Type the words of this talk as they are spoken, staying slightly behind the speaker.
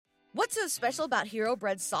What's so special about Hero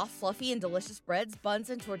Bread's soft, fluffy, and delicious breads, buns,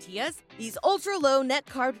 and tortillas? These ultra-low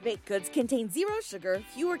net-carb baked goods contain zero sugar,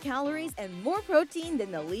 fewer calories, and more protein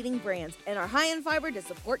than the leading brands, and are high in fiber to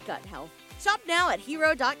support gut health. Shop now at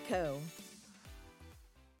hero.co.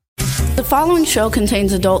 The following show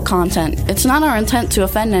contains adult content. It's not our intent to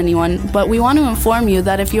offend anyone, but we want to inform you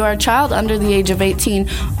that if you are a child under the age of 18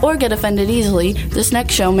 or get offended easily, this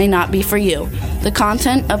next show may not be for you. The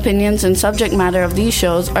content, opinions, and subject matter of these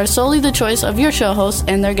shows are solely the choice of your show hosts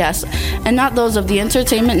and their guests, and not those of the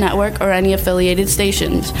Entertainment Network or any affiliated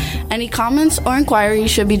stations. Any comments or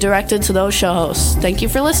inquiries should be directed to those show hosts. Thank you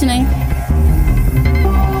for listening.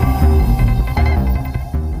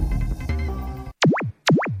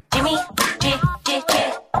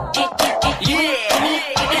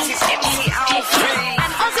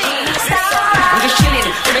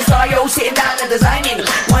 Sitting down and designing,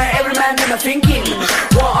 why every man them are thinking,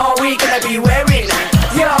 what are we gonna be wearing?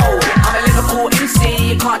 Yo, I'm a Liverpool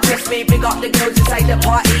MC, you can't test me, big up the girls inside the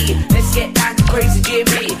party, let's get down to crazy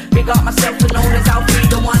Jimmy, big up myself and known as Alfie,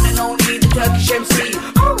 the one and only, the Turkish MC.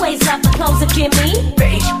 Always love the clothes of Jimmy.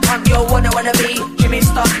 Bitch, I'm your one I wanna be, Jimmy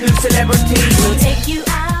Star, new celebrity. We'll take you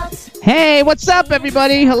out. Hey, what's up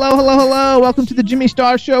everybody? Hello. Welcome to the Jimmy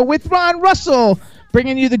Star Show with Ron Russell.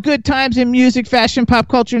 Bringing you the good times in music, fashion, pop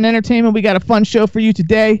culture, and entertainment. We got a fun show for you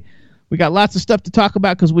today. We got lots of stuff to talk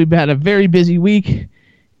about because we've had a very busy week.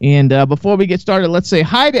 And before we get started, let's say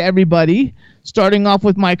hi to everybody. Starting off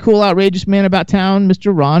with my cool, outrageous man about town,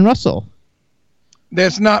 Mr. Ron Russell.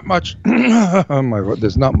 There's not much. Oh my God,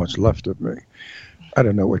 there's not much left of me. I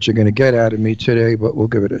don't know what you're going to get out of me today, but we'll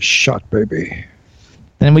give it a shot, baby.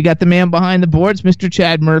 Then we got the man behind the boards, Mr.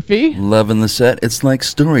 Chad Murphy. Loving the set. It's like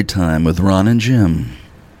story time with Ron and Jim.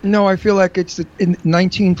 No, I feel like it's in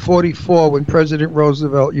 1944 when President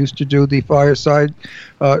Roosevelt used to do the fireside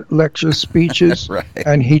lecture speeches. Right.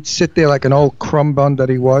 And he'd sit there like an old crumb bun that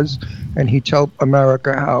he was, and he'd tell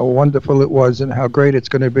America how wonderful it was and how great it's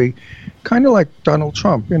going to be. Kind of like Donald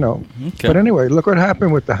Trump, you know. Okay. But anyway, look what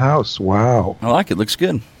happened with the House. Wow. I like it. Looks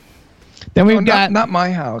good. Then we've got not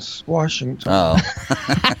my house, Washington. Oh.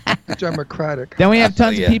 Democratic. Then we have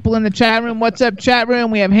tons of people in the chat room. What's up, chat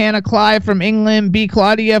room? We have Hannah Clive from England, B.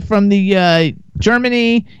 Claudia from the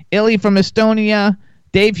Germany, Illy from Estonia,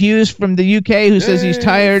 Dave Hughes from the UK, who says he's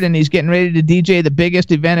tired and he's getting ready to DJ the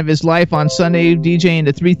biggest event of his life on Sunday, DJing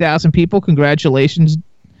to 3,000 people. Congratulations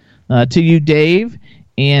to you, Dave.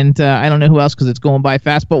 And I don't know who else because it's going by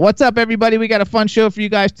fast. But what's up, everybody? We got a fun show for you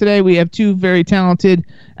guys today. We have two very talented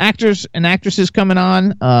actors and actresses coming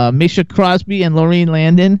on, Misha Crosby and Laurene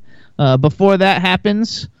Landon. Before that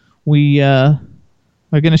happens, we are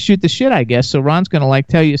going to shoot the shit, I guess. So Ron's going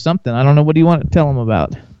to tell you something. I don't know. What do you want to tell him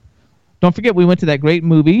about? Don't forget, we went to that great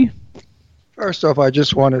movie. First off, I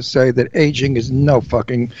just want to say that aging is no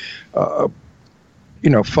fucking...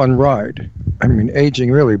 fun ride. I mean,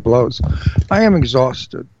 aging really blows. I am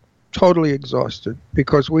exhausted, totally exhausted,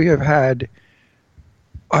 because we have had,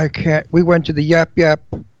 we went to the Yap Yap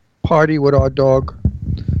party with our dog.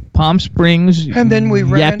 Palm Springs, and then we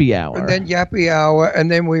ran, Yappy Hour. And then Yappy Hour,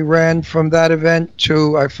 and then we ran from that event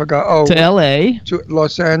to, to L.A. To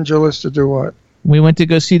Los Angeles to do what? We went to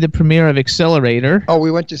go see the premiere of Accelerator. Oh, we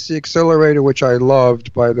went to see Accelerator, which I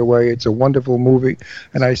loved, by the way. It's a wonderful movie,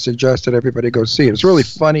 and I suggest that everybody go see it. It's really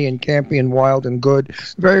funny and campy and wild and good.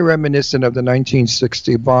 Very reminiscent of the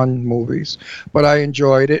 1960 Bond movies. But I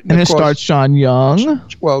enjoyed it. And it stars Sean Young.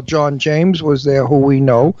 Well, John James was there, who we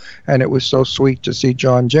know, and it was so sweet to see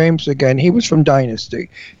John James again. He was from Dynasty.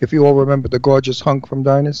 If you all remember the gorgeous hunk from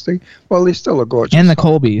Dynasty, well, he's still a gorgeous And the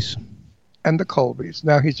hunk. Colbys. And the Colbys.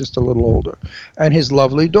 Now he's just a little older. And his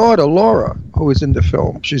lovely daughter, Laura, who is in the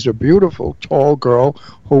film. She's a beautiful, tall girl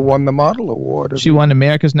who won the Model Award. She won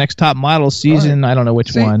America's Next Top Model season, right. I don't know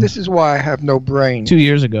which one. This is why I have no brain. 2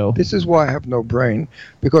 years ago. This is why I have no brain.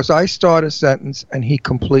 Because I start a sentence and he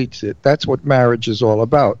completes it. That's what marriage is all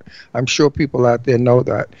about. I'm sure people out there know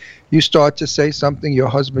that. You start to say something, your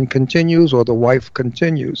husband continues, or the wife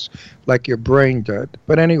continues, like your brain did.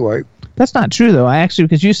 But anyway... That's not true, though.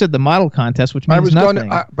 Because you said the model contest, which means nothing.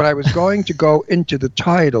 But I was going to go into the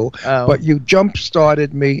title, but you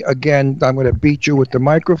jump-started me again. I'm going to beat you with the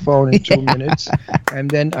microphone in 2 minutes, and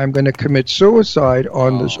then I'm going to commit suicide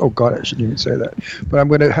on the... Oh, God, I shouldn't even say that. But I'm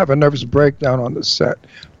going to have a nervous breakdown on the set.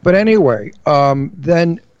 But anyway,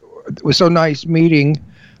 then it was so nice meeting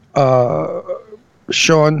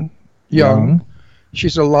Sean Young.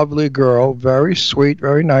 She's a lovely girl, very sweet,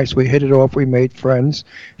 very nice. We hit it off. We made friends.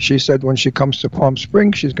 She said when she comes to Palm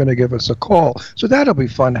Springs, she's going to give us a call. So that'll be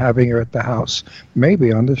fun having her at the house.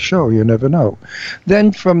 Maybe on the show. You never know.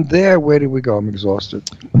 Then from there, where did we go? I'm exhausted.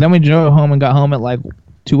 Then we drove home and got home at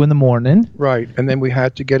 2 in the morning. Right, and then we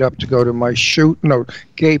had to get up to go to my shoot. No,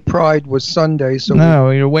 Gay Pride was Sunday, so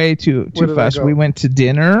you're way too fast. We went to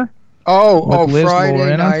dinner. With Liz Friday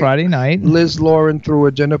Laurene night, on Friday night. Liz Laurene threw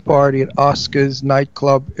a dinner party at Oscar's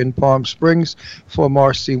nightclub in Palm Springs for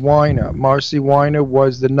Marcy Weiner. Marcy Weiner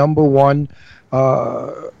was the number one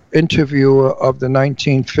interviewer of the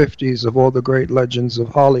 1950s of all the great legends of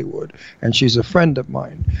Hollywood, and she's a friend of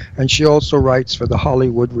mine. And she also writes for the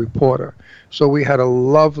Hollywood Reporter. So we had a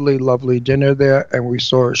lovely, lovely dinner there, and we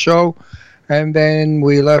saw a show, and then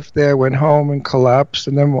we left there, went home, and collapsed.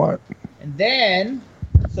 And then what? And then,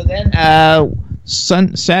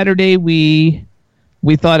 Saturday we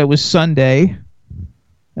thought it was Sunday,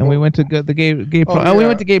 and we went to the gay pride. We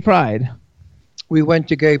went to Gay Pride. We went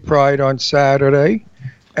to Gay Pride on Saturday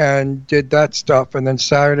and did that stuff. And then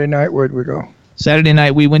Saturday night, where'd we go? Saturday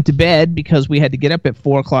night, we went to bed because we had to get up at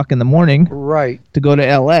 4 o'clock in the morning. Right. To go to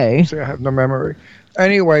L.A. So I have no memory.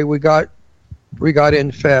 Anyway, we got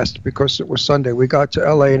in fast because it was Sunday. We got to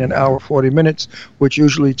L.A. in an hour, 40 minutes, which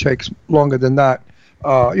usually takes longer than that.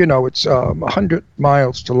 It's 100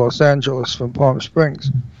 miles to Los Angeles from Palm Springs.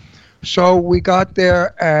 So we got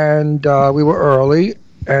there, and we were early,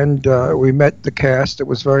 and we met the cast. It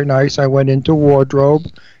was very nice. I went into wardrobe,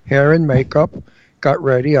 hair and makeup, got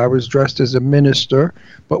ready. I was dressed as a minister,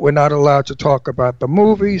 but we're not allowed to talk about the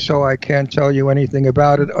movie, so I can't tell you anything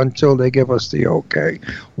about it until they give us the okay.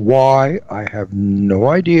 Why? I have no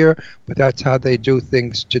idea, but that's how they do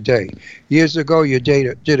things today. Years ago, you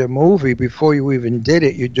did a movie. Before you even did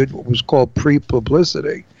it, you did what was called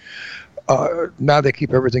pre-publicity. Now they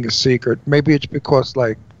keep everything a secret. Maybe it's because,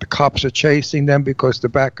 like, the cops are chasing them because the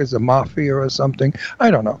back is a mafia or something.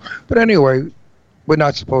 I don't know. But anyway, we're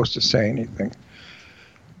not supposed to say anything.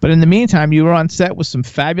 But in the meantime, you were on set with some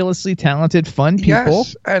fabulously talented, fun people.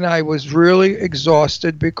 Yes, and I was really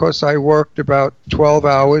exhausted because I worked about 12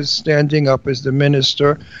 hours standing up as the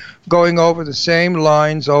minister, going over the same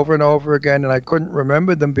lines over and over again, and I couldn't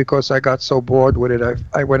remember them because I got so bored with it.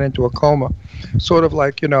 I went into a coma. Sort of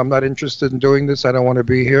like, I'm not interested in doing this, I don't want to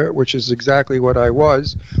be here, which is exactly what I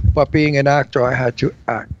was. But being an actor, I had to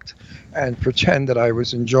act and pretend that I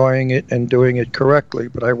was enjoying it and doing it correctly,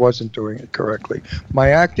 but I wasn't doing it correctly. My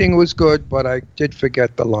acting was good, but I did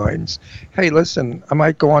forget the lines. Hey, listen, I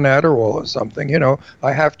might go on Adderall or something.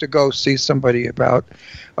 I have to go see somebody about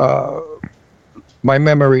my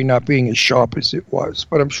memory not being as sharp as it was.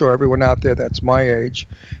 But I'm sure everyone out there that's my age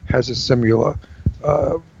has a similar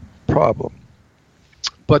problem.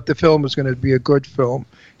 But the film is going to be a good film.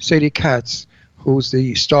 Sadie Katz, who's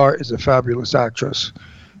the star, is a fabulous actress.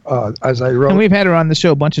 As I wrote, and we've had her on the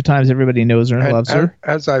show a bunch of times. Everybody knows her and loves her.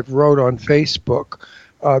 As I've wrote on Facebook,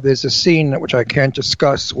 there's a scene which I can't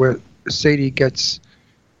discuss where Sadie gets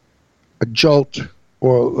a jolt,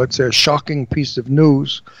 or let's say a shocking piece of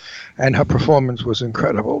news, and her performance was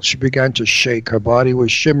incredible. She began to shake. Her body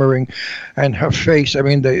was shimmering, and her face,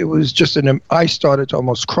 it was just I started to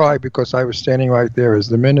almost cry because I was standing right there as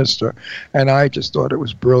the minister, and I just thought it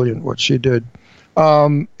was brilliant what she did.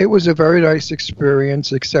 It was a very nice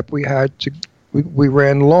experience, except we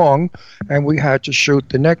ran long, and we had to shoot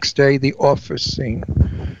the next day the office scene.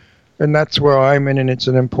 And that's where I'm in, and it's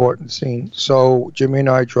an important scene. So Jimmy and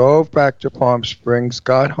I drove back to Palm Springs,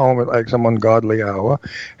 got home at like some ungodly hour,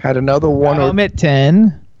 had another home at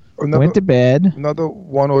 10, went to bed. Another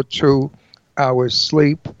 1 or 2 hours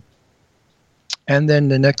sleep. And then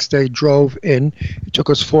the next day drove in. It took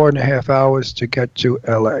us 4.5 hours to get to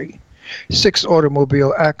L.A. 6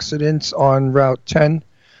 automobile accidents on Route 10.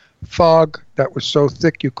 Fog that was so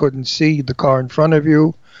thick you couldn't see the car in front of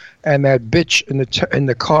you. And that bitch in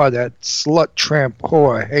the car, that slut tramp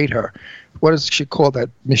whore, I hate her. What does she call that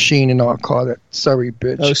machine in our car, that Surrey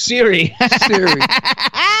bitch? Oh, Siri.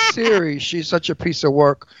 Siri, she's such a piece of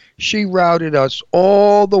work. She routed us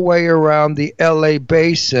all the way around the L.A.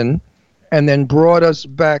 basin and then brought us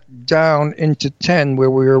back down into 10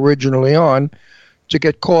 where we were originally on, to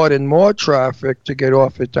get caught in more traffic to get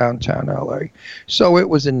off at downtown L.A. So it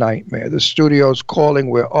was a nightmare. The studio's calling,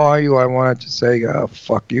 where are you? I wanted to say,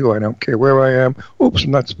 fuck you, I don't care where I am. Oops,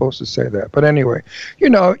 I'm not supposed to say that. But anyway,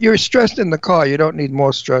 you're stressed in the car. You don't need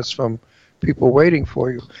more stress from people waiting for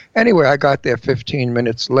you. Anyway, I got there 15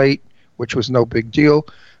 minutes late, which was no big deal,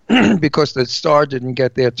 because the star didn't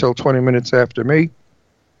get there till 20 minutes after me.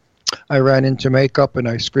 I ran into makeup, and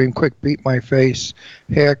I screamed, quick, beat my face,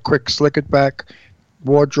 hair, quick, slick it back,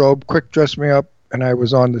 wardrobe, quick, dress me up, and I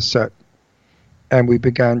was on the set, and we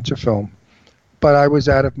began to film. But I was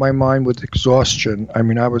out of my mind with exhaustion. I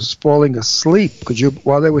was falling asleep because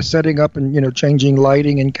while they were setting up and changing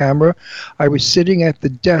lighting and camera, I was sitting at the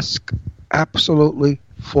desk absolutely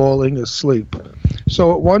falling asleep.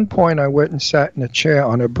 So at one point, I went and sat in a chair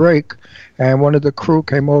on a break, and one of the crew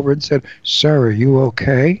came over and said, "Sir, are you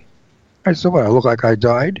okay?" I said, "What, I look like I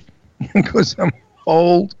died?" Because I'm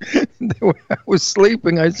old. I was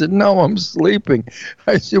sleeping. I said, "No, I'm sleeping."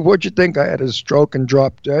 I said, "What'd you think? I had a stroke and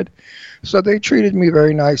dropped dead?" So they treated me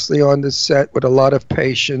very nicely on the set with a lot of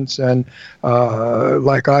patience, and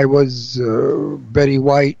like I was Betty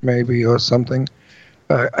White maybe or something.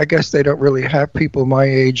 I guess they don't really have people my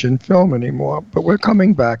age in film anymore, but we're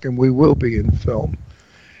coming back and we will be in film.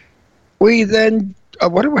 We then,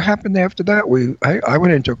 whatever happened after that, I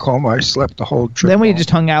went into a coma. I slept the whole trip. Then we just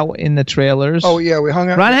hung out in the trailers. Oh, yeah, we hung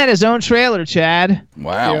out. Ron had his own trailer, Chad.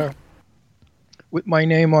 Wow. Yeah. With my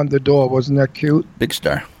name on the door. Wasn't that cute? Big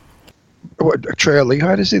star. What, a trailer? You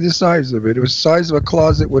had to see the size of it. It was the size of a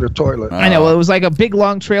closet with a toilet. I know. Well, it was like a big,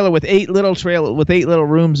 long trailer with eight little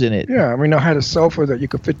rooms in it. Yeah, I mean, I had a sofa that you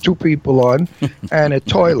could fit two people on and a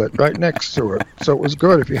toilet right next to it. So it was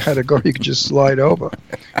good. If you had to go, you could just slide over.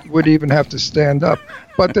 You wouldn't even have to stand up.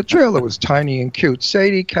 But the trailer was tiny and cute.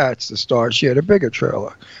 Sadie Katz, the star, she had a bigger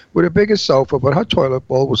trailer with a bigger sofa, but her toilet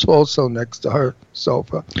bowl was also next to her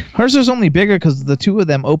sofa. Hers was only bigger because the two of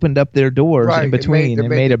them opened up their doors in between and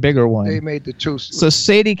made a bigger one. They made the two. So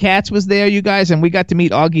Sadie Katz was there, you guys, and we got to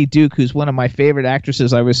meet Augie Duke, who's one of my favorite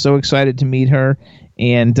actresses. I was so excited to meet her.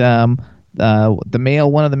 And one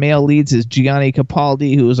of the male leads is Gianni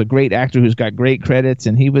Capaldi, who is a great actor who's got great credits,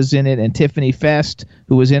 and he was in it. And Tiffany Fest,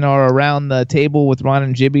 who was in our Around the Table with Ron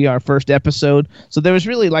and Jibby, our first episode. So there was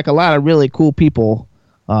really like a lot of really cool people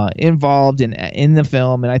involved in the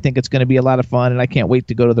film, and I think it's going to be a lot of fun, and I can't wait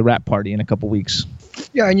to go to the wrap party in a couple weeks.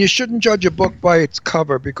 Yeah, and you shouldn't judge a book by its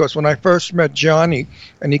cover, because when I first met Johnny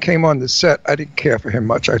and he came on the set, I didn't care for him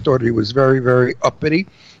much. I thought he was very, very uppity.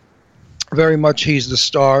 Very much he's the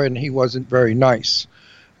star, and he wasn't very nice.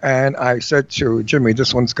 And I said to Jimmy,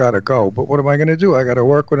 this one's got to go. But what am I going to do? I got to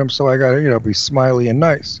work with him, so I got to, be smiley and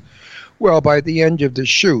nice. Well, by the end of the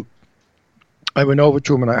shoot, I went over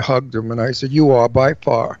to him and I hugged him, and I said, you are by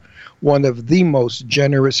far one of the most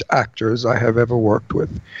generous actors I have ever worked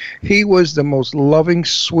with. He was the most loving,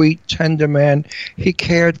 sweet, tender man. He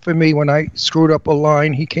cared for me when I screwed up a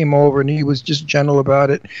line. He came over and he was just gentle about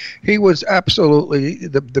it. He was absolutely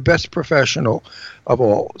the best professional of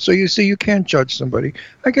all. So you see, you can't judge somebody.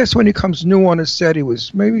 I guess when he comes new on a set, he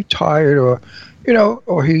was maybe tired or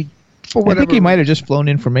he, for whatever. I think he might have just flown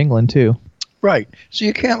in from England, too. Right. So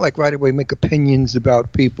you can't right away make opinions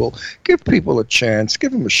about people. Give people a chance.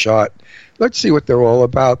 Give them a shot. Let's see what they're all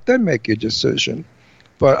about. Then make your decision.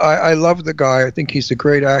 But I love the guy. I think he's a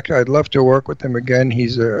great actor. I'd love to work with him again.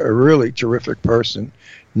 He's a really terrific person.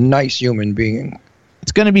 Nice human being.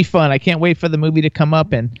 It's going to be fun. I can't wait for the movie to come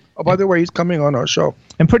up. And oh, by the way, he's coming on our show.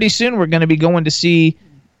 And pretty soon we're going to be going to see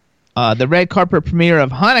the red carpet premiere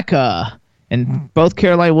of Hanukkah. And both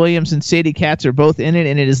Caroline Williams and Sadie Katz are both in it,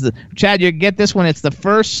 and it is Chad, you get this one. It's the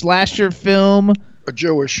first slasher film,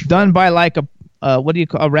 done by like a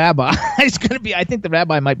rabbi. It's gonna be. I think the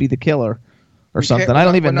rabbi might be the killer, or something. I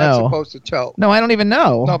don't even know. We're not supposed to tell. No, I don't even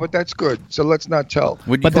know. No, but that's good. So let's not tell.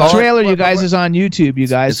 But the trailer, you guys, is on YouTube, you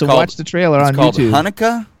guys. So watch the trailer on YouTube. It's called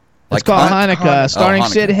Hanukkah. It's called Hanukkah, starring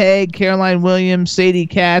Sid Haig, Caroline Williams, Sadie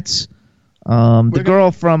Katz, the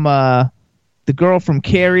girl from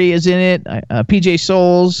Carrie is in it. PJ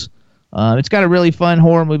Souls. It's got a really fun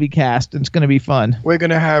horror movie cast. It's going to be fun. We're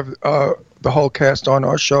going to have the whole cast on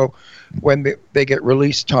our show when they get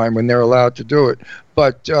release time, when they're allowed to do it.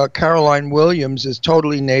 But Caroline Williams is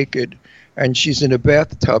totally naked, and she's in a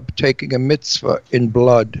bathtub taking a mitzvah in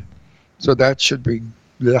blood. So that should be...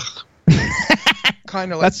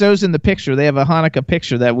 kind of like, that's those in the picture. They have a Hanukkah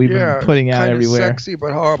picture that we've been putting out everywhere. Sexy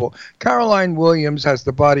but horrible. Caroline Williams has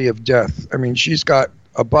the body of death. I mean, she's got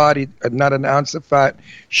a body, not an ounce of fat,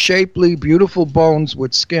 shapely, beautiful bones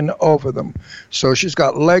with skin over them. So she's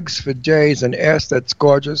got legs for days, an ass that's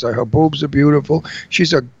gorgeous. Her boobs are beautiful.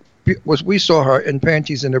 We saw her in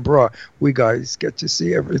panties and a bra. We guys get to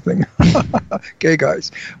see everything. Gay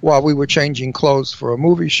guys. While we were changing clothes for a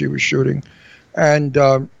movie she was shooting.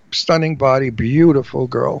 And stunning body, beautiful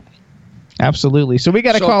girl. Absolutely. So we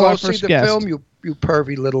got to call our first guest. So go see the film, you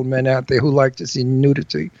pervy little men out there who like to see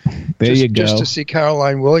nudity. There you go. Just to see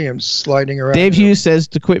Caroline Williams sliding around. Dave Hughes says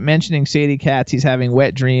to quit mentioning Sadie Katz. He's having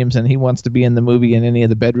wet dreams, and he wants to be in the movie in any of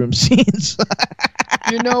the bedroom scenes.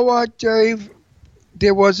 You know what, Dave?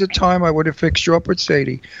 There was a time I would have fixed you up with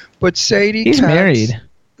Sadie. But Sadie He's Katz, married.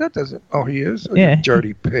 That doesn't... Oh, he is? Oh, yeah. You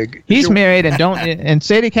dirty pig. He's married, and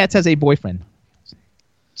Sadie Katz has a boyfriend.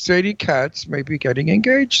 Sadie Katz may be getting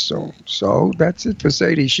engaged soon. So that's it for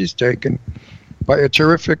Sadie. She's taken. by a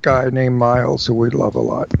terrific guy named Miles, who we love a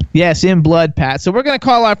lot. Yes, in blood, Pat. So we're going to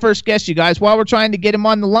call our first guest, you guys. While we're trying to get him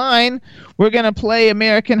on the line, we're going to play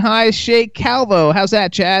American High's Shay Calvo. How's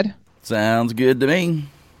that, Chad? Sounds good to me.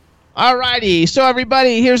 All righty. So,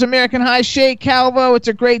 everybody, here's American High's Shay Calvo. It's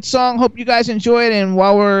a great song. Hope you guys enjoy it. And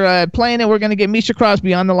while we're playing it, we're going to get Misha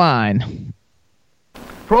Crosby on the line.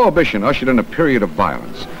 Prohibition ushered in a period of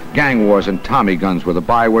violence. Gang wars and Tommy guns were the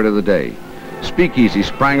byword of the day. Speakeasies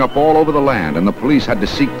sprang up all over the land, and the police had to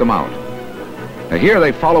seek them out. Now here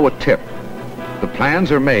they follow a tip. The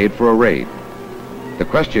plans are made for a raid. The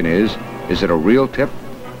question is it a real tip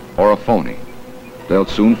or a phony? They'll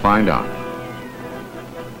soon find out.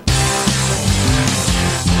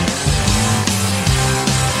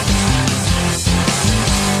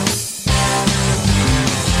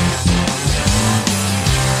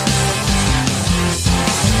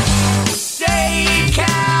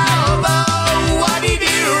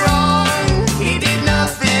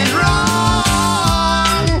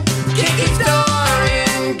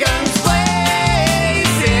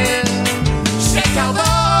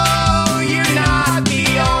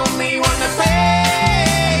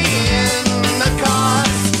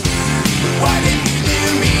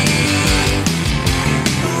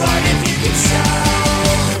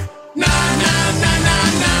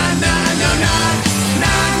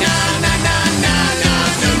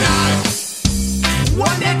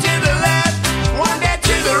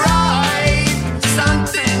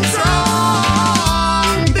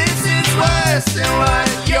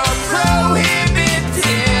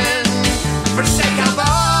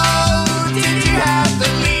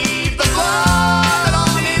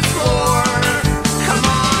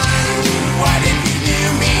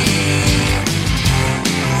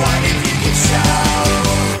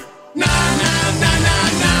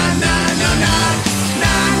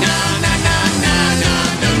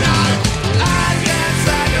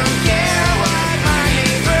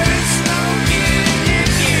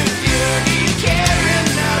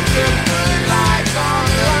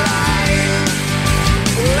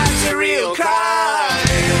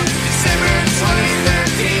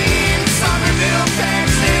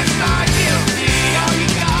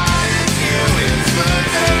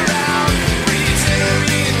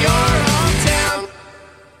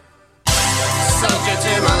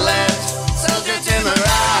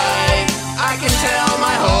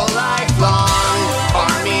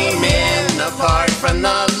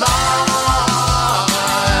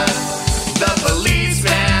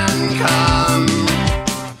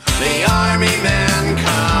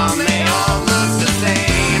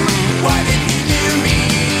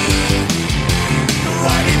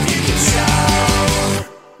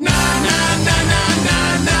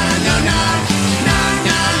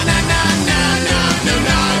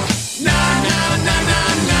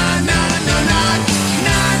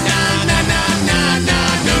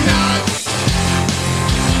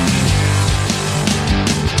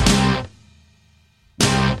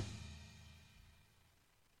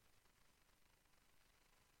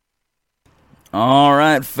 All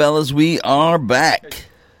right, fellas, we are back.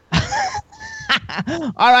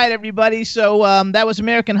 All right, everybody. So that was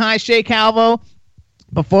American High, Shay Calvo.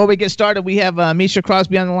 Before we get started, we have Misha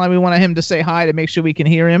Crosby on the line. We want him to say hi to make sure we can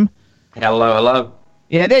hear him. Hello, hello.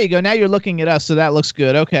 Yeah, there you go. Now you're looking at us, so that looks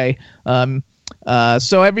good. Okay.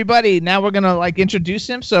 So everybody, now we're gonna introduce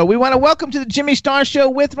him. So we want to welcome to the Jimmy Star Show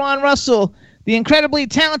with Ron Russell, the incredibly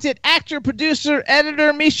talented actor, producer,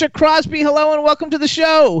 editor, Misha Crosby. Hello and welcome to the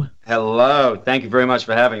show. Hello. Thank you very much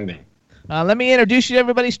for having me. Let me introduce you to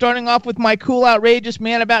everybody, starting off with my cool, outrageous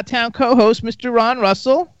man about town co-host, Mr. Ron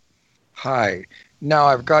Russell. Hi.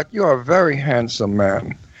 Now you're a very handsome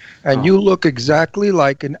man, and you look exactly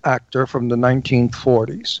like an actor from the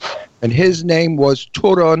 1940s, and his name was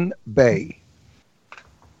Turun Bey.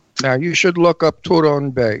 Now you should look up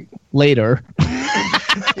Turun Bey. Later.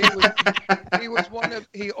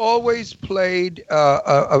 He always played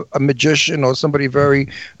a magician or somebody very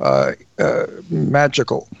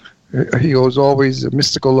magical. He was always a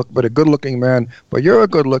mystical look, but a good-looking man. But you're a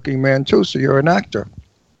good-looking man too, so you're an actor.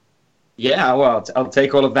 Yeah, well, I'll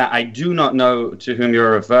take all of that. I do not know to whom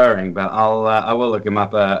you're referring, but I will look him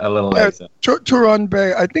up a little later. Turun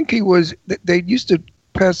Bey, I think he was. They used to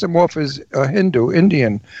pass him off as a Hindu,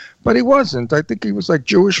 Indian, but he wasn't. I think he was like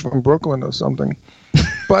Jewish from Brooklyn or something.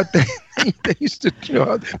 But they used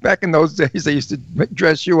to, back in those days, they used to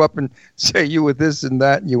dress you up and say you were this and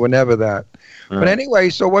that, and you were never that. Right. But anyway,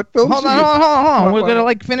 so what films? Hold on. We're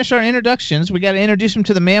gonna finish our introductions. We got to introduce him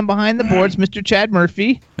to the man behind the boards, Mr. Chad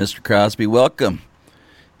Murphy. Mr. Crosby, welcome.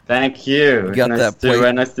 Thank you. You got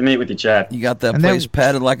nice to meet with you, Chad. You got that place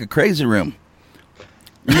padded like a crazy room.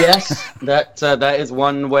 Yes, that is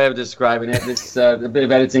one way of describing it. This a bit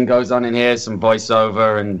of editing goes on in here, some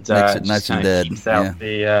voiceover, and makes it nice and dead. Keeps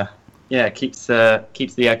out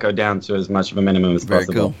keeps the echo down to as much of a minimum as Very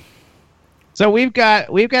possible. cool. So we've got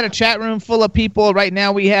a chat room full of people right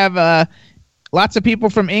now. We have lots of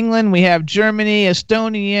people from England. We have Germany,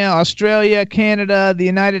 Estonia, Australia, Canada, the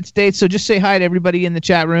United States. So just say hi to everybody in the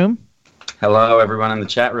chat room. Hello, everyone in the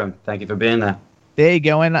chat room. Thank you for being there. There you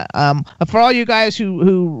go. And for all you guys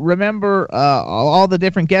who remember all the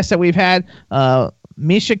different guests that we've had,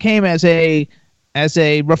 Misha came as a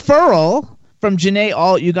referral from Janae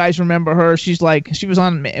Alt. You guys remember her? She was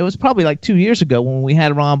on. It was probably like 2 years ago when we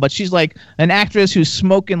had her on. But she's like an actress who's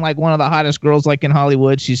smoking like one of the hottest girls like in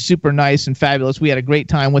Hollywood. She's super nice and fabulous. We had a great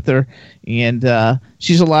time with her, and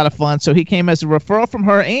she's a lot of fun. So he came as a referral from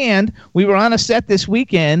her, and we were on a set this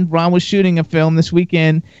weekend. Ron was shooting a film this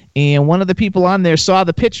weekend, and one of the people on there saw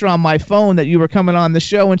the picture on my phone that you were coming on the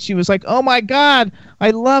show, and she was like, "Oh my God,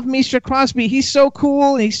 I love Misha Crosby. He's so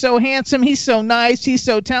cool, and he's so handsome, he's so nice, he's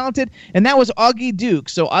so talented." And that was Augie Duke.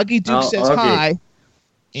 So Augie Duke says Augie. hi.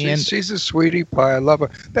 And She's a sweetie pie. I love her.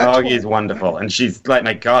 Augie is wonderful, and she's like,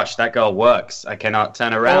 my gosh, that girl works. I cannot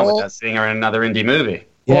turn around without seeing her in another indie movie.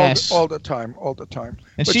 yes, all the time.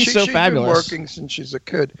 and she's so fabulous. She's been working since she's a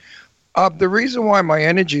kid. The reason why my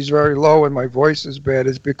energy is very low and my voice is bad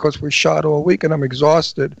is because we shot all week and I'm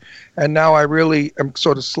exhausted, and now I really am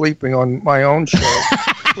sort of sleeping on my own show,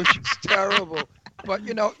 which is terrible. But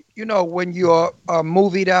you know when you're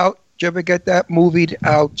movied out, do you ever get that movied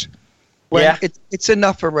out? When it's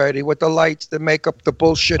enough already with the lights, the makeup, the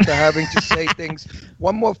bullshit, the having to say things.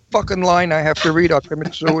 One more fucking line I have to read, I'll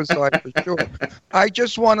commit suicide for sure. I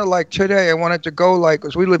just want to, like today, I wanted to go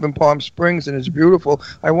because we live in Palm Springs and it's beautiful.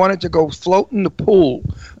 I wanted to go float in the pool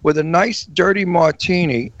with a nice dirty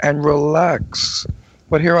martini and relax.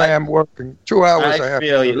 But here I am working 2 hours. I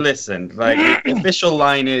feel you. Listen, like the official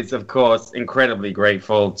line is, of course, incredibly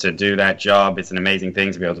grateful to do that job. It's an amazing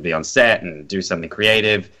thing to be able to be on set and do something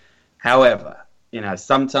creative. However,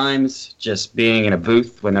 sometimes just being in a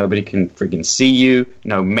booth where nobody can freaking see you,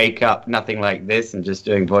 no makeup, nothing like this, and just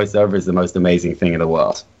doing voiceover is the most amazing thing in the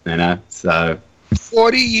world. So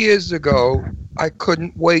 40 years ago, I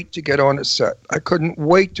couldn't wait to get on a set. I couldn't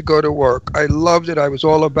wait to go to work. I loved it. I was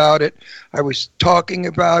all about it. I was talking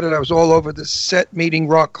about it. I was all over the set, meeting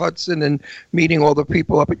Rock Hudson and meeting all the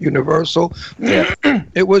people up at Universal. Yeah.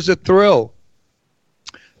 It was a thrill.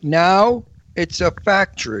 Now it's a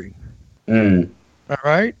factory. All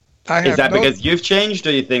right? Is that because you've changed,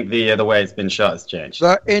 or you think the way it's been shot has changed?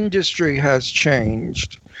 The industry has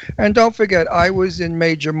changed. And don't forget, I was in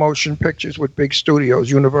major motion pictures with big studios,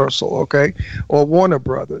 Universal, okay? Or Warner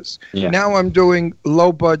Brothers. Yeah. Now I'm doing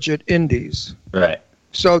low-budget indies. Right.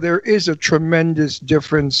 So there is a tremendous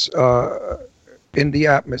difference in the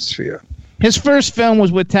atmosphere. His first film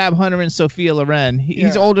was with Tab Hunter and Sophia Loren.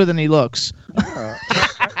 He's older than he looks.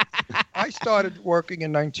 I started working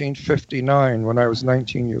in 1959 when I was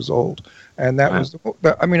 19 years old. And that was,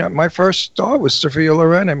 my first star was Sophia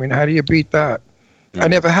Loren. I mean, how do you beat that? Yeah. I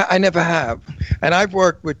never have. And I've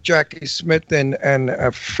worked with Jackie Smith and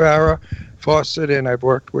Farrah Fawcett, and I've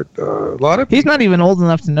worked with a lot of people. He's not even old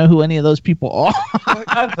enough to know who any of those people are.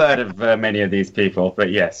 I've heard of many of these people,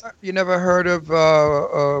 but yes. You never heard of,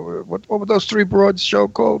 what were those three broads show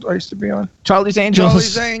called I used to be on? Charlie's Angels.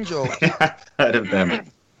 Charlie's Angels. I've heard of them.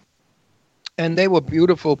 And they were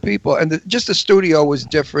beautiful people. And just the studio was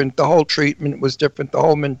different. The whole treatment was different. The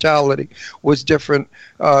whole mentality was different.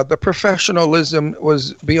 The professionalism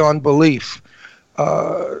was beyond belief.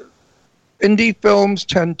 Indie films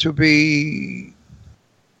tend to be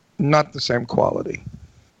not the same quality.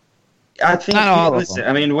 I think, listen,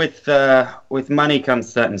 I mean, with money comes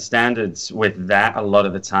certain standards with that a lot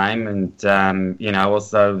of the time, and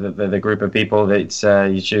also the group of people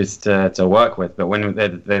that you choose to work with. But when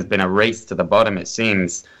there's been a race to the bottom, it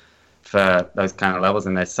seems, for those kind of levels,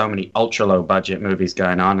 and there's so many ultra low budget movies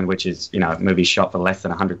going on, and which is movies shot for less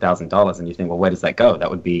than $100,000, and you think, well, where does that go?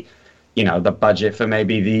 That would be, the budget for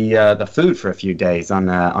maybe the food for a few days on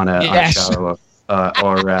a show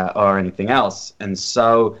or anything else, and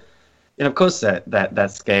so. And of course,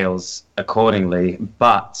 that scales accordingly.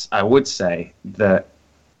 But I would say that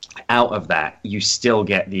out of that, you still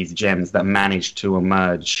get these gems that manage to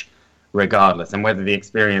emerge regardless. And whether the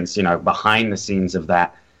experience, behind the scenes of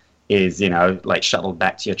that is, like shuttled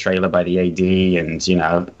back to your trailer by the AD and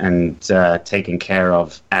taken care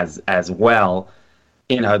of as well,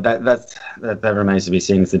 that remains to be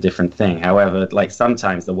seen as a different thing. However, like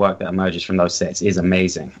sometimes the work that emerges from those sets is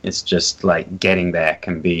amazing. It's just like getting there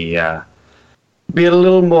can be Be a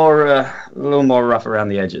little more rough around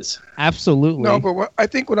the edges. Absolutely. No, but I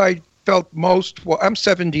think what I felt most, well, I'm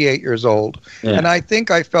 78 years old, and I think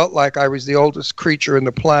I felt like I was the oldest creature in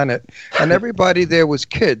the planet, and everybody there was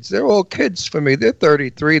kids. They're all kids for me. They're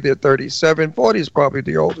 33, they're 37, 40 is probably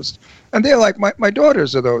the oldest. And they're like, my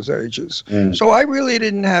daughters are those ages. So I really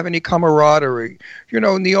didn't have any camaraderie. You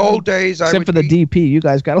know, in the old days, Except for the DP, you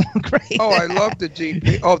guys got along great. Oh, I love the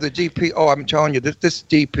DP. Oh, the DP. Oh, I'm telling you, this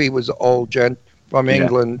DP was an old gent from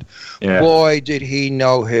England. Yeah. Boy, did he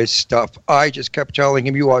know his stuff. I just kept telling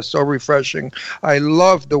him, you are so refreshing. I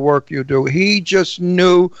love the work you do. He just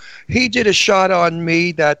knew. He did a shot on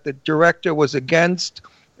me that the director was against,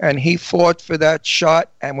 and he fought for that shot.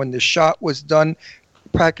 And when the shot was done,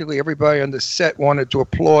 practically everybody on the set wanted to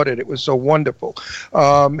applaud it. It was so wonderful.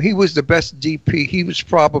 He was the best DP. He was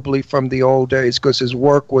probably from the old days because his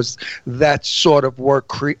work was that sort of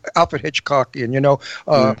work, Alfred Hitchcockian, you know.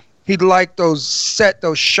 He liked those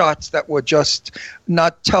shots that were just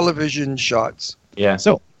not television shots. Yeah.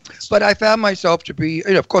 But I found myself to be,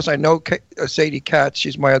 of course, I know Sadie Katz.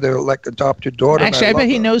 She's my other adopted daughter. Actually, I bet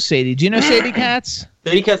he knows Sadie. Do you know Sadie Katz?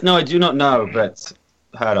 Sadie Katz? No, I do not know, but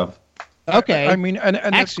heard of. Okay. I mean, and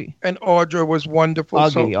actually, and Audra was wonderful.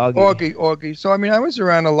 Augie. So I mean, I was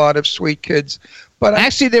around a lot of sweet kids. But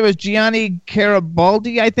actually, there was Gianni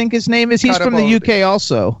Garibaldi, I think his name is. He's from the UK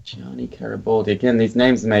also. Gianni Garibaldi. Again, these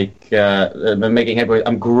names making headway.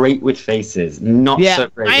 I'm great with faces, not so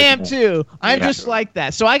great. I am too. I'm just like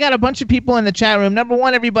that. So I got a bunch of people in the chat room. Number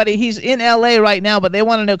one, everybody, he's in LA right now, but they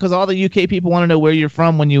want to know because all the UK people want to know where you're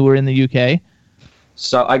from when you were in the UK.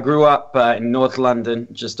 So I grew up in North London,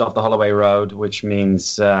 just off the Holloway Road, which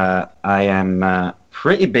means I am a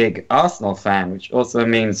pretty big Arsenal fan, which also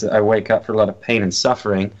means I wake up for a lot of pain and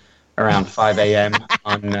suffering around 5 a.m.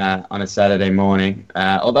 on a Saturday morning.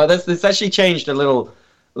 Although this actually changed a little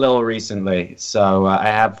recently, so I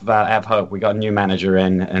have hope. We got a new manager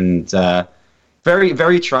in, and very,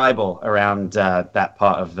 very tribal around that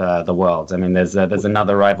part of the world. I mean, there's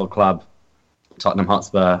another rival club, Tottenham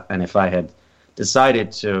Hotspur, and if I had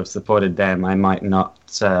decided to have supported them, I might not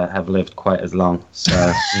have lived quite as long. So,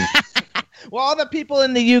 well, all the people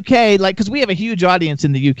in the UK, because we have a huge audience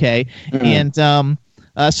in the UK, and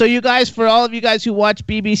so you guys, for all of you guys who watch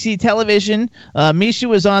BBC television, Misha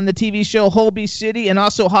was on the TV show Holby City and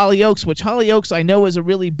also Hollyoaks, which Hollyoaks I know is a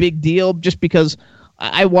really big deal just because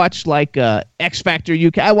I watch X Factor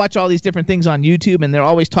UK. I watch all these different things on YouTube, and they're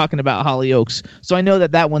always talking about Hollyoaks. So I know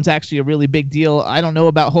that one's actually a really big deal. I don't know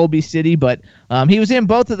about Holby City, but he was in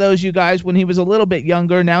both of those, you guys, when he was a little bit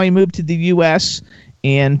younger. Now he moved to the U.S.,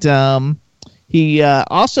 and he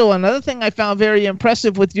also, another thing I found very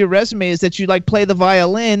impressive with your resume is that you play the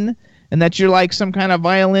violin, and that you're some kind of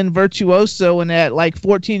violin virtuoso, and at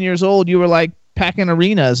 14 years old you were packing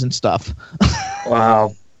arenas and stuff.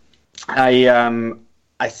 Wow.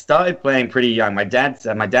 I started playing pretty young. My dad's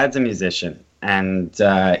a musician, and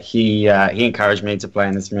he encouraged me to play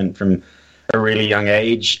an instrument from a really young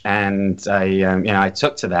age, and I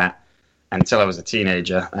took to that until I was a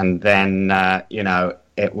teenager, and then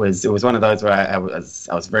it was one of those where I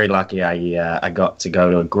was very lucky. I got to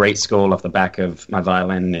go to a great school off the back of my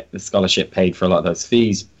violin. The scholarship paid for a lot of those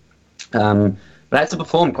fees, but I had to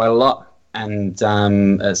perform quite a lot, and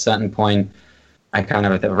at a certain point, I kind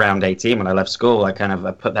of, around 18 when I left school, I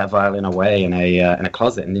put that violin away in a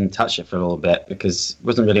closet and didn't touch it for a little bit because it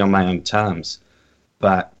wasn't really on my own terms.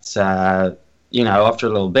 But after a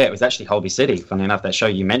little bit, it was actually Holby City. Funny enough, that show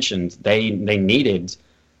you mentioned, they needed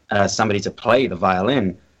somebody to play the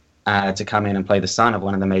violin to come in and play the son of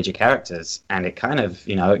one of the major characters, and it kind of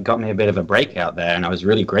it got me a bit of a breakout there, and I was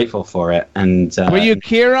really grateful for it. And were you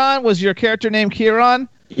Kieran? Was your character named Kieran?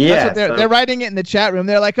 Yeah, they're writing it in the chat room.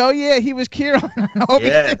 They're like, "Oh yeah, he was Kieran."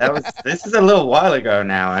 This is a little while ago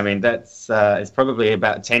now. I mean, that's it's probably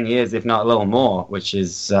about 10 years, if not a little more, which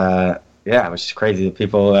is crazy that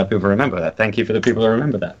people remember that. Thank you for the people who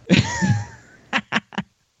remember that.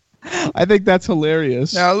 I think that's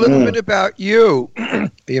hilarious. Now, a little bit about you. Are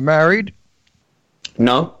you married?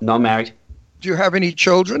 No, not married. Do you have any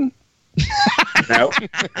children? No.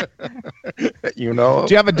 Do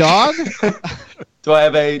you have a dog? Do I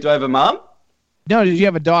have a mom? No, did you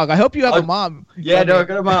have a dog? I hope you have a mom. Yeah, no, I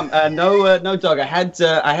got a mom. No dog. I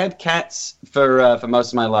had cats for most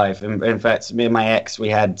of my life. In fact, me and my ex, we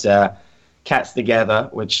had cats together,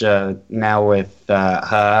 which now with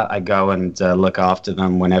her, I go and look after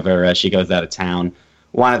them whenever she goes out of town.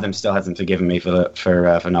 One of them still hasn't forgiven me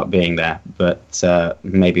for not being there, but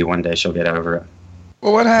maybe one day she'll get over it.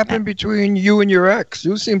 Well, what happened between you and your ex?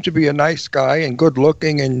 You seem to be a nice guy and good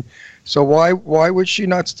looking, and so why would she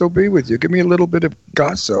not still be with you? Give me a little bit of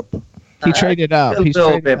gossip. He traded up. A He's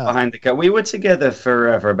little traded bit up. behind the curve. We were together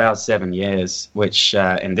for about 7 years, which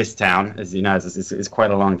in this town, as you know, is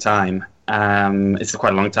quite a long time. It's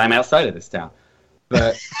quite a long time outside of this town.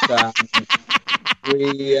 But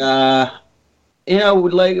we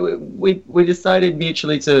decided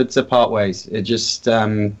mutually to part ways. It just,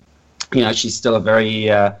 she's still a very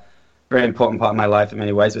important part of my life in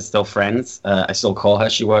many ways. We're still friends. I still call her.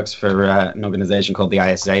 She works for an organization called the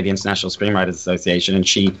ISA, the International Screenwriters Association, and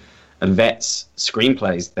she vets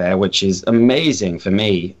screenplays there, which is amazing for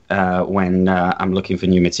me when I'm looking for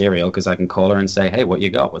new material, because I can call her and say, hey, what you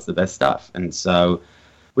got? What's the best stuff? And so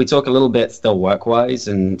we talk a little bit still work-wise,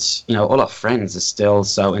 and, all our friends are still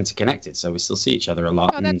so interconnected, so we still see each other a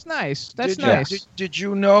lot. Oh, that's nice. That's nice. Did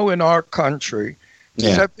you know in our country, a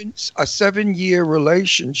 7-year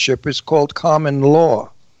relationship is called common law?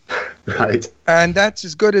 Right. And that's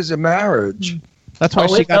as good as a marriage. That's why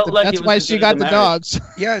she got the dogs.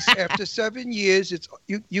 Yes, after 7 years, it's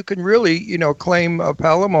you can really, claim a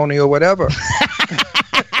palimony or whatever.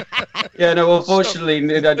 Yeah, no,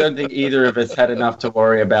 unfortunately, I don't think either of us had enough to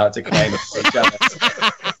worry about to claim for each other.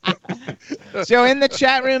 So in the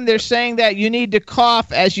chat room, they're saying that you need to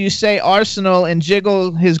cough as you say Arsenal and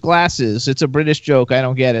jiggle his glasses. It's a British joke. I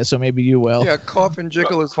don't get it, so maybe you will. Yeah, cough and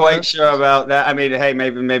jiggle his quite glasses. sure about that. I mean, hey,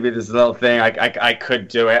 maybe this little thing, I could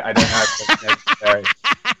do it. I don't know if it's necessary.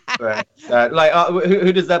 But,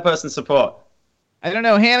 who does that person support? I don't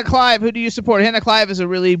know. Hannah Clive, who do you support? Hannah Clive is a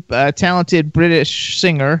really talented British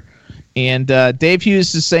singer. And Dave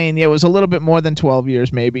Hughes is saying, it was a little bit more than 12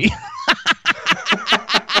 years, maybe.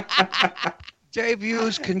 Dave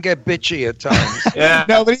Hughes can get bitchy at times. Yeah.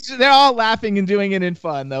 No, but they're all laughing and doing it in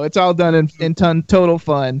fun, though. It's all done in total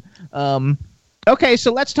fun. Okay,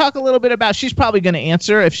 so let's talk a little bit about. She's probably going to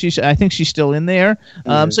answer if she's. I think she's still in there.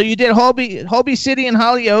 So you did Holby City and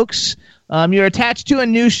Hollyoaks. You're attached to a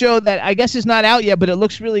new show that I guess is not out yet, but it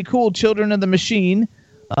looks really cool. Children of the Machine.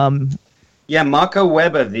 Yeah, Marco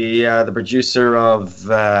Weber, the producer of,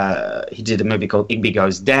 he did a movie called Igby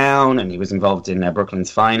Goes Down, and he was involved in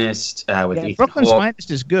Brooklyn's Finest with Ethan Brooklyn's Hawke.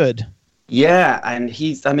 Finest is good. Yeah, and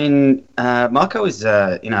Marco is,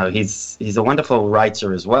 he's a wonderful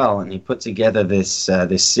writer as well, and he put together this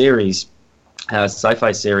series,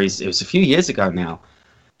 sci-fi series. It was a few years ago now,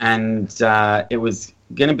 and it was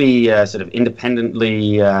going to be sort of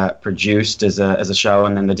independently produced as a show,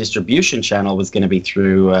 and then the distribution channel was going to be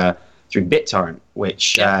through BitTorrent,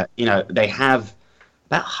 which, they have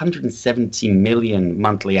about 170 million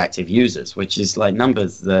monthly active users, which is like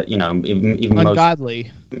numbers that, even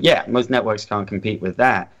ungodly. Most networks can't compete with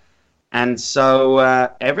that. And so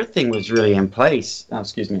everything was really in place,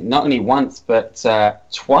 not only once, but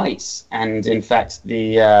twice. And in fact,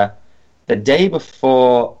 the day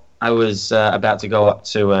before I was about to go up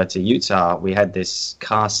to Utah, we had this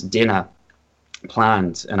cast dinner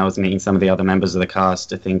planned, and I was meeting some of the other members of the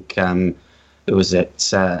cast. I think it was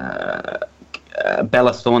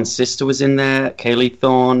Bella Thorne's sister was in there, Kaylee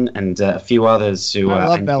Thorne, and a few others who I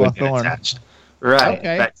love Bella Thorne. Attached. Right.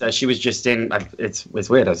 Okay. In fact, she was just in. It's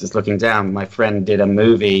weird. I was just looking down. My friend did a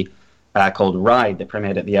movie called Ride that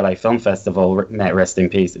premiered at the LA Film Festival. Rest in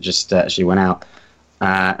peace. It just she went out,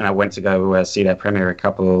 and I went to go see that premiere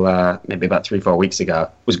maybe about 3-4 weeks ago. It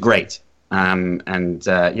was great.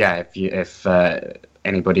 If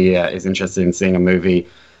anybody is interested in seeing a movie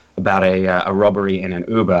about a robbery in an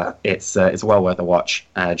Uber, it's well worth a watch.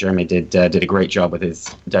 Jeremy did a great job with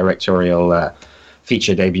his directorial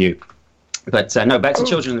feature debut. But back to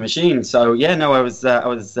Children of the Machine. So I was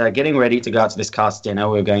getting ready to go out to this cast dinner.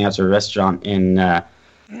 We were going out to a restaurant in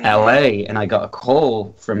LA, and I got a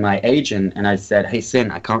call from my agent, and I said, "Hey, Sin,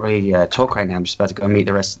 I can't really talk right now. I'm just about to go meet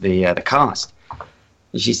the rest of the cast."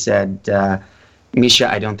 She said,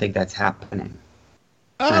 "Misha, I don't think that's happening."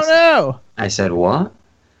 No. I said, "What?"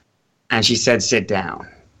 And she said, "Sit down."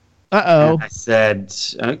 Uh-oh. And I said,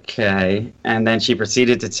 "Okay." And then she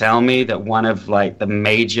proceeded to tell me that one of the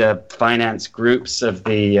major finance groups of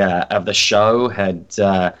the show had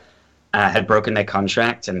broken their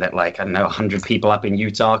contract, and that 100 people up in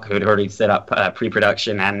Utah who had already set up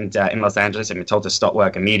pre-production and in Los Angeles had been told to stop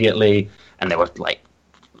work immediately, and they were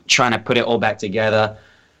trying to put it all back together.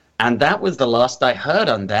 And that was the last I heard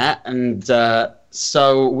on that. And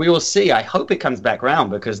so we will see. I hope it comes back around,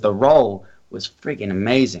 because the role was friggin'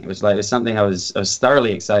 amazing. It was something I was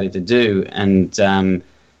thoroughly excited to do. And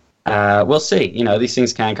we'll see. These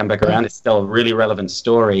things can come back around. It's still a really relevant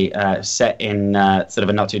story set in sort of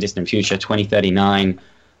a not too distant future, 2039,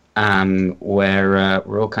 where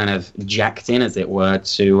we're all kind of jacked in, as it were,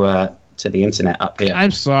 to the internet up here.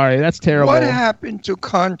 I'm sorry, that's terrible. What happened to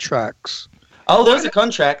contracts? Oh, there was a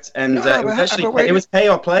contract, and it was pay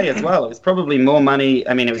or play as well. It was probably more money.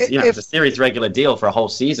 I mean, it was it was a series regular deal for a whole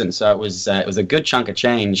season, so it was a good chunk of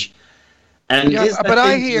change. And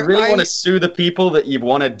you really want to sue the people that you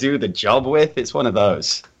want to do the job with? It's one of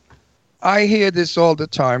those. I hear this all the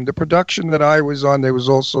time. The production that I was on, there was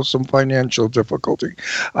also some financial difficulty.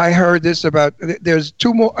 I heard this about, there's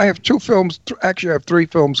two more, I have two films, actually I have three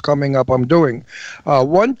films coming up I'm doing.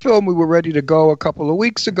 One film we were ready to go a couple of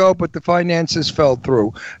weeks ago, but the finances fell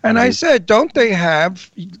through. And I said, don't they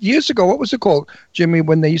have, years ago, what was it called, Jimmy,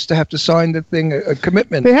 when they used to have to sign the thing, a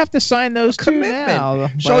commitment? They have to sign those too now.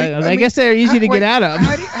 So, I guess they're easy to get out of.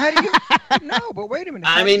 How do you, no, but wait a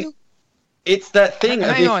minute. It's that thing.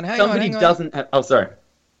 Hang on. Doesn't have, oh, sorry.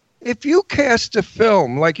 If you cast a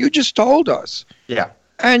film like you just told us,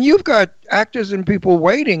 and you've got actors and people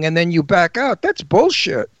waiting, and then you back out, that's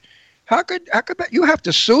bullshit. How could that? You have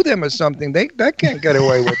to sue them or something. They can't get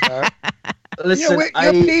away with that. Listen,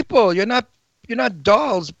 you're people. You're not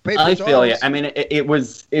dolls. I feel you. I mean,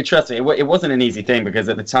 trust me, it wasn't an easy thing because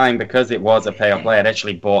at the time, because it was a pay or play, I'd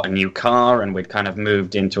actually bought a new car and we'd kind of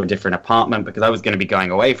moved into a different apartment because I was going to be going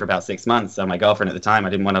away for about 6 months. So my girlfriend at the time, I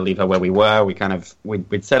didn't want to leave her where we were.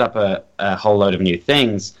 We'd set up a whole load of new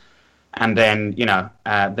things. And then,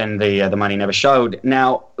 then the money never showed.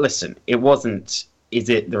 Now, listen, it wasn't. Is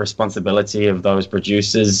it the responsibility of those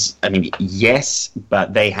producers? I mean, yes,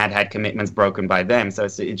 but they had commitments broken by them, so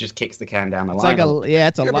it just kicks the can down the line.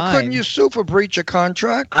 It's a line. But couldn't you sue for breach of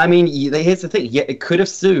contract? I mean, here's the thing. Yeah, it could have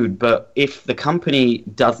sued, but if the company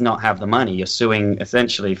does not have the money, you're suing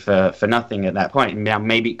essentially for nothing at that point. Now,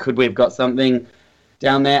 maybe could we have got something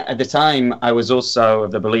down there? At the time, I was also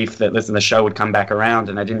of the belief that, listen, the show would come back around,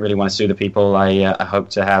 and I didn't really want to sue the people I hoped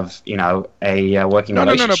to have, a working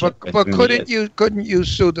relationship with. But couldn't you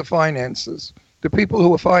sue the finances, the people who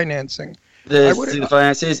were financing? The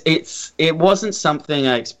finances. It wasn't something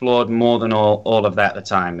I explored more than all of that at the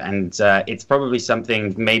time, and it's probably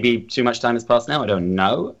something. Maybe too much time has passed now. I don't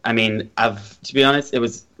know. I mean, to be honest, it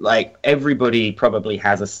was like everybody probably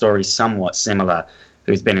has a story somewhat similar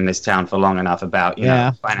who's been in this town for long enough about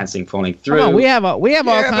financing falling through. Come on, we have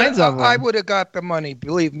all kinds of them. I would have got the money,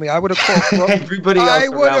 believe me. I would have called everybody else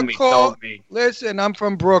around me told me. Listen, I'm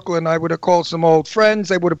from Brooklyn. I would have called some old friends.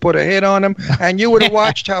 They would have put a hit on him, and you would have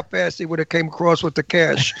watched how fast he would have came across with the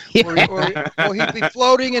cash. Or he'd be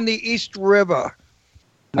floating in the East River.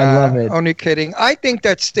 I love it. Only kidding. I think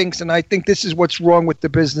that stinks, and I think this is what's wrong with the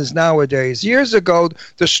business nowadays. Years ago,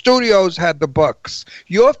 the studios had the bucks.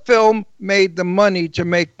 Your film made the money to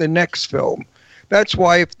make the next film. That's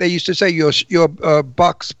why if they used to say your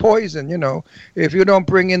bucks poison. If you don't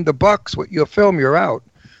bring in the bucks with your film, you're out.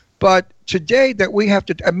 But today that we have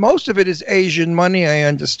to, and most of it is Asian money, I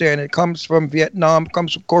understand. It comes from Vietnam,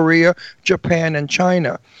 comes from Korea, Japan, and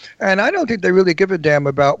China. And I don't think they really give a damn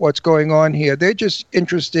about what's going on here. They're just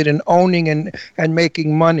interested in owning and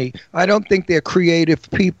making money. I don't think they're creative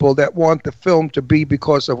people that want the film to be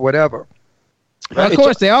because of whatever. Well, of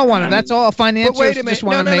course, they all want it. That's all financiers just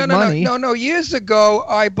want to make money. No. Years ago,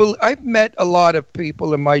 I've met a lot of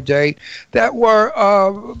people in my day that were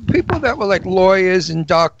people that were like lawyers and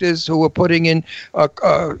doctors who were putting in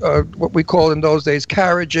what we called in those days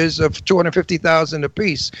carriages of $250,000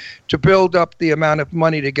 apiece to build up the amount of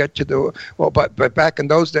money to get to the. Well, but back in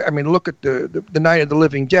those days, I mean, look at the Night of the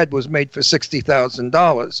Living Dead was made for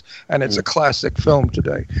 $60,000, and it's a classic film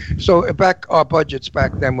today. So our budgets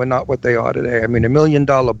back then were not what they are today. I mean, $1 million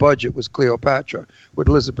budget was Cleopatra with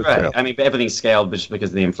Elizabeth Taylor. I mean, everything's scaled just because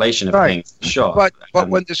of the inflation of things. Sure. But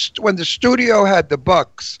when the studio had the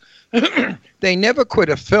bucks, they never quit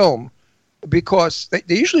a film because they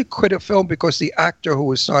usually quit a film because the actor who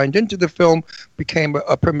was signed into the film became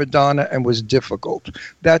a prima donna and was difficult.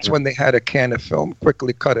 That's when they had a can of film,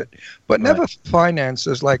 quickly cut it. But never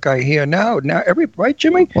finances like I hear now. Right,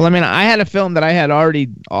 Jimmy? Well, I mean, I had a film that I had already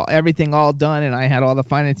everything all done, and I had all the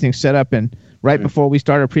financing set up, and right before we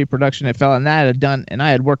started pre-production, it fell, and that had done, and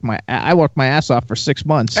I worked my ass off for 6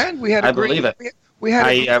 months. And we had believe it. We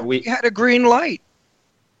had a green light.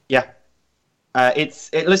 Yeah,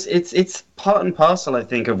 it's part and parcel, I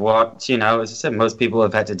think, of what as I said, most people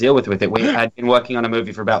have had to deal with it. We had been working on a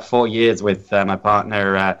movie for about 4 years with my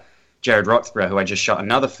partner Jared Roxburgh, who I just shot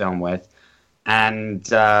another film with, and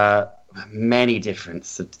many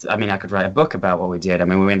different. I mean, I could write a book about what we did. I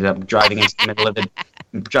mean, we ended up driving into the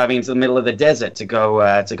middle of the desert to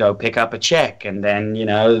go pick up a check, and then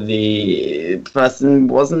the person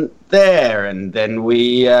wasn't there, and then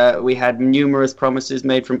we had numerous promises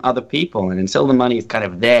made from other people, and until the money is kind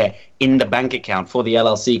of there in the bank account for the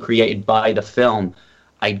LLC created by the film,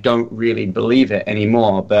 I don't really believe it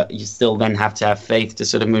anymore. But you still then have to have faith to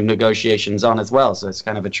sort of move negotiations on as well. So it's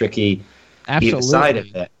kind of a tricky either side of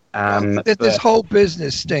it. This whole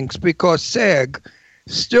business stinks because SAG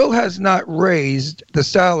still has not raised the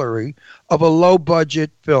salary of a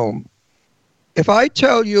low-budget film. If I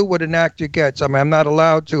tell you what an actor gets, I mean, I'm not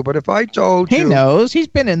allowed to, but if I told you... He knows. He's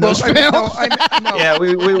been in those films. Yeah,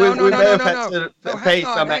 we may have had to pay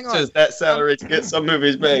some actors that salary to get some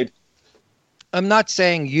movies made. I'm not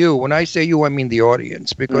saying you. When I say you, I mean the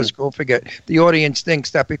audience. Because don't forget, the audience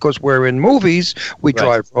thinks that because we're in movies, we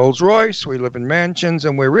drive Rolls Royce, we live in mansions,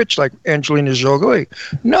 and we're rich like Angelina Jolie.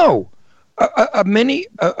 No. A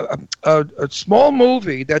small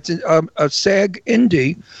movie that's a SAG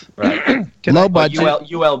indie, low budget.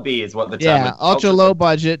 ULB is what the term is. Ultra low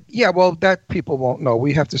budget. Yeah, well, that people won't know.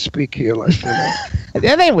 We have to speak here like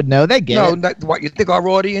Yeah, they would know. They get it. What you think our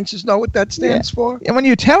audiences know what that stands for? And when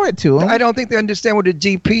you tell it to them, I don't think they understand what a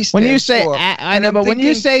DP stands for. When you say, I know, but when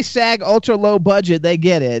you say SAG ultra low budget, they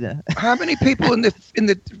get it. How many people in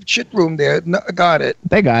the shit room there got it?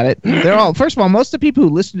 They got it. They're all. First of all, most of the people who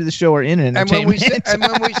listen to the show are in entertainment. And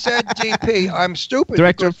when we said DP, I'm stupid.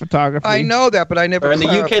 Director of photography. I know that, but I never. In the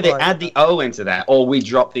UK, they add the O into that, or we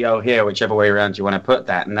drop the O here, whichever way around you want to put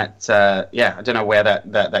that. And that, I don't know where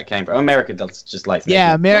that came from. America does just like that.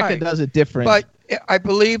 Yeah, America does it different. But I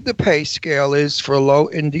believe the pay scale is for a low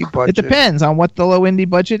indie budget. It depends on what the low indie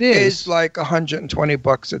budget is. It's like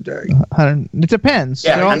 $120 a day. It depends.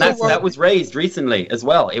 Yeah, and that was raised recently as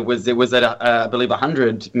well. It was at I believe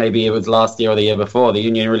 100. Maybe it was last year or the year before. The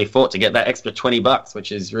union really fought to get that extra $20,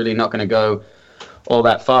 which is really not going to go all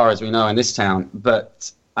that far, as we know in this town.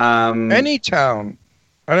 But any town,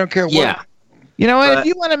 I don't care what. Yeah. You know what? If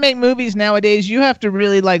you want to make movies nowadays, you have to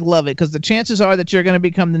really love it, because the chances are that you're going to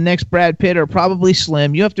become the next Brad Pitt are probably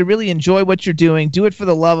slim. You have to really enjoy what you're doing, do it for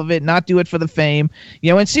the love of it, not do it for the fame,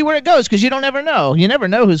 and see where it goes, because you don't ever know. You never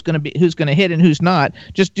know who's going to hit and who's not.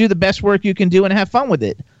 Just do the best work you can do and have fun with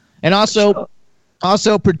it, and also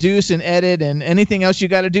produce and edit and anything else you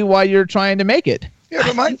got to do while you're trying to make it. Yeah,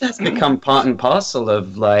 but I think that's become part and parcel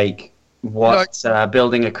of what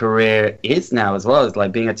building a career is now as well, is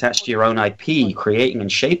like being attached to your own IP, creating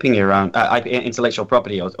and shaping your own intellectual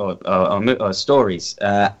property or stories,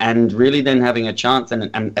 and really then having a chance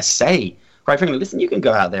and a say. Quite frankly, listen, you can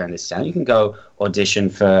go out there in this town, you can go audition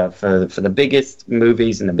for the biggest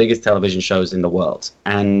movies and the biggest television shows in the world.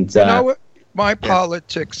 And my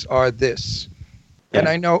politics are this. And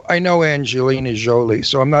I know Angelina Jolie,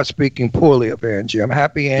 so I'm not speaking poorly of Angie. I'm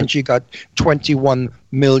happy Angie got $25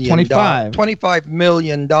 million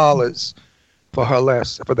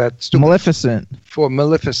for that stupid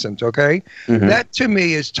Maleficent, okay? Mm-hmm. That to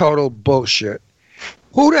me is total bullshit.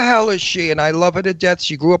 Who the hell is she? And I love her to death.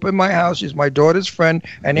 She grew up in my house. She's my daughter's friend.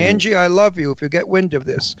 And Angie, I love you if you get wind of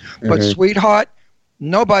this. But sweetheart,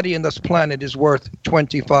 nobody in this planet is worth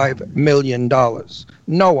 $25 million.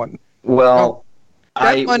 No one. Well,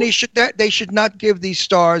 they should not give these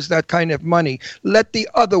stars that kind of money. Let the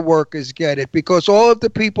other workers get it, because all of the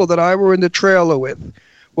people that I were in the trailer with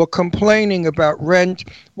were complaining about rent.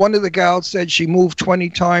 One of the gals said she moved 20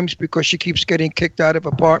 times because she keeps getting kicked out of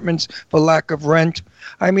apartments for lack of rent.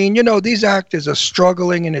 I mean, these actors are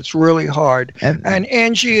struggling, and it's really hard. And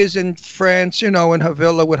Angie is in France, in her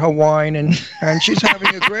villa with her wine, and she's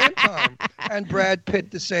having a grand time. And Brad Pitt,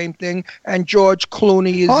 the same thing. And George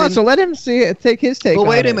Clooney is so let him take his take. Well,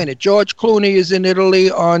 wait a minute. George Clooney is in Italy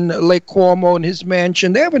on Lake Como in his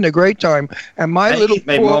mansion. They're having a great time. And he's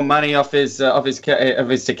made more money off his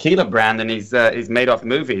tequila brand than he's made off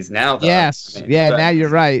movies now. Though. Yes, now you're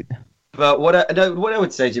right. But what I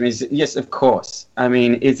would say, Jimmy, is yes, of course. I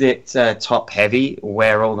mean, is it top heavy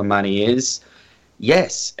where all the money is?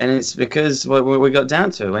 Yes, and it's because what we got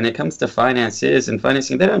down to when it comes to financiers and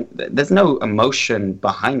financing, there's no emotion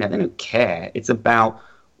behind that. They don't care. It's about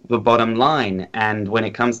the bottom line. And when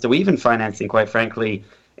it comes to even financing, quite frankly,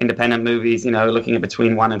 independent movies, looking at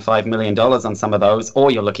between $1 and $5 million on some of those,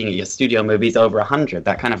 or you're looking at your studio movies over 100.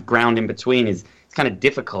 That kind of ground in between is kind of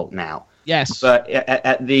difficult now. Yes, but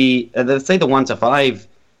at the say the 1 to 5,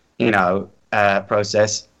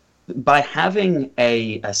 process, by having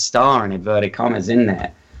a star in inverted commas in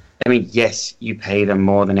there, I mean, yes, you pay them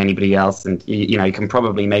more than anybody else, and you can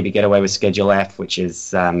probably maybe get away with Schedule F, which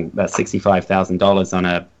is about $65,000 on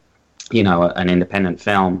an independent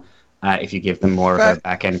film. If you give them more of a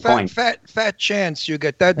back end point, fat chance you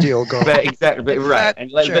get that deal going. Exactly, right.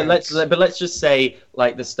 But let's just say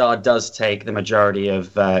the star does take the majority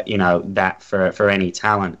of that for any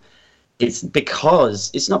talent. It's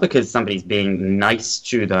not because somebody's being nice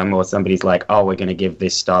to them or somebody's like, oh, we're going to give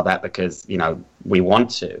this star that because we want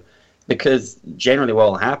to. because generally what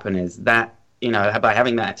will happen is that, by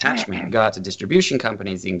having that attachment, you go out to distribution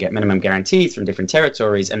companies, you can get minimum guarantees from different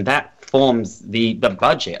territories, and that forms the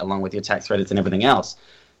budget along with your tax credits and everything else.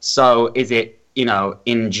 So is it,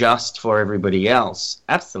 unjust for everybody else?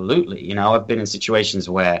 Absolutely. I've been in situations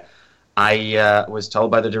where I was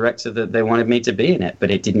told by the director that they wanted me to be in it,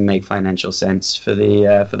 but it didn't make financial sense for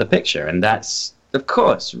the picture, and that's, of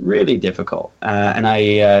course, really difficult. And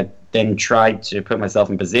I then tried to put myself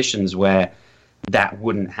in positions where that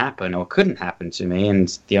wouldn't happen or couldn't happen to me,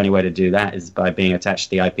 and the only way to do that is by being attached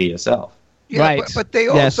to the IP yourself. Yeah, right. But they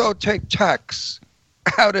also take tax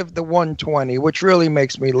out of the 120, which really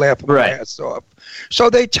makes me laugh my ass off. So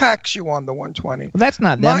they tax you on the 120. Well, that's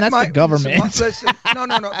not them. That's the government. Listen,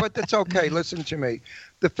 no, but that's okay. Listen to me.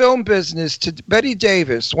 The film business, to Bette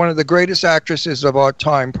Davis, one of the greatest actresses of our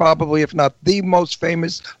time, probably if not the most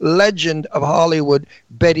famous legend of Hollywood,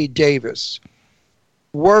 Bette Davis,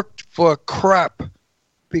 worked for crap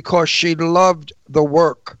because she loved the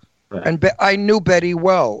work. Right. And I knew Betty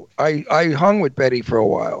well. I hung with Betty for a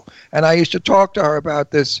while. And I used to talk to her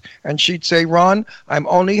about this. And she'd say, Ron, I'm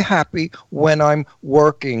only happy when I'm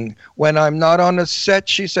working. When I'm not on a set,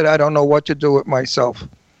 she said, I don't know what to do with myself.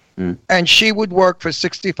 And she would work for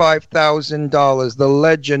 $65,000, the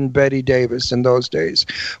legend Bette Davis in those days.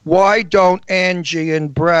 Why don't Angie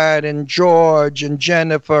and Brad and George and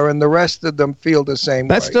Jennifer and the rest of them feel the same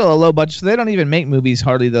way? That's still a low budget. So they don't even make movies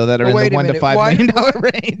hardly, though, that are in the $1 to $5 million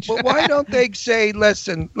range. But why don't they say,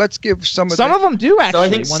 listen, let's give some of them do, actually, so I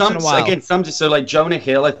think once in a while. Again, so like Jonah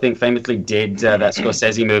Hill, I think, famously did that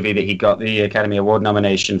Scorsese movie that he got the Academy Award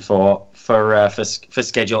nomination for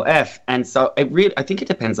Schedule F. And so I think it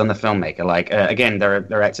depends on the filmmaker. Like, again, there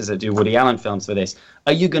are actors that do Woody Allen films for this.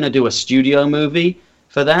 Are you going to do a studio movie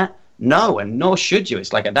for that? No, and nor should you.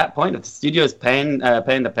 It's like, at that point, if the studio's paying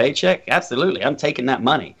the paycheck, absolutely, I'm taking that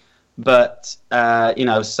money. But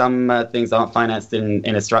some things aren't financed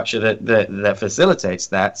in a structure that facilitates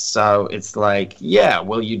that. So it's like, yeah,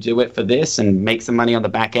 will you do it for this and make some money on the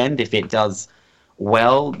back end? If it does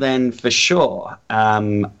well, then for sure.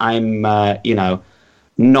 I'm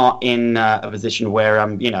not in a position where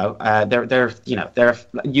I'm, you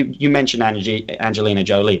mentioned Angelina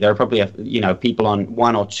Jolie. There are probably, people on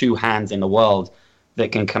one or two hands in the world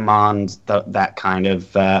that can command that kind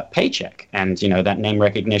of paycheck. And, that name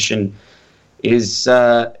recognition is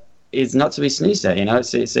not to be sneezed at.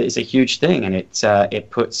 It's a huge thing, and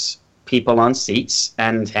it puts people on seats,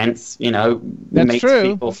 and hence, makes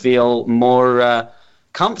people feel more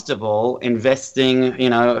comfortable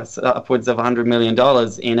investing, upwards of $100 million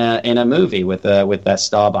in a movie with that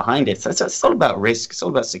star behind it. So it's all about risk. It's all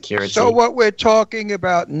about security. So what we're talking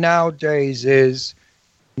about nowadays is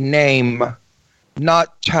name,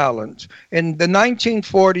 not talent. In the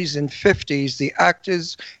 1940s and 50s, the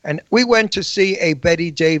actors, and we went to see a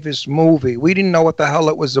Bette Davis movie. We didn't know what the hell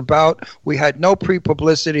it was about. We had no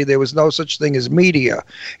pre-publicity. There was no such thing as media.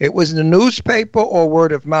 It was in the newspaper or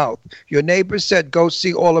word of mouth. Your neighbors said, go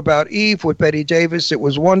see All About Eve with Bette Davis. It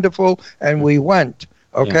was wonderful, and we went.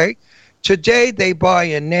 Okay? Yeah. Today, they buy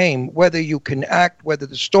a name, whether you can act, whether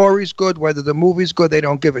the story's good, whether the movie's good, they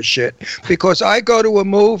don't give a shit. Because I go to a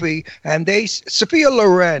movie, and Sophia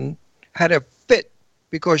Loren had a fit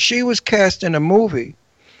because she was cast in a movie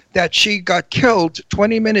that she got killed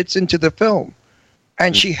 20 minutes into the film.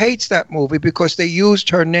 And she hates that movie because they used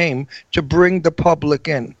her name to bring the public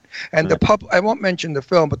in. And I won't mention the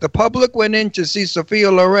film, but the public went in to see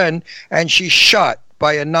Sophia Loren, and she's shot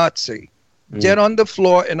by a Nazi. Dead on the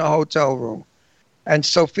floor in a hotel room. And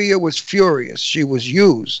Sophia was furious. She was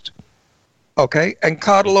used. Okay? And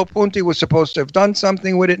Carlo Ponti was supposed to have done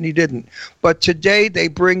something with it, and he didn't. But today they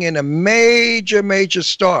bring in a major, major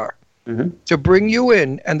star to bring you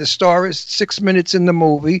in, and the star is 6 minutes in the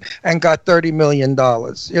movie and got $30 million.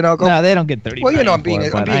 No, they don't get 30 million. Well, I'm being a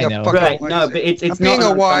fucking right. No, but it's not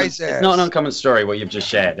a wise ass. It's not an uncommon story what you've just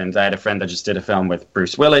shared. And I had a friend that just did a film with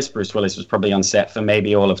Bruce Willis. Bruce Willis was probably on set for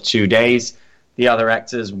maybe all of 2 days. The other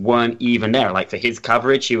actors weren't even there. Like, for his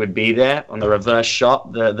coverage, he would be there on the reverse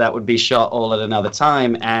shot. That would be shot all at another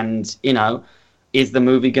time. And, is the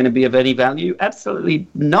movie going to be of any value? Absolutely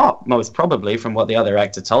not, most probably, from what the other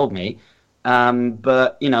actor told me.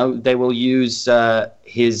 But, they will use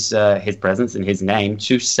his presence and his name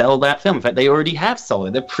to sell that film. In fact, they already have sold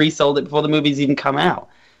it. They've pre-sold it before the movie's even come out.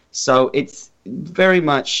 So it's very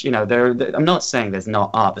much, I'm not saying there's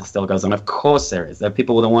not art that still goes on. Of course there is. There are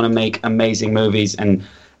people that want to make amazing movies and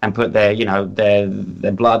put their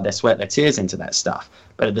blood, their sweat, their tears into that stuff.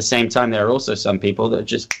 But at the same time, there are also some people that are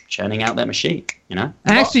just churning out that machine, you know?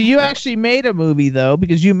 Actually, you actually made a movie, though,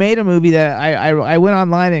 because you made a movie that I went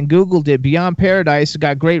online and Googled it, Beyond Paradise. It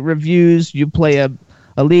got great reviews. You play a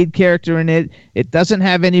lead character in it. It doesn't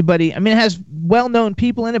have anybody. I mean, it has well-known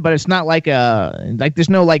people in it, but it's not like there's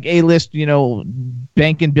no like A-list,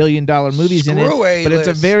 banking billion-dollar movies in it. A-list. But it's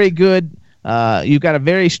a very good. You've got a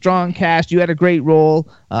very strong cast. You had a great role.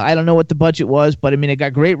 I don't know what the budget was, but I mean, it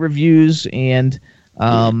got great reviews, and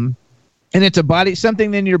it's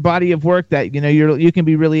something in your body of work that you can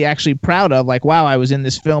be really actually proud of. Like, wow, I was in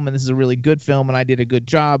this film, and this is a really good film, and I did a good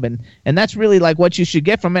job, and that's really like what you should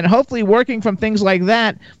get from it. And hopefully, working from things like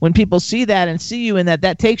that, when people see that and see you in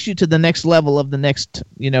that takes you to the next level of the next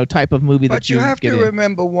type of movie that you get in. But you have to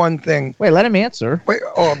remember one thing. Wait, let him answer. Wait,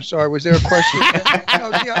 I'm sorry. Was there a question?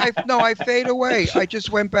 I fade away. I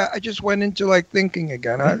just went back. I just went into like thinking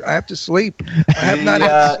again. I have to sleep. I have not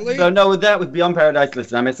had to sleep. No, with Beyond Paradise,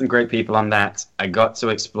 listen, I met some great people on that. I got to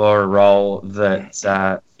explore a role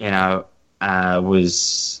that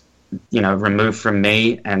was removed from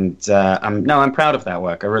me, and I'm proud of that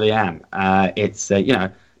work. I really am. It's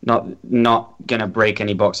not gonna break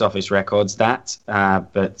any box office records, but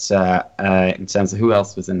in terms of who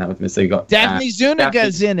else was in that with me, so you got Daphne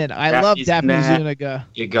Zuniga's in it. I love Daphne Zuniga.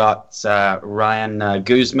 You got Ryan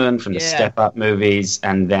Guzman from the Step Up movies,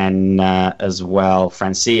 and then as well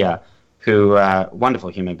Francia, who wonderful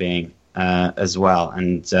human being as well.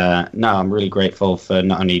 And I'm really grateful for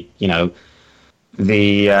not only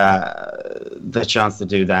the chance to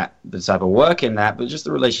do the type of work in that, but just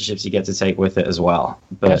the relationships you get to take with it as well.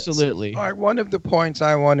 But, absolutely. All right, one of the points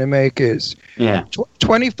I want to make is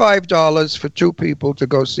 $25 for two people to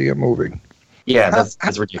go see a movie. Yeah,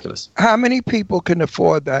 that's ridiculous. How many people can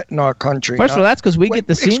afford that in our country? First of all, that's because we get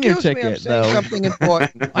the senior ticket, I'm saying something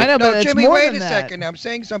important. I know, but it's Jimmy, more wait than a that. second. I'm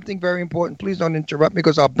saying something very important. Please don't interrupt me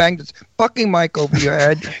because I'll bang this fucking mic over your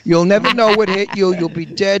head. You'll never know what hit you. You'll be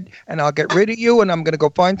dead, and I'll get rid of you, and I'm going to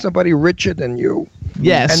go find somebody richer than you.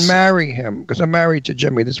 Yes. And marry him because I'm married to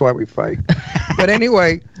Jimmy. That's why we fight. But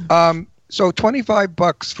anyway, so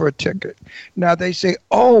 $25 for a ticket. Now they say,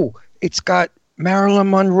 oh, it's got Marilyn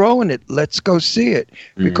Monroe in it. Let's go see it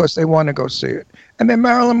because they want to go see it. And then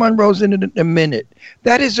Marilyn Monroe's in it in a minute.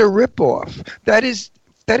 That is a ripoff. That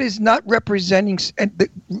is not representing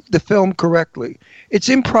the film correctly. It's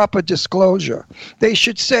improper disclosure. They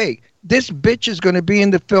should say, this bitch is going to be in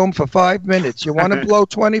the film for 5 minutes. You want to blow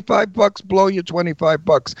 $25? Blow your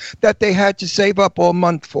 $25 that they had to save up all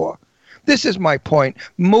month for. This is my point.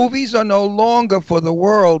 Movies are no longer for the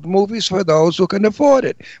world. Movies for those who can afford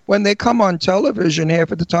it. When they come on television,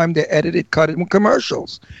 half of the time they're edited, cut in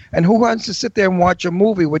commercials. And who wants to sit there and watch a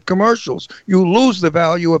movie with commercials? You lose the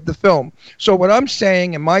value of the film. So what I'm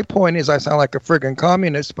saying, and my point is, I sound like a friggin'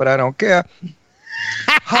 communist, but I don't care.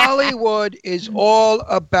 Hollywood is all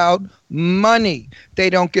about money.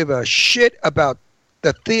 They don't give a shit about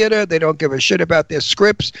the theater. They don't give a shit about their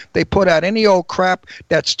scripts. They put out any old crap.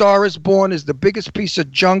 That Star is Born is the biggest piece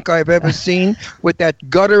of junk I've ever seen, with that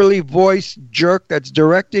gutturally voiced jerk that's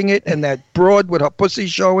directing it and that broad with her pussy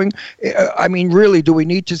showing. I mean, really, do we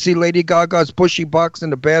need to see Lady Gaga's bushy box in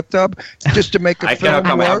the bathtub just to make a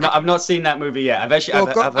film work? I've not seen that movie yet. I've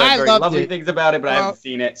heard very lovely things about it, but I haven't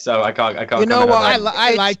seen it, so I can't. You know what?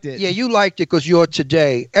 I liked it. Yeah, you liked it because you're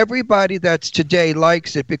today. Everybody that's today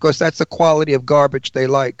likes it because that's the quality of garbage they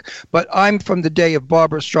like. But I'm from the day of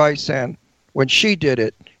Barbra Streisand when she did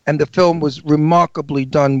it, and the film was remarkably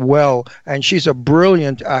done well, and she's a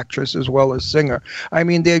brilliant actress as well as singer. I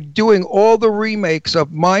mean, they're doing all the remakes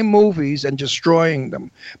of my movies and destroying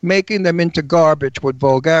them, making them into garbage with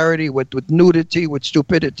vulgarity, with nudity, with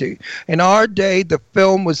stupidity. In our day, the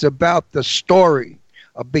film was about the story.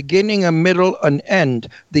 A beginning, a middle, an end.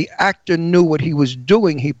 The actor knew what he was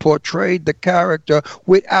doing. He portrayed the character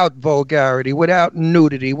without vulgarity, without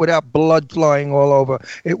nudity, without blood flying all over.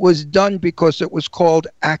 It was done because it was called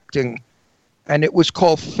acting, and it was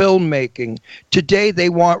called filmmaking. Today they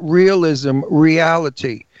want realism,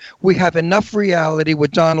 reality. We have enough reality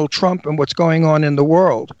with Donald Trump and what's going on in the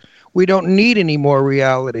world. We don't need any more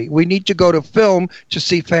reality. We need to go to film to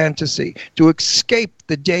see fantasy, to escape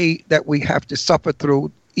the day that we have to suffer through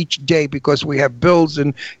each day because we have bills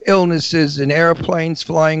and illnesses and airplanes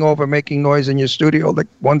flying over making noise in your studio like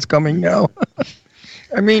one's coming now.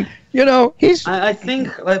 I mean, you know, I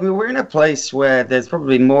think we're in a place where there's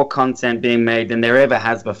probably more content being made than there ever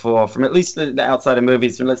has before, from at least the outside of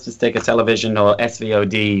movies. So let's just take a television or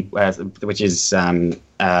SVOD, which is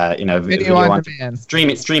video on demand,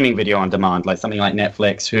 streaming video on demand, like something like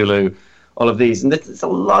Netflix, Hulu, all of these, and there's a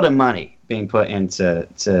lot of money being put into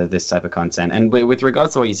this type of content. And with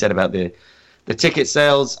regards to what you said about the the ticket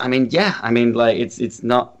sales, I mean, like it's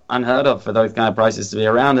not unheard of for those kind of prices to be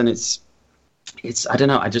around, and it's I don't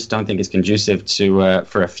know, I just don't think it's conducive to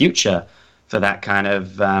for a future for that kind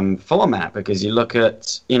of format, because you look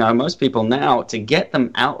at, most people now, to get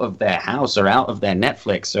them out of their house or out of their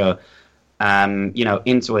Netflix or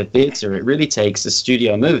into a theater, it really takes a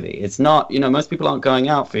studio movie. It's not, most people aren't going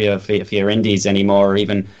out for your indies anymore, or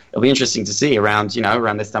even, it'll be interesting to see around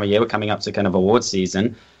this time of year, we're coming up to kind of award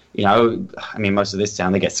season. I mean, most of this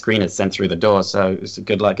town, they get screeners sent through the door, so it's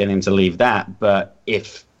good luck getting them to leave that. But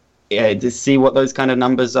if to see what those kind of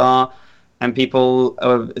numbers are, and people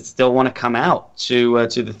still want to come out to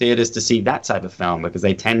the theaters to see that type of film, because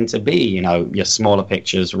they tend to be, your smaller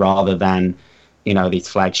pictures rather than, these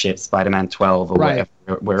flagship Spider-Man 12 or whatever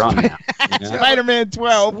we're on now. Spider-Man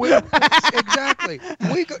 12. Exactly.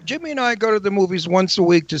 Jimmy and I go to the movies once a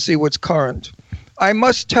week to see what's current. I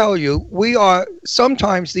must tell you, we are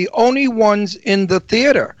sometimes the only ones in the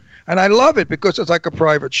theater. And I love it because it's like a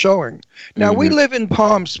private showing. Now, we live in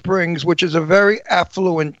Palm Springs, which is a very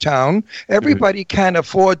affluent town. Everybody can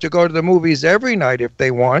afford to go to the movies every night if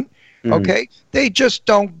they want. Okay? They just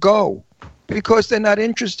don't go because they're not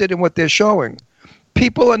interested in what they're showing.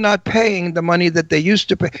 People are not paying the money that they used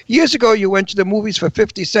to pay. Years ago, you went to the movies for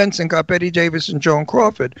 50 cents and got Betty Davis and Joan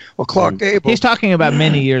Crawford or Clark Gable. He's talking about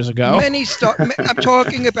many years ago. I'm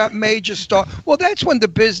talking about major stars. Well, that's when the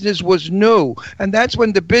business was new, and that's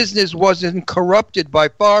when the business wasn't corrupted by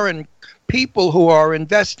foreign people who are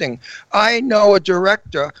investing. I know a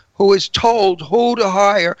director who is told who to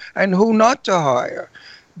hire and who not to hire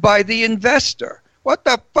by the investor. What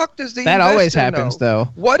the fuck does the investor know? That always happens, though.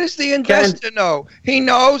 What does the investor know? He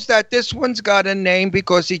knows that this one's got a name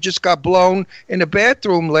because he just got blown in a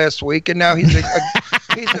bathroom last week, and now he's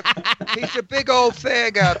a big old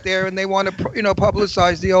fag out there, and they want to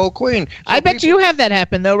publicize the old queen. So I bet you have that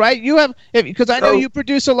happen, though, right? You have, because I know you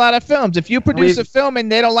produce a lot of films. If you produce a film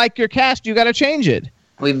and they don't like your cast, you got to change it.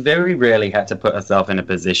 We very rarely had to put ourselves in a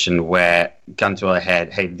position where, gun to our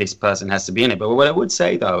head, hey, this person has to be in it. But what I would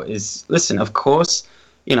say, though, is, listen, of course,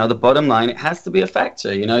 the bottom line, it has to be a factor.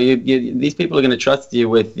 These people are going to trust you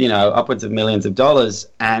with, upwards of millions of dollars,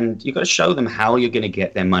 and you've got to show them how you're going to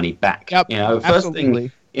get their money back. Yep, first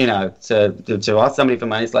thing, to ask somebody for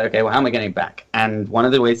money, it's like, okay, well, how am I getting it back? And one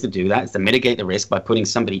of the ways to do that is to mitigate the risk by putting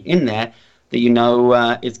somebody in there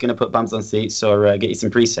that is going to put bums on seats or get you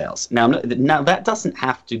some pre-sales. Now that doesn't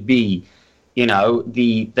have to be,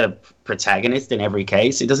 the protagonist in every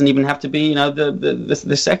case. It doesn't even have to be,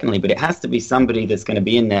 the second lead, but it has to be somebody that's going to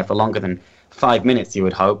be in there for longer than 5 minutes, you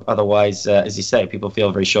would hope. Otherwise, as you say, people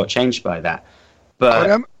feel very shortchanged by that.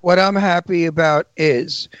 But what I'm happy about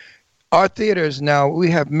is our theaters now,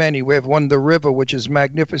 we have many. We have one, The River, which is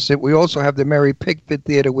magnificent. We also have the Mary Pickford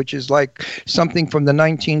Theater, which is like something from the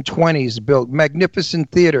 1920s built.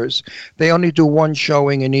 Magnificent theaters. They only do one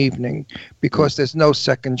showing an evening because there's no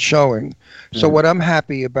second showing. So what I'm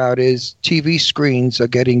happy about is TV screens are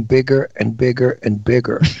getting bigger and bigger and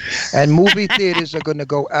bigger. And movie theaters are going to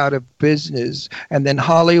go out of business. And then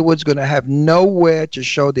Hollywood's going to have nowhere to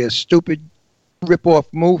show their stupid rip-off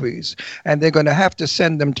movies, and they're going to have to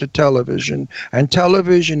send them to television. And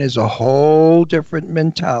television is a whole different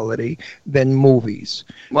mentality than movies.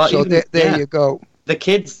 Well, so there you go. The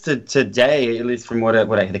kids today, at least from what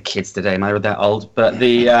I the kids today, am I that old? But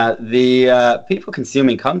the people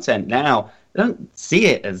consuming content now, they don't see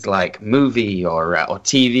it as like movie or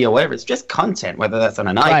TV or whatever. It's just content, whether that's on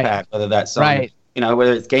an iPad, whether that's on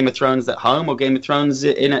whether it's Game of Thrones at home or Game of Thrones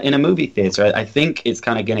in a movie theater. I think it's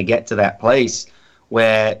kind of going to get to that place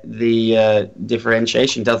where the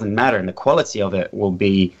differentiation doesn't matter, and the quality of it will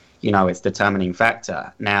be, its determining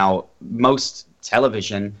factor. Now, most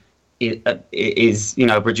television is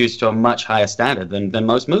produced to a much higher standard than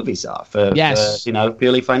most movies are for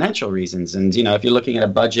purely financial reasons. And if you're looking at a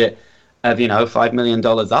budget of $5 million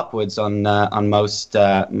upwards on most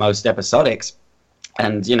episodics,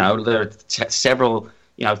 and there are several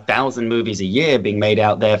thousand movies a year being made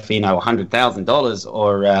out there for $100,000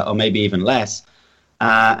 or maybe even less,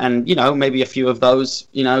 and maybe a few of those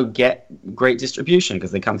get great distribution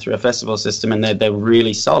because they come through a festival system and they're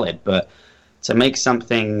really solid. But to make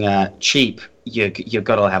something cheap, you've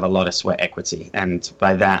got to have a lot of sweat equity, and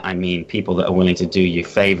by that I mean people that are willing to do you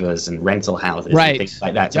favors and rental houses and things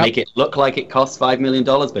like that to make it look like it costs $5 million,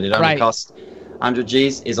 but it only costs 100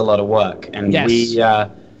 G's is a lot of work. And we,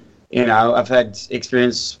 I've had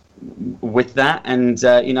experience with that. And,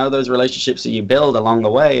 those relationships that you build along the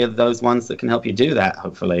way are those ones that can help you do that,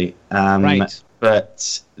 hopefully.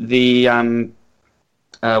 But the,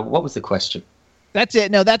 what was the question? That's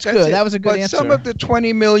it. No, that's good. That was a good answer. But some of the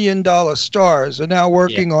 $20 million stars are now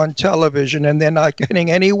working on television, and they're not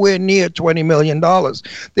getting anywhere near $20 million.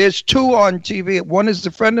 There's two on TV. One is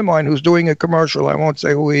a friend of mine who's doing a commercial. I won't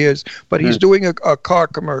say who he is, but he's doing a car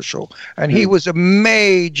commercial. And he was a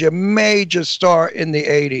major star in the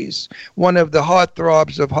 80s. One of the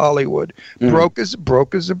heartthrobs of Hollywood. Broke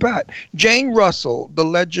as a bat. Jane Russell, the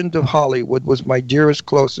legend of Hollywood, was my dearest,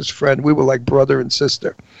 closest friend. We were like brother and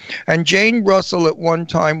sister. And Jane Russell at one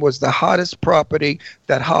time was the hottest property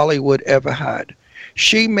that Hollywood ever had.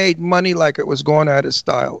 She made money like it was going out of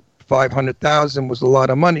style. $500,000 was a lot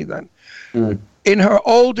of money then. In her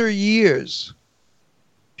older years,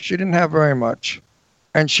 she didn't have very much.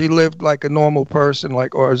 And she lived like a normal person,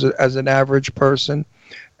 or as an average person.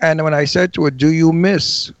 And when I said to her, do you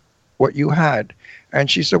miss what you had? And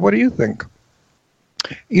she said, what do you think?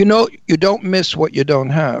 You know, you don't miss what you don't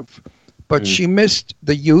have. But she missed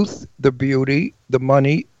the youth, the beauty, the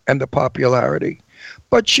money, and the popularity.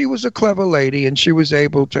 But she was a clever lady, and she was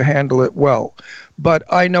able to handle it well. But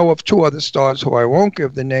I know of two other stars who I won't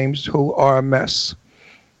give the names, who are a mess.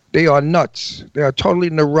 They are nuts. They are totally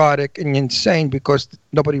neurotic and insane because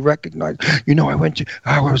nobody recognized. You know, I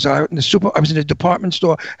was out in I was in a department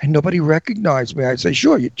store, and nobody recognized me. I'd say,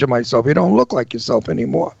 sure, to myself, you don't look like yourself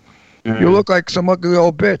anymore. You look like some ugly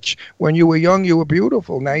old bitch. When you were young, you were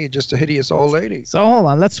beautiful. Now you're just a hideous old lady. So hold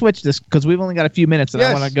on. Let's switch this because we've only got a few minutes and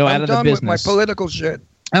I want to go out of the business. With my political shit.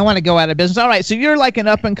 I want to go out of business. All right. So you're like an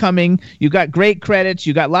up and coming. You got great credits.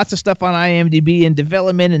 You got lots of stuff on IMDb in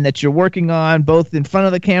development and that you're working on both in front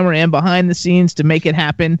of the camera and behind the scenes to make it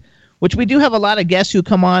happen. Which we do have a lot of guests who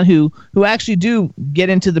come on who actually do get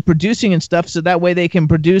into the producing and stuff, so that way they can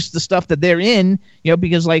produce the stuff that they're in,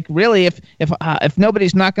 because like really if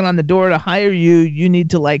nobody's knocking on the door to hire you, you need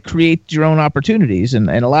to like create your own opportunities, and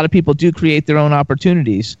a lot of people do create their own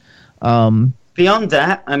opportunities. Beyond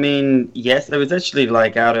that, I mean, yes, there was actually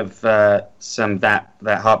like out of that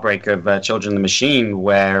heartbreak of Children of the Machine,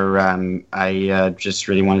 where I just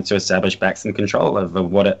really wanted to establish back some control over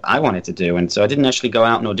what I wanted to do, and so I didn't actually go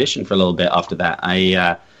out and audition for a little bit after that.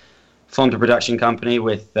 I formed a production company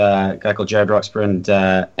with a guy called Jared Roxburgh and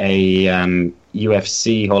a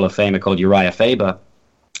UFC Hall of Famer called Uriah Faber,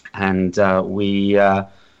 and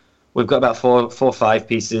we've got about four or five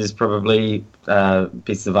pieces, probably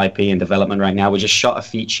pieces of IP in development right now. We just shot a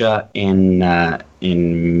feature in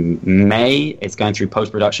May. It's going through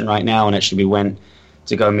post-production right now, and actually we went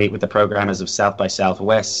to go meet with the programmers of South by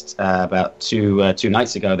Southwest about two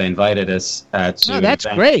nights ago. They invited us to. Oh, that's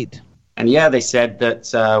great. And yeah, they said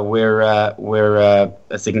that we're a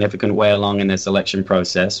significant way along in this election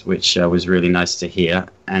process, which was really nice to hear.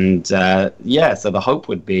 And so the hope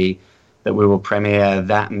would be that we will premiere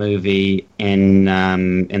that movie in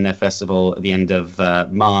their festival at the end of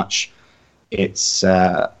March. It's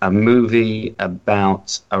a movie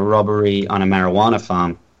about a robbery on a marijuana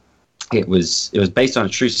farm. It was based on a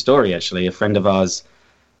true story, actually. A friend of ours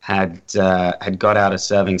had got out of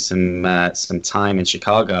serving some time in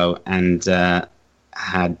Chicago and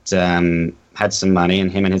had some money,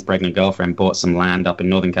 and him and his pregnant girlfriend bought some land up in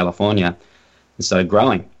Northern California and started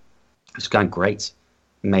growing. It was going great.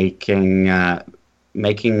 Making a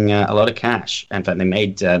lot of cash. In fact, they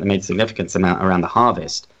made significant amount around the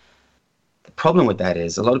harvest. The problem with that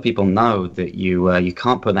is a lot of people know that you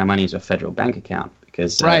can't put that money into a federal bank account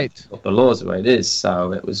because the laws are the way it is.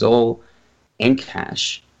 So it was all in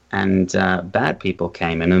cash, and bad people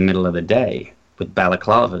came in the middle of the day with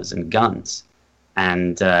balaclavas and guns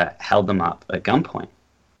and held them up at gunpoint.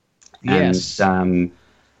 Yes. And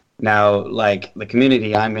now, like the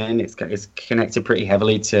community I'm in, it's connected pretty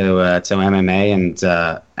heavily to MMA,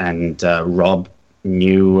 and Rob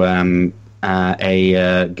knew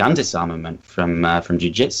a gun disarmament from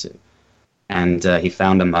jiu-jitsu, and he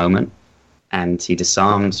found a moment, and he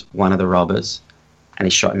disarmed one of the robbers, and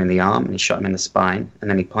he shot him in the arm, and he shot him in the spine,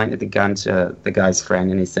 and then he pointed the gun to the guy's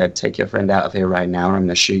friend, and he said, "Take your friend out of here right now, or I'm going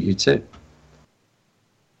to shoot you too."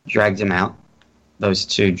 Dragged him out. Those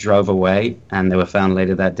two drove away, and they were found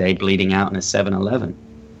later that day bleeding out in a 7-Eleven.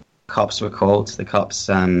 Cops were called. The cops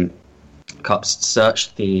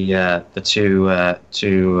searched the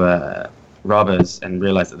two robbers and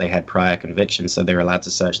realized that they had prior convictions, so they were allowed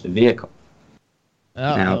to search the vehicle.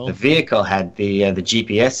 Uh-oh. Now, the vehicle had the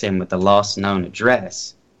GPS in with the last known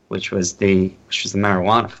address, which was the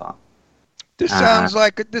marijuana farm. This sounds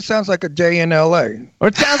like a day in L.A. Or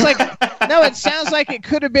it sounds like it sounds like it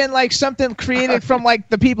could have been like something created from like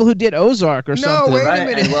the people who did Ozark or something. No, wait a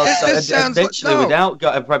minute. This sounds eventually,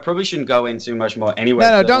 I probably shouldn't go into much more anyway.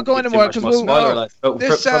 No, don't go into more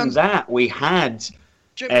because from that we had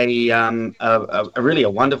a really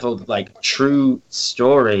wonderful, like, true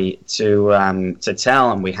story to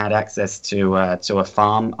tell, and we had access to a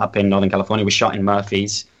farm up in Northern California. We shot in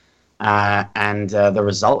Murphy's, and the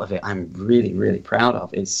result of it, I'm really, really proud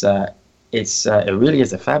of. It really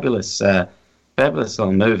is a fabulous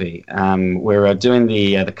little movie. We're doing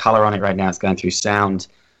the color on it right now. It's going through sound,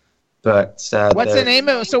 but what's the name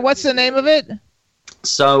of? So what's the name of it?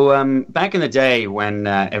 So back in the day when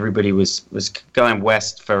everybody was going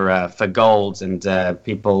west for gold, and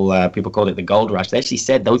people called it the gold rush, they actually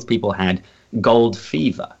said those people had gold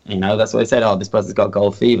fever. You know, that's what they said. Oh, this person's got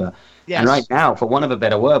gold fever. Yes. And right now, for want of a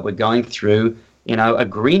better word, we're going through, you know, a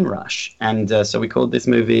green rush, and so we called this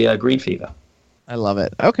movie Green Fever. I love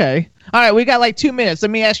it. Okay, all right, we got like 2 minutes. Let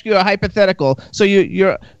me ask you a hypothetical. So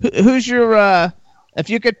who's your if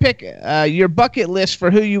you could pick your bucket list for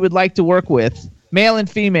who you would like to work with? Male and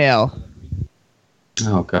female.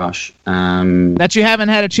 Oh, gosh. That you haven't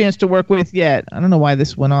had a chance to work with yet. I don't know why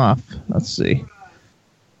this went off. Let's see.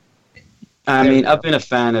 I mean, I've been a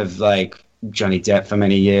fan of, like, Johnny Depp for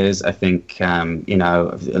many years. I think, you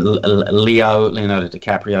know, Leonardo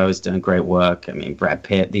DiCaprio is doing great work. I mean, Brad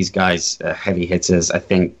Pitt, these guys are heavy hitters. I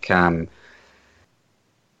think...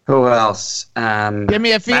 who else? Give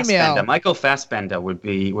me a female. Fassbender. Michael Fassbender would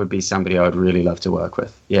be somebody I would really love to work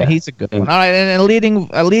with. Yeah, he's a good one. All right, and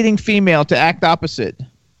a leading female to act opposite.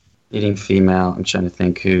 Leading female. I'm trying to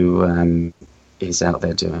think who is out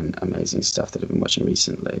there doing amazing stuff that I've been watching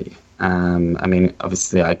recently. I mean,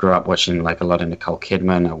 obviously, I grew up watching like a lot of Nicole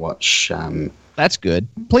Kidman. I watch. That's good.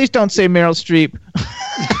 Please don't say Meryl Streep.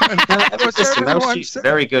 Meryl Streep's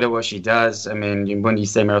very good at what she does. I mean, when you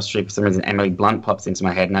say Meryl Streep, for some reason Emily Blunt pops into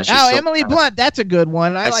my head. Now Emily Blunt, that's a good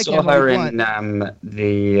one. I like saw Emily her Blunt. In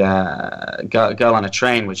the Girl on a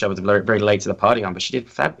Train, which I was very, very late to the party on, but she did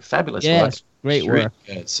fabulous work. Yes, great work.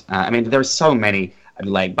 Really good. I mean, there are so many.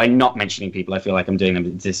 Like, by not mentioning people, I feel like I'm doing them a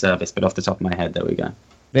disservice. But off the top of my head, there we go.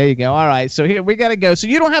 There you go. All right, so here we gotta go. So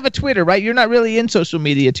you don't have a Twitter, right? You're not really in social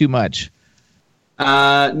media too much.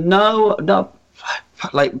 No.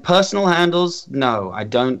 Like personal handles, no, I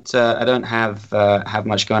don't. I don't have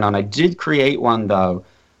much going on. I did create one though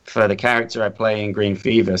for the character I play in Green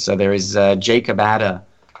Fever. So there is Jacob Adder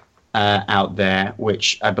out there,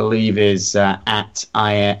 which I believe is at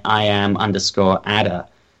I am _Adder,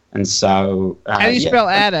 and so how do you spell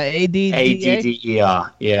Adder? ADDER.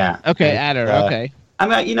 Yeah. Okay, Adder. Okay. I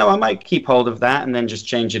might keep hold of that and then just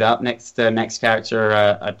change it up. Next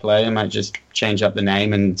character I play, I might just change up the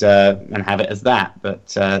name and have it as that. But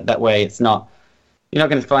that way, you're not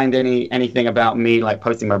going to find anything about me like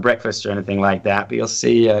posting my breakfast or anything like that. But you'll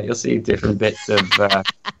see different bits of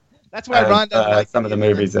that's why Ron doesn't like some of the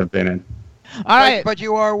movies I've been in. All right, but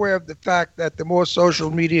you are aware of the fact that the more social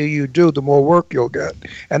media you do, the more work you'll get,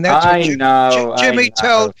 and that's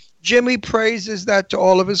what Jimmy praises that to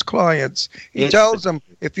all of his clients. He tells them,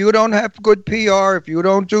 if you don't have good PR, if you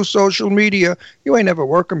don't do social media, you ain't never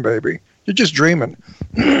working, baby. You're just dreaming.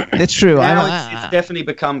 It's true. It's definitely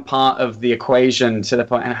become part of the equation to the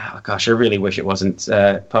point. And oh gosh, I really wish it wasn't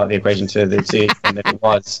part of the equation to the extent that it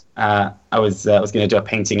was. I was going to do a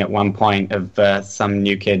painting at one point of some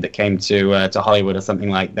new kid that came to Hollywood or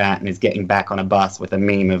something like that, and is getting back on a bus with a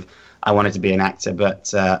meme of, I wanted to be an actor,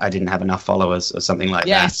 but I didn't have enough followers or something like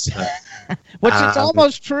that. Which is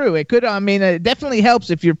almost true. It could. I mean, it definitely helps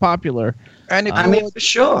if you're popular. And for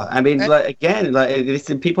sure. I mean,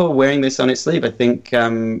 people are wearing this on its sleeve. I think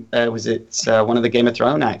one of the Game of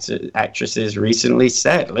Thrones actresses recently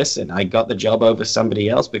said, "Listen, I got the job over somebody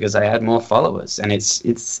else because I had more followers," and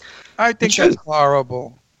it's. I think that's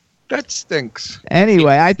horrible. That stinks.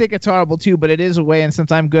 Anyway, I think it's horrible too, but it is a way, and since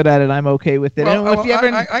I'm good at it, I'm okay with it. Well,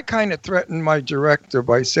 I kind of threatened my director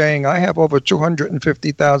by saying I have over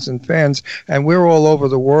 250,000 fans, and we're all over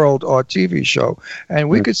the world, our TV show, and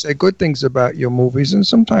we could say good things about your movies, and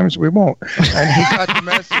sometimes we won't. And he got the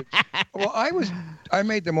message. Well, I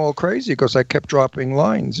made them all crazy because I kept dropping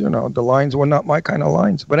lines. You know, the lines were not my kind of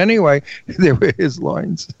lines. But anyway, they were his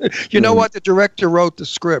lines. You know what? The director wrote the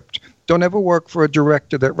script. Don't ever work for a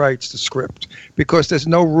director that writes the script because there's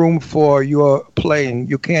no room for your playing.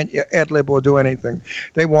 You can't ad-lib or do anything.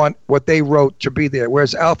 They want what they wrote to be there.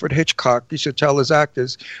 Whereas Alfred Hitchcock used to tell his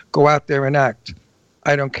actors, go out there and act.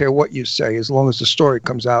 I don't care what you say as long as the story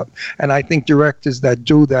comes out. And I think directors that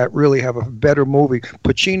do that really have a better movie.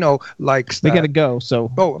 Pacino likes that. We got to go. So,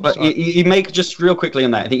 but you make, just real quickly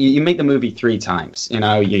on that, I think you make the movie 3 times. You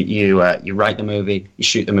know, you write the movie, you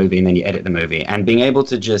shoot the movie, and then you edit the movie. And being able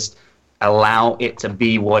to just allow it to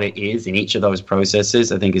be what it is in each of those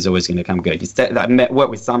processes, I think is always going to come good. I've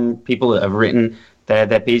worked with some people that have written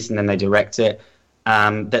their piece and then they direct it.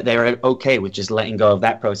 that they're okay with just letting go of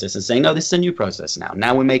that process and saying, no, this is a new process now.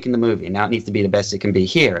 Now we're making the movie. Now it needs to be the best it can be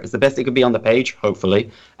here. It's the best it can be on the page,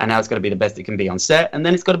 hopefully, and now it's got to be the best it can be on set, and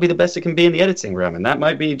then it's got to be the best it can be in the editing room, and that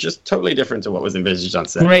might be just totally different to what was envisaged on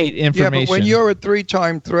set. Great information. Yeah, but when you're a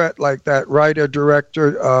 3-time threat like that, writer,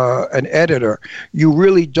 director, and editor, you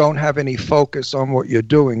really don't have any focus on what you're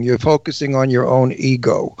doing. You're focusing on your own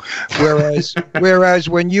ego. Whereas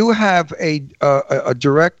when you have a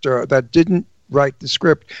director that didn't write the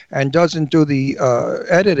script and doesn't do the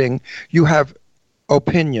editing, you have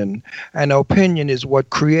opinion, and opinion is what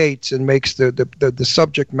creates and makes the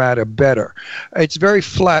subject matter better. It's very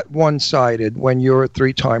flat, one-sided when you're a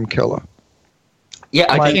 3-time killer. Yeah,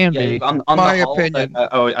 I think on my the whole, opinion.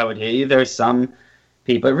 I would hear you. There's some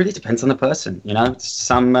people. It really depends on the person. You know,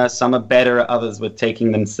 some are better at others with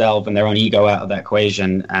taking themselves and their own ego out of that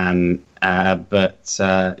equation. I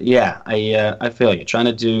feel you. Trying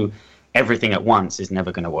to do everything at once is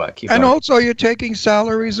never going to work. Also, you're taking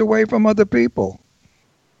salaries away from other people.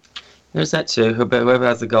 There's that too. Whoever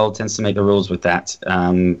has the goal tends to make the rules with that.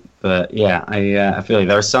 But yeah, I feel you.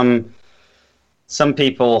 There are some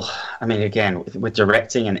people. I mean, again, with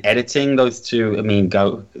directing and editing, those two, I mean,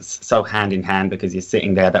 go so hand in hand because you're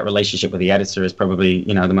sitting there. That relationship with the editor is probably,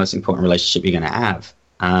 the most important relationship you're going to have.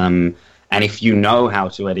 And if you know how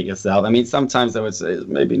to edit yourself, I mean, sometimes I would say it's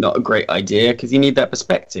maybe not a great idea because you need that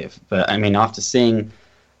perspective. But I mean, after seeing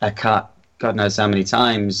a cut, God knows how many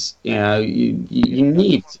times, you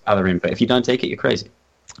need other input. If you don't take it, you're crazy.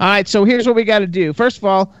 All right, so here's what we got to do. First of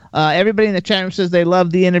all, everybody in the chat room says they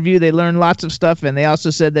love the interview. They learned lots of stuff, and they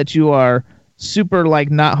also said that you are super,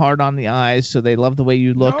 not hard on the eyes, so they love the way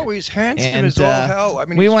you look. No, he's handsome as all hell. I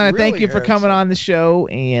mean, we want to really thank you for coming on the show,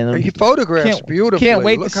 and he photographs beautifully. Can't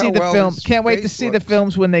wait to see the film. Can't wait to see the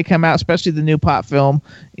films when they come out, especially the new Pop film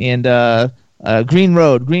and Green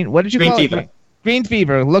Road. What did you call it? Green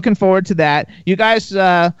Fever. Looking forward to that. You guys,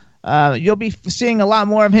 you'll be seeing a lot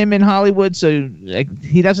more of him in Hollywood. So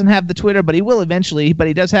he doesn't have the Twitter, but he will eventually. But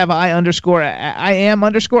he does have I am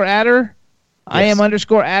 _ Adder. Yes. I am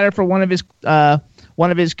 _ Adder for one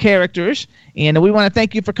of his characters, and we want to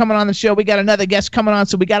thank you for coming on the show. We got another guest coming on,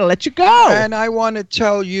 so we got to let you go. And I want to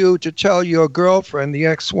tell your girlfriend, the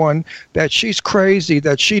ex-one, that she's crazy,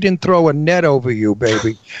 that she didn't throw a net over you,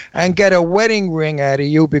 baby, and get a wedding ring out of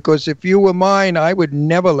you, because if you were mine, I would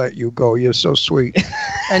never let you go. You're so sweet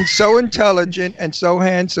and so intelligent and so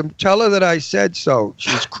handsome. Tell her that I said so.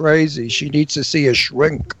 She's crazy. She needs to see a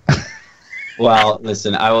shrink. Well,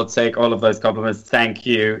 listen, I will take all of those compliments. Thank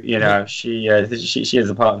you. She is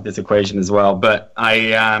a part of this equation as well. But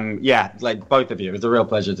like both of you, it was a real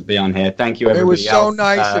pleasure to be on here. Thank you, everybody. It was so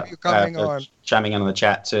nice of you coming on. Chiming in on the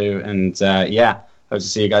chat too, and hope to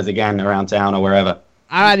see you guys again around town or wherever.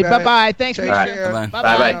 All righty, bye-bye. Thanks, Take Misha. care.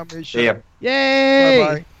 Bye-bye. See ya. Yay!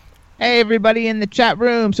 Bye-bye. Hey, everybody in the chat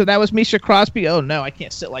room. So that was Misha Crosby. Oh, no, I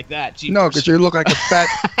can't sit like that. Jeepers. No, because you look like a fat...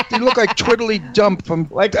 you look like Twiddly Dump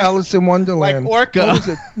from Alice in Wonderland. Like Orca. What is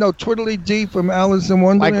it? No, Twiddly D from Alice in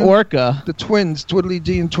Wonderland. Like Orca. The twins, Twiddly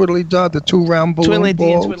D and Twiddly Dot, the two round balloon Twiddly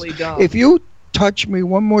balls. D and Twiddly Dot. If you touch me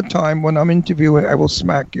one more time when I'm interviewing, I will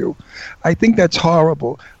smack you. I think that's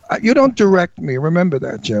horrible. You don't direct me. Remember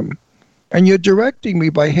that, Jim. And you're directing me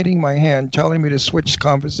by hitting my hand, telling me to switch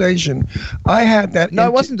conversation. I had that. No,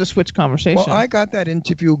 it wasn't to switch conversation. Well, I got that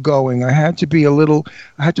interview going. I had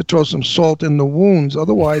to throw some salt in the wounds.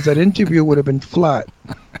 Otherwise, that interview would have been flat.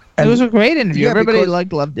 And it was a great interview. Everybody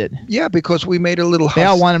loved it. Yeah, because we made a little... They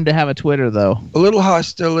all want him to have a Twitter, though. A little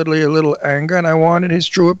hostility, a little anger, and I wanted his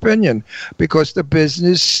true opinion, because the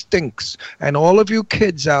business stinks. And all of you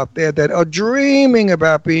kids out there that are dreaming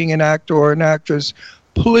about being an actor or an actress,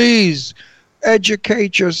 please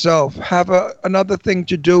educate yourself. Have another thing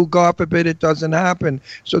to do. God forbid it doesn't happen.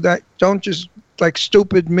 So that don't just like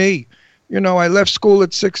stupid me. I left school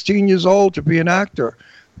at 16 years old to be an actor.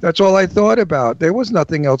 That's all I thought about. There was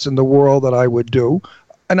nothing else in the world that I would do.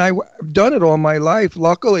 And I've done it all my life.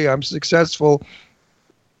 Luckily, I'm successful,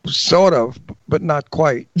 sort of, but not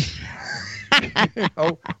quite.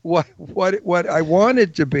 What I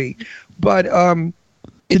wanted to be. But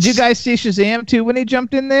did you guys see Shazam too when he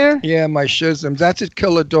jumped in there? Yeah, my Shazam. That's a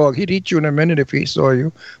killer dog. He'd eat you in a minute if he saw you,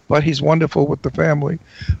 but he's wonderful with the family.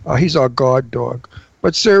 He's our guard dog.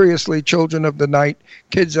 But seriously, children of the night,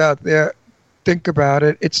 kids out there, think about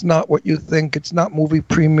it. It's not what you think. It's not movie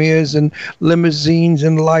premieres and limousines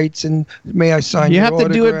and lights and may I sign your autograph. You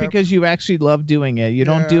have to do it because you actually love doing it. You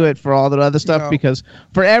don't do it for all the other stuff because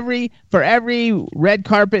for every red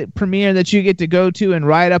carpet premiere that you get to go to and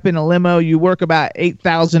ride up in a limo, you work about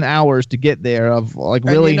 8,000 hours to get there of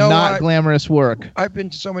really not glamorous work. I've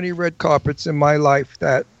been to so many red carpets in my life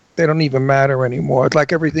that they don't even matter anymore. It's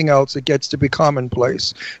like everything else, it gets to be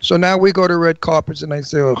commonplace. So now we go to red carpets and I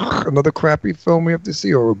say, oh, another crappy film we have to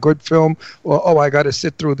see, or a good film, or oh, I got to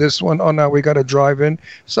sit through this one. Oh, now we got to drive in.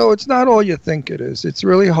 So it's not all you think it is. It's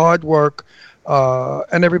really hard work.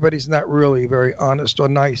 And everybody's not really very honest or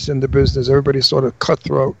nice in the business. Everybody's sort of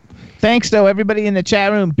cutthroat. Thanks, though, everybody in the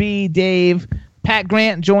chat room. B, Dave, Pat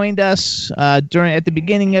Grant joined us at the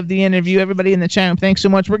beginning of the interview. Everybody in the chat room, thanks so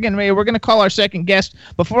much. We're getting ready. We're going to call our second guest.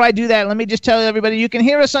 Before I do that, let me just tell everybody you can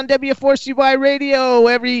hear us on W4CY Radio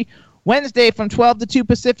every Wednesday from 12 to 2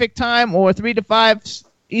 Pacific time or 3 to 5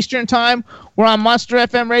 Eastern time. We're on Monster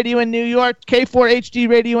FM Radio in New York, K4HD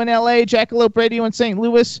Radio in LA, Jackalope Radio in St.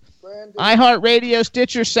 Louis, iHeartRadio,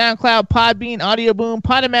 Stitcher, SoundCloud, Podbean, Audio Boom,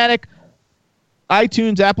 Podomatic,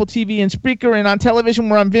 iTunes, Apple TV, and Spreaker. And on television,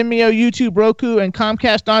 we're on Vimeo, YouTube, Roku, and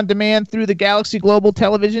Comcast On Demand through the Galaxy Global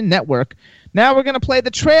Television Network. Now we're going to play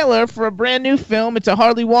the trailer for a brand new film. It's a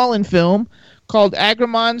Harley Wallen film called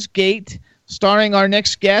Agramon's Gate, starring our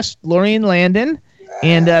next guest, Laurene Landon.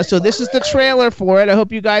 And so this is the trailer for it. I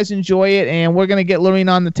hope you guys enjoy it, and we're going to get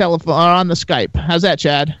Laurene on the telephone or on the Skype. How's that,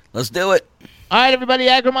 Chad? Let's do it. All right, everybody,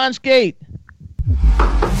 Agramon's Gate.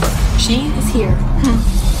 She is here.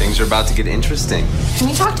 Things are about to get interesting. Can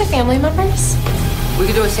we talk to family members? We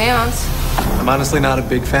could do a seance. I'm honestly not a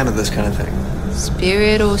big fan of this kind of thing.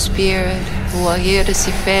 Spirit, oh spirit, who are here to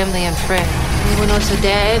see family and friends. Anyone else a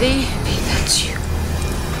daddy? Hey, that's you.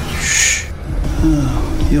 Shh.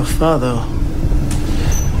 Your father,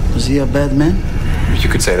 was he a bad man? You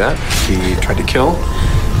could say that. He tried to kill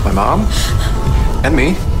my mom and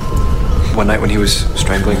me one night when he was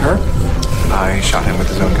strangling her, and I shot him with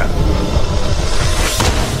his own gun.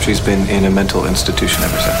 She's been in a mental institution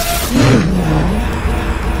ever since.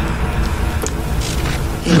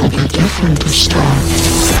 It'll be different this time.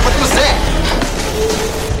 What was that?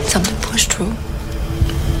 Something pushed through.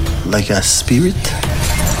 Like a spirit?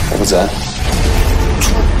 What was that?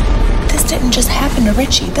 This didn't just happen to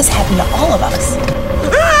Richie. This happened to all of us.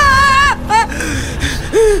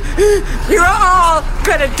 You're all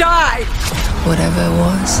gonna die! Whatever it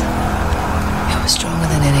was stronger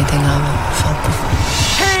than anything I've ever felt before.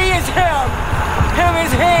 He is him! Him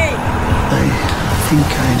is he! I think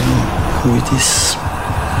I know who it is.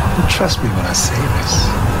 Trust me when I say this.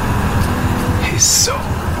 His soul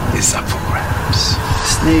is up for grabs.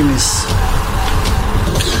 His name is...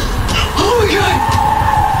 Oh my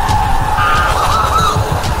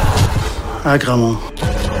God! Agramon.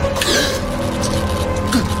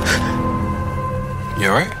 You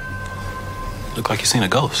alright? Look like you seen a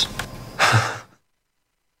ghost.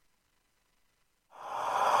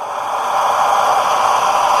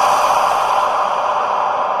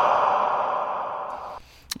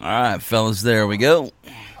 All right, fellas, there we go.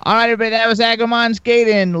 All right, everybody, that was Agramon's Gate,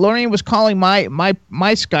 and Laurene was calling my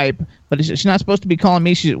Skype, but she's not supposed to be calling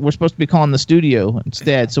me. We're supposed to be calling the studio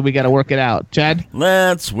instead, so we got to work it out. Chad?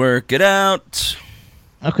 Let's work it out.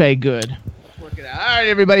 Okay, good. Work it out. All right,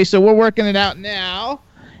 everybody, so we're working it out now,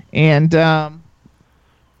 and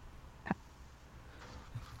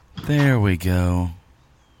there we go.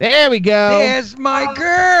 There we go. There's my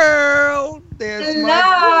girl. There's my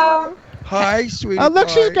girl. Hi, sweetie. Oh, look,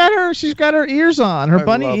 she's got her ears on, her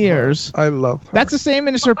bunny ears. I love her. That's the same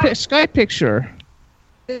as her Skype picture.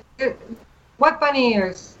 What bunny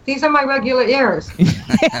ears? These are my regular ears.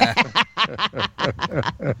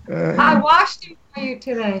 I washed them for you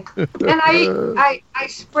today, and I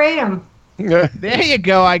sprayed them. There you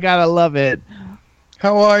go. I gotta love it.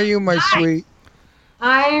 How are you, my sweet?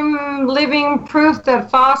 I'm living proof that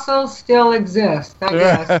fossils still exist, I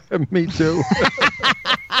guess. Me too.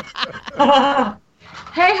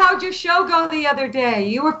 Hey, how'd your show go the other day?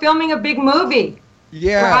 You were filming a big movie.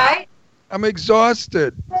 Yeah. Right? I'm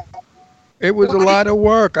exhausted. It was a lot of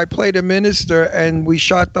work. I played a minister, and we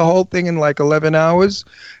shot the whole thing in like 11 hours.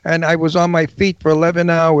 And I was on my feet for 11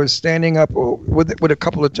 hours, standing up with a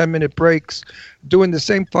couple of 10-minute breaks, doing the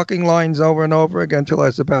same fucking lines over and over again until I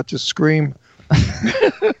was about to scream.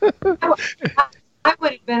 I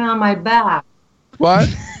would have been on my back. What?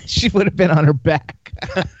 She would have been on her back.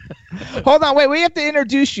 Hold on, wait. We have to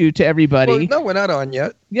introduce you to everybody. Well, no, we're not on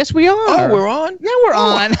yet. Yes, we are. Oh, we're on? Yeah, we're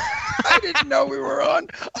on. I didn't know we were on.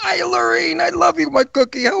 Hi, Laurene. I love you, my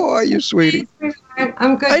cookie. How are you, sweetie?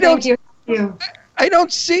 I'm good, thank you. I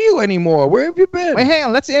don't see you anymore. Where have you been? Wait, hang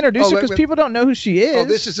on. Let's introduce her because people don't know who she is. Oh,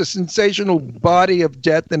 this is a sensational body of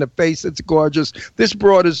death and a face that's gorgeous. This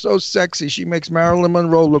broad is so sexy. She makes Marilyn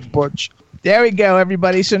Monroe look butch. There we go,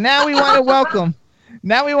 everybody. So now we want to welcome...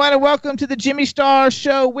 Now we want to welcome to the Jimmy Star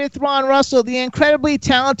Show with Ron Russell, the incredibly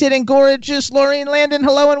talented and gorgeous Laurene Landon.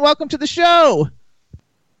 Hello and welcome to the show.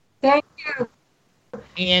 Thank you.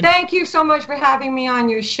 And thank you so much for having me on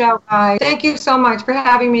your show, guys. Thank you so much for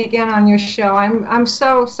having me again on your show. I'm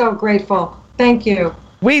so grateful. Thank you.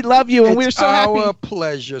 We love you, and we're so happy. It's our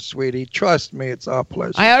pleasure, sweetie. Trust me, it's our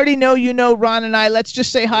pleasure. I already know you know Ron and I. Let's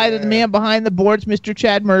just say hi to the man behind the boards, Mr.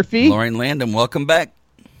 Chad Murphy. Laurene Landon, welcome back.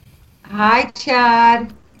 Hi,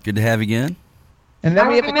 Chad. Good to have you again. And then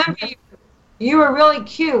I remember you. You were really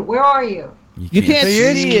cute. Where are you? You can't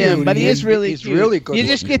see him, but he is really he's cute. really good. You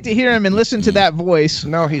just get to hear him and listen to that voice.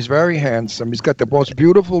 No, he's very handsome. He's got the most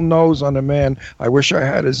beautiful nose on a man. I wish I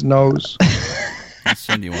had his nose. I'll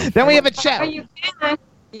send you one. Then we have a chat. You can.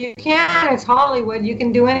 You can. It's Hollywood. You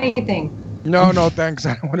can do anything. No, thanks.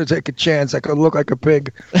 I don't want to take a chance. I could look like a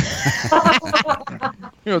pig.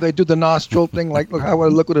 They do the nostril thing. Like, look how I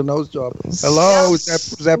look with a nose job. Hello, is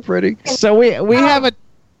that pretty? So we have a.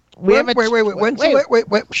 Wait.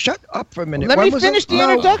 Shut up for a minute. Let me finish the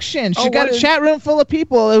introduction. She's got a chat room full of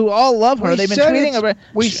people who all love her. They've been tweeting her.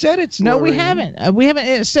 We said it's No, Laurene. we haven't. We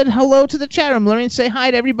haven't said hello to the chat room. Laurene, say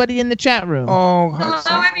hi to everybody in the chat room. Oh,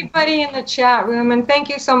 hello, everybody in the chat room, and thank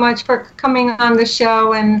you so much for coming on the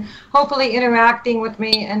show and hopefully interacting with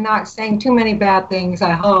me and not saying too many bad things,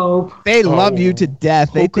 I hope. They love you to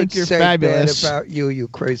death. They think you're fabulous. Bad about you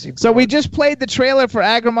crazy. So we just played the trailer for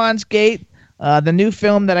Agramon's Gate. The new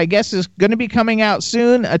film that I guess is going to be coming out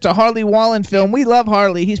soon. It's a Harley Wallen film. We love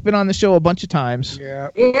Harley. He's been on the show a bunch of times. Yeah.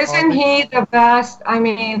 Isn't he the best? I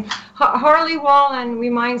mean, Harley Wallen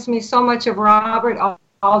reminds me so much of Robert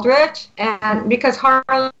Aldrich, and because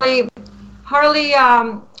Harley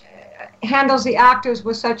handles the actors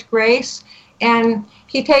with such grace, and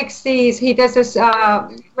he does this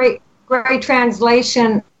great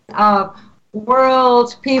translation of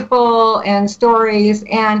worlds, people, and stories,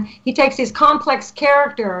 and he takes these complex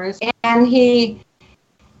characters and he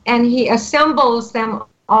assembles them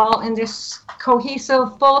all in this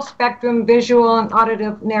cohesive, full spectrum visual and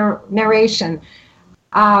auditive narration.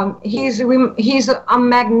 He's a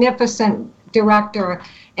magnificent director,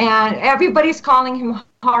 and everybody's calling him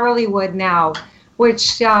Harleywood now,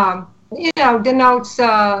 which denotes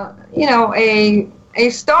a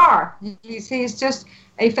star. He's just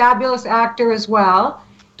a fabulous actor as well.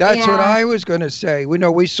 That's what I was going to say.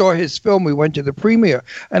 We saw his film. We went to the premiere,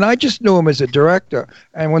 and I just knew him as a director.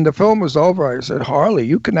 And when the film was over, I said, Harley,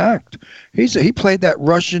 you can act. He played that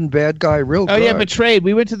Russian bad guy real good. Oh, yeah, Betrayed.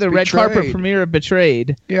 We went to the red carpet premiere of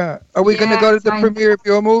Betrayed. Yeah. Are we going to go to the premiere of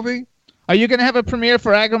your movie? Are you going to have a premiere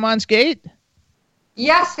for Agramon's Gate?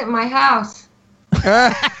 Yes, at my house.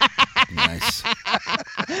 Nice.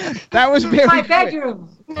 That was very my bedroom.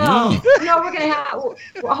 No, we're gonna have.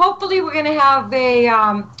 Hopefully, we're gonna have a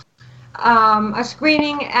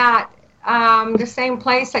screening at the same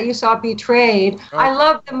place that you saw Betrayed. Oh. I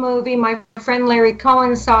love the movie. My friend Larry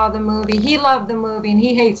Cohen saw the movie. He loved the movie, and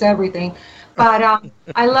he hates everything. But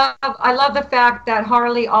I love the fact that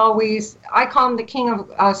Harley always. I call him the king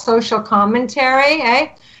of social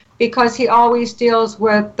commentary, because he always deals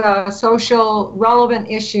with social relevant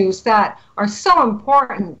issues that are so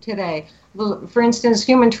important today. For instance,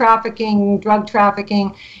 human trafficking, drug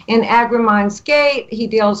trafficking. In Agramon's Gate, he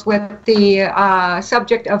deals with the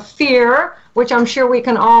subject of fear, which I'm sure we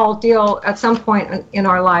can all deal at some point in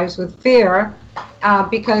our lives with fear,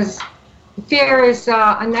 because fear is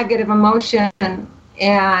a negative emotion,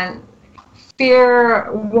 and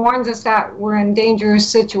fear warns us that we're in dangerous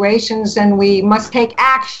situations and we must take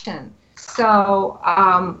action. So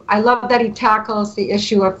I love that he tackles the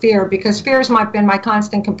issue of fear, because fear has been my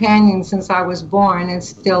constant companion since I was born and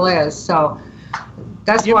still is. So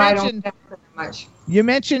that's why I don't think very much. You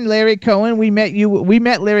mentioned Larry Cohen. We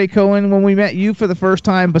met Larry Cohen when we met you for the first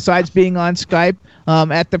time, besides being on Skype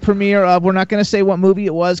at the premiere of, we're not going to say what movie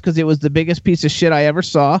it was because it was the biggest piece of shit I ever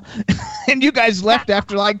saw. And you guys left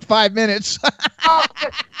after like 5 minutes.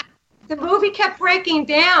 The movie kept breaking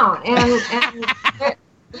down, and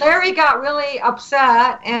Larry got really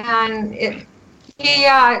upset, and he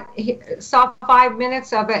saw 5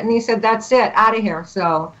 minutes of it, and he said, "That's it, out of here."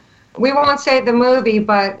 So we won't say the movie,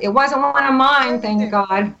 but it wasn't one of mine, thank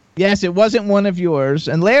God. Yes, it wasn't one of yours.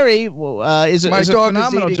 And Larry is a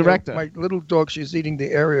phenomenal director. My little dog, she's eating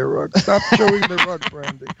the area rug. Stop chewing the rug,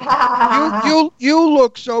 Brandy. You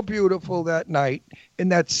look so beautiful that night in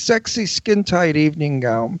that sexy skin-tight evening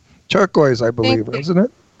gown. Turquoise, I believe, isn't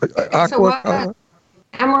it? Aqua color?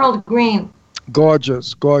 Emerald green.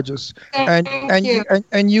 Gorgeous.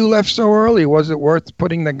 And you left so early. Was it worth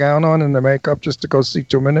putting the gown on and the makeup just to go see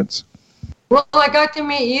 2 minutes? Well, I got to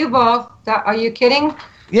meet you both. Are you kidding?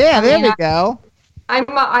 Yeah, there we go.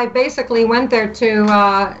 I basically went there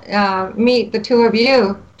to meet the two of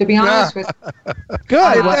you. to be honest with you.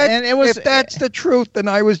 Good. If that's the truth, then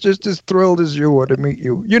I was just as thrilled as you were to meet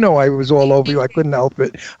you. You know, I was all over you. I couldn't help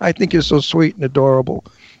it. I think you're so sweet and adorable.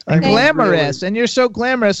 And glamorous, and you're so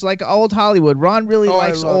glamorous, like old Hollywood. Ron really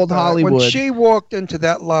likes old Hollywood. When she walked into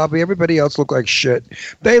that lobby, everybody else looked like shit.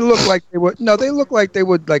 They looked like they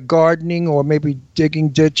were like gardening or maybe digging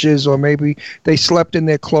ditches, or maybe they slept in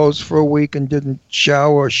their clothes for a week and didn't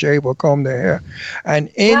shower or shave or comb their hair. And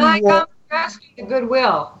I got dressed at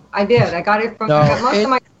Goodwill. I did. I got it from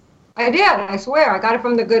I did. I swear, I got it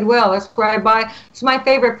from the Goodwill. That's where I buy. It's my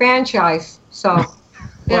favorite franchise. So.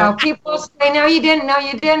 You know, people say, no, you didn't,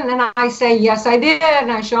 and I say, yes, I did, and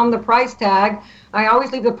I show them the price tag. I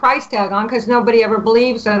always leave the price tag on because nobody ever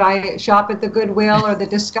believes that I shop at the Goodwill or the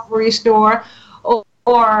Discovery Store or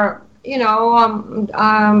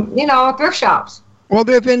thrift shops. Well,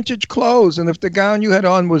 they're vintage clothes, and if the gown you had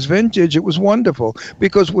on was vintage, it was wonderful,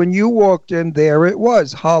 because when you walked in there, it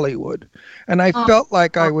was Hollywood, and I felt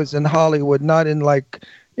like I was in Hollywood, not in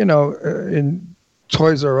in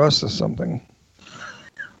Toys R Us or something.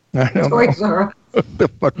 I don't know. What the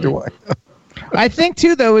fuck do I know? I think,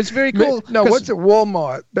 too, though, it's very cool. No, what's it?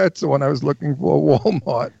 Walmart. That's the one I was looking for.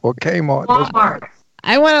 Walmart or Kmart. Walmart.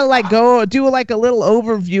 I want to go do a little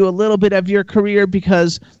overview, a little bit of your career,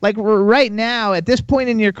 because right now at this point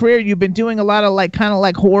in your career, you've been doing a lot of kind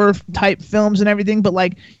of horror type films and everything, but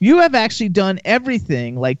you have actually done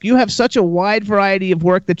everything. You have such a wide variety of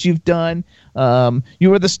work that you've done. You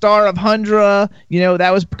were the star of Hundra. That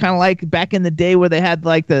was kind of back in the day where they had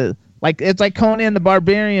it's like Conan the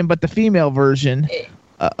Barbarian, but the female version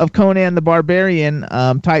of Conan the Barbarian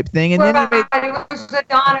type thing. And then it was the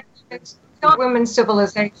dawn of women's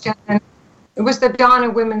civilization. It was the dawn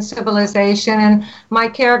of women's civilization, and my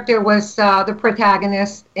character was the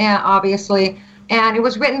protagonist, obviously. And it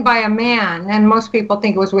was written by a man, and most people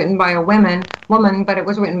think it was written by a woman, but it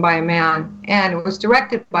was written by a man, and it was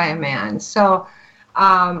directed by a man. So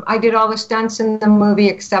I did all the stunts in the movie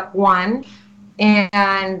except one,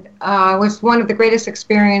 and it was one of the greatest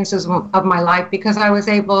experiences of my life because I was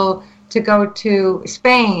able to go to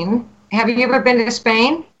Spain. Have you ever been to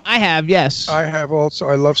Spain? I have, yes. I have also.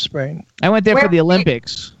 I love Spain. I went there for the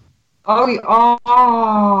Olympics. Oh,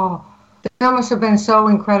 that must have been so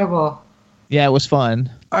incredible. Yeah, it was fun.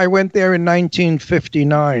 I went there in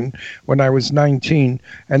 1959 when I was 19,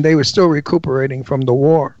 and they were still recuperating from the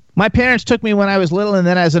war. My parents took me when I was little, and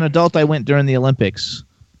then as an adult, I went during the Olympics.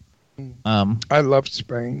 I loved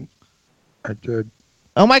Spain. I did.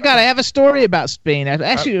 Oh my God! I have a story about Spain. I have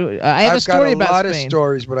a story about Spain. I've got a lot of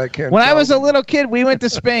stories, but I can't. When I was a little kid, we went to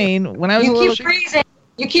Spain. When I was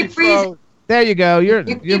You keep freezing. There you go. You're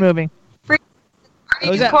moving. Are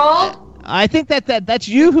you cold? I think that's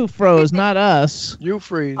you who froze, not us. You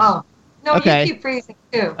freeze. Oh no, okay. You keep freezing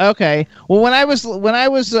too. Okay. Well, when I was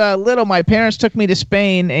little, my parents took me to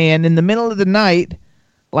Spain, and in the middle of the night,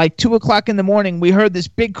 2:00 in the morning, we heard this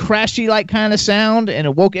big crashy kind of sound, and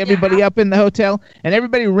it woke everybody up in the hotel, and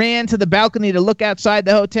everybody ran to the balcony to look outside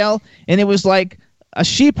the hotel, and it was like a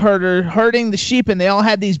sheep herder herding the sheep, and they all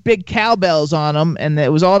had these big cowbells on them, and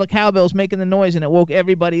it was all the cowbells making the noise, and it woke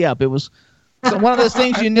everybody up. It was one of those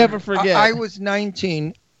things you never forget. I was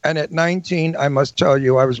 19, and at 19, I must tell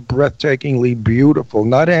you, I was breathtakingly beautiful.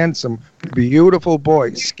 Not handsome, beautiful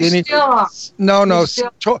boy. Skinny.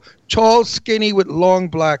 Tall, skinny, with long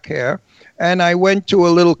black hair. And I went to a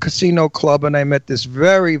little casino club, and I met this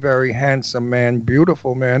very, very handsome man,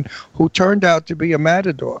 beautiful man, who turned out to be a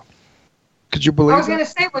matador. Could you believe it? I was going to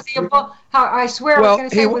say, was he a bull? I swear I was going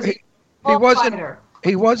to say, was he a bullfighter?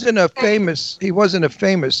 He wasn't a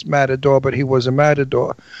famous matador, but he was a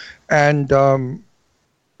matador. And,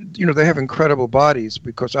 they have incredible bodies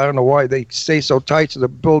because I don't know why they stay so tight so the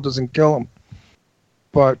bull doesn't kill them.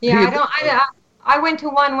 But I went to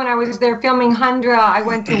one when I was there filming Hundra. I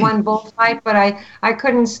went to one bullfight, but I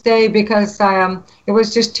couldn't stay because it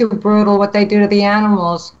was just too brutal what they do to the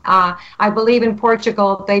animals. I believe in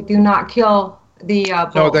Portugal they do not kill the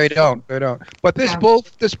bulls. No, they don't. But this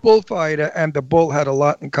bullfighter and the bull had a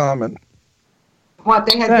lot in common. What,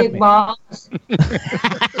 they had big balls?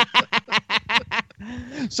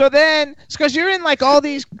 So then, it's because you're in all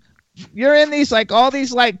these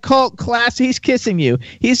cult class. He's kissing you.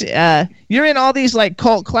 You're in all these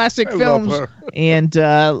cult classic films, and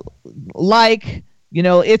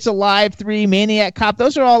It's Alive 3, Maniac Cop.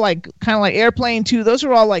 Those are all kind of like Airplane 2. Those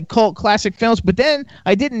are all cult classic films. But then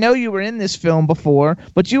I didn't know you were in this film before.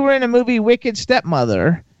 But you were in a movie, Wicked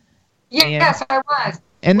Stepmother. Yes, I was.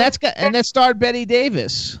 And that starred Bette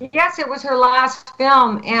Davis. Yes, it was her last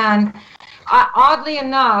film, and oddly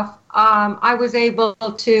enough, I was able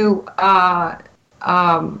to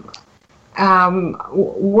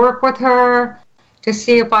work with her to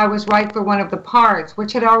see if I was right for one of the parts,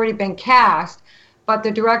 which had already been cast. But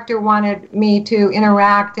the director wanted me to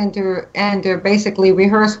interact and to basically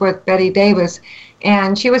rehearse with Bette Davis.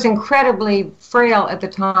 And she was incredibly frail at the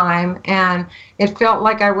time, and it felt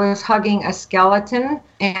like I was hugging a skeleton,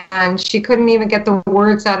 and she couldn't even get the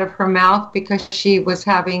words out of her mouth because she was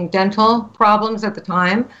having dental problems at the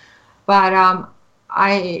time. But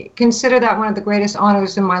I consider that one of the greatest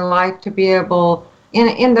honors in my life to be able,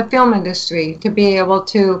 in the film industry, to be able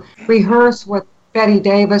to rehearse with Bette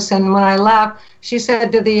Davis. And when I left, she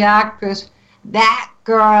said to the actress, "That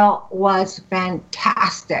girl was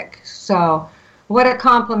fantastic." So what a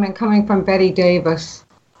compliment coming from Bette Davis.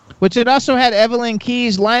 Which it also had Evelyn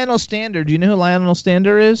Keyes, Lionel Stander. Do you know who Lionel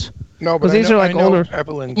Stander is? No, but these are like older.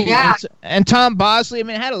 Evelyn Keyes. Yeah. And Tom Bosley. I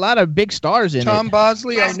mean, it had a lot of big stars in Tom it.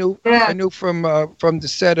 Bosley, I knew from the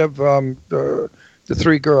set of the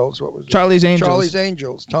Three Girls. What was it? Charlie's Angels. Charlie's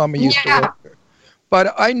Angels. Tommy used to work there.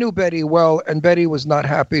 But I knew Bette well, and Bette was not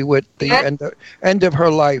happy with the end of her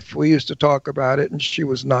life. We used to talk about it, and she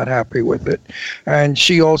was not happy with it. And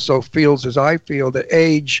she also feels, as I feel, that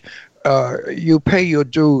age, you pay your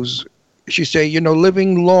dues. She said,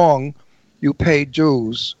 living long, you pay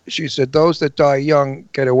dues. She said, those that die young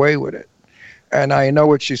get away with it. And I know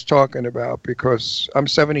what she's talking about because I'm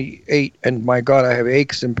 78, and my God, I have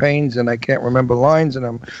aches and pains, and I can't remember lines, and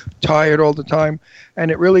I'm tired all the time.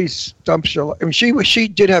 And it really stumps you. I mean, she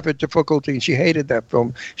did have a difficulty, and she hated that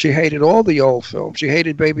film. She hated all the old films. She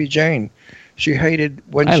hated Baby Jane. She hated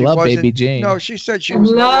when I she love wasn't. Baby Jane. No, she said she was.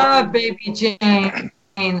 Love Baby Jane.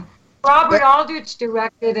 Robert Aldrich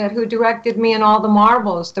directed it, who directed me in All the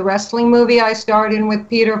Marbles, the wrestling movie I starred in with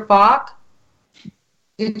Peter Falk.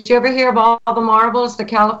 Did you ever hear of All the Marbles, the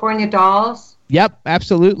California Dolls? Yep,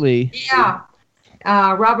 absolutely. Yeah.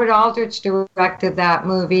 Robert Aldrich directed that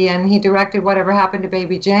movie, and he directed Whatever Happened to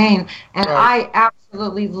Baby Jane, and I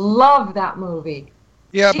absolutely love that movie.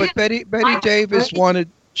 Yeah, but Bette Davis wanted.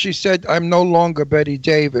 She said, "I'm no longer Bette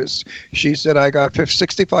Davis." She said, "I got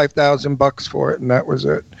 $65,000 for it, and that was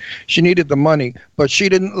it." She needed the money, but she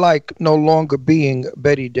didn't like no longer being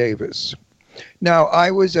Bette Davis. Now,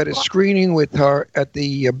 I was at a screening with her at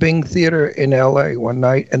the Bing Theater in L.A. one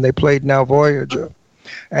night, and they played Now Voyager.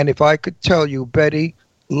 And if I could tell you, Bette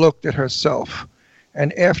looked at herself.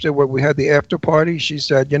 And afterward, we had the after party. She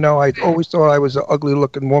said, I always thought I was an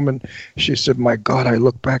ugly-looking woman. She said, my God, I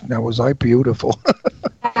look back now, was I beautiful?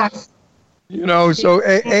 So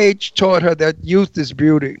age taught her that youth is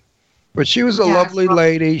beauty. But she was a lovely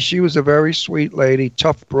lady. She was a very sweet lady,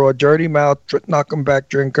 tough broad, dirty mouth, knock-em-back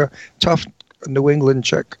drinker, tough New England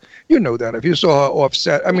chick. You know that if you saw her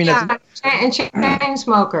offset. I mean, and chain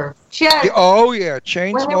smoker. She had,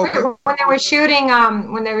 chain smoker. When they were shooting,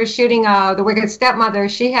 The Wicked Stepmother,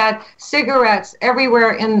 she had cigarettes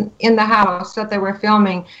everywhere in the house that they were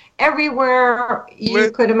filming. Everywhere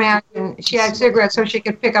you could imagine, she had cigarettes, so she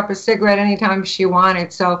could pick up a cigarette anytime she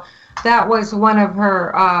wanted. So that was one of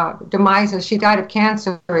her demises. She died of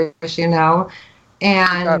cancer, as you know,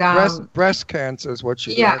 and breast cancer is what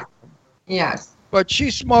she died. Yeah. Yes. But she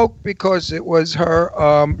smoked because it was her,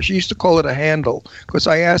 she used to call it a handle. Because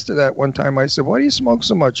I asked her that one time. I said, why do you smoke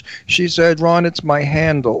so much? She said, Ron, it's my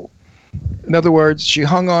handle. In other words, she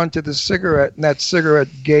hung on to the cigarette, and that cigarette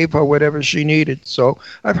gave her whatever she needed. So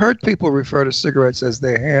I've heard people refer to cigarettes as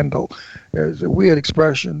their handle. It's a weird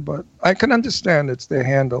expression, but I can understand it's their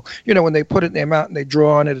handle. When they put it in their mouth and they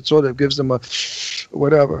draw on it, it sort of gives them a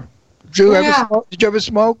whatever. Did you ever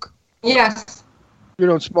smoke? Yes. You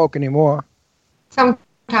don't smoke anymore.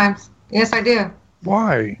 Sometimes. Yes, I do.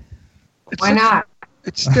 Why? Why not?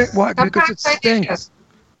 Why? Because it stinks.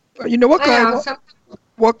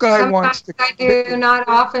 What guy wants to... I do, not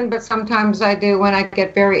often, but sometimes I do when I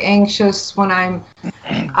get very anxious, when I'm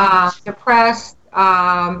depressed.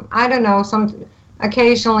 I don't know.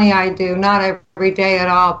 Occasionally I do, not every day at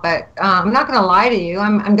all. But I'm not going to lie to you.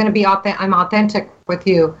 I'm going to be I'm authentic with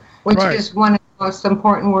you, which is one of the most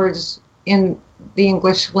important words in the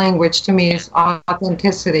English language to me, is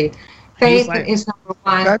authenticity. Faith is number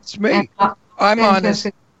one. That's me. I'm honest.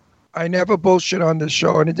 I never bullshit on this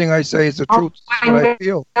show. Anything I say is the truth. That's what I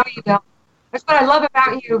feel. No, you don't. That's what I love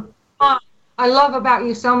about you. I love about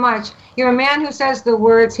you so much. You're a man who says the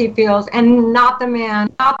words he feels, and not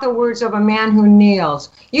the words of a man who kneels.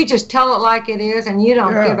 You just tell it like it is, and you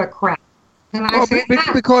don't give a crap.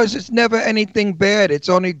 Because it's never anything bad. It's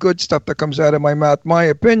only good stuff that comes out of my mouth. My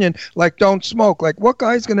opinion, like don't smoke. Like what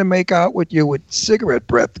guy's going to make out with you with cigarette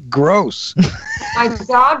breath? Gross. My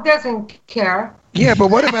dog doesn't care. Yeah,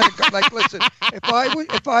 but what about listen?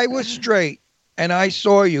 If I was straight and I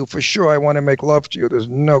saw you, for sure I want to make love to you. There's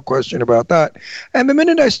no question about that. And the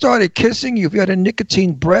minute I started kissing you, if you had a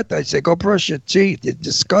nicotine breath, I'd say, go brush your teeth. You're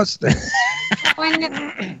disgusting.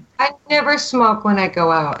 I never smoke when I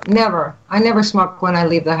go out. Never. I never smoke when I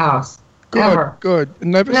leave the house. Good, Never. good.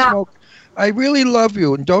 Never smoke. I really love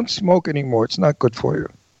you, and don't smoke anymore. It's not good for you.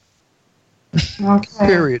 Okay.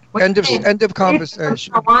 Period. End of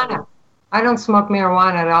conversation. Marijuana. I don't smoke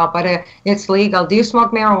marijuana at all, but it's legal. Do you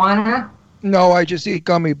smoke marijuana? No, I just eat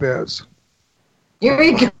gummy bears. You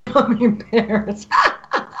eat gummy bears.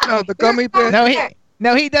 No, the gummy bears.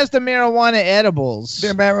 No, he does the marijuana edibles.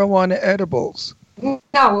 They're marijuana edibles.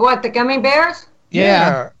 No, what, the gummy bears?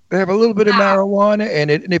 Yeah. They have a little bit of marijuana in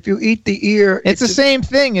it, and if you eat the ear... It's the same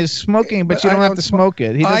thing as smoking, but you don't have to smoke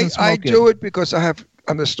it. He doesn't smoke it. I do it because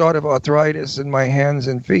I'm the start of arthritis in my hands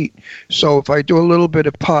and feet. So if I do a little bit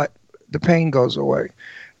of pot, the pain goes away.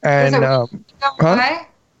 And, Does it go away?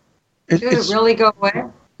 Does it really go away?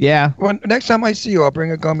 Yeah. Well, next time I see you, I'll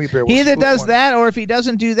bring a gummy bear. He either does that, or if he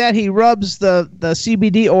doesn't do that, he rubs the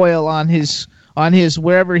CBD oil on his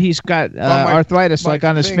wherever he's got arthritis, like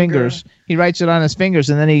on his fingers. He writes it on his fingers,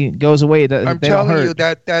 and then he goes away. I'm telling you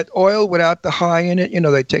that oil without the high in it,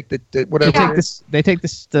 they take the whatever. They take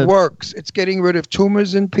this. Works. It's getting rid of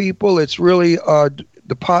tumors in people. It's really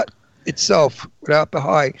the pot itself without the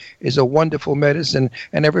high is a wonderful medicine,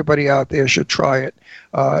 and everybody out there should try it.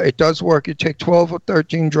 It does work. You take 12 or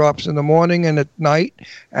 13 drops in the morning and at night,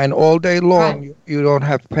 and all day long you don't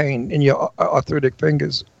have pain in your arthritic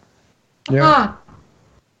fingers. Yeah.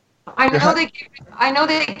 I know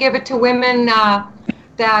they give it to women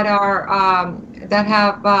that are that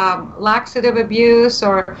have laxative abuse,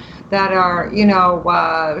 or that are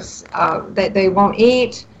that they won't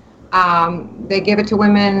eat. They give it to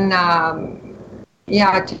women, to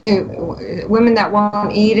women that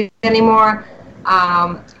won't eat anymore.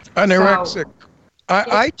 Anorexic.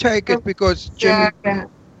 I take it because Jimmy.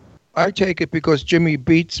 I take it because Jimmy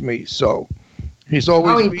beats me. So he's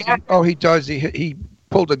always beating. Oh, he does. He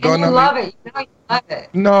pulled a gun on me. You love it. You love it.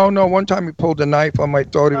 No. One time he pulled a knife on my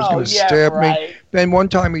throat. He was going to stab me. Then one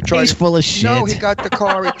time he tried. He's full of shit. No, he got the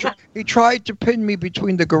car. He tried to pin me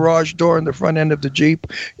between the garage door and the front end of the Jeep.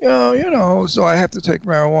 So I have to take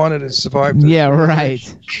marijuana to survive. Yeah, right.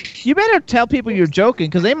 You better tell people you're joking,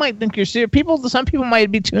 because they might think you're serious. Some people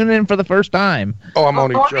might be tuning in for the first time. Oh, I'm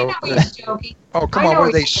only joking. Oh, come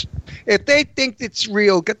on. If they think it's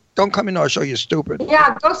real, don't come in our show, you're stupid.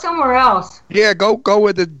 Yeah, go somewhere else. Yeah, go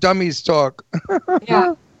where the dummies talk.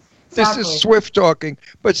 Yeah. This is Swift talking.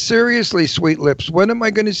 But seriously, Sweet Lips, when am I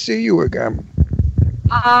going to see you again?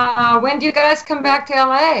 When do you guys come back to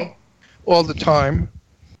L.A.? All the time.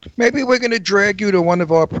 Maybe we're going to drag you to one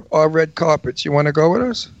of our red carpets. You want to go with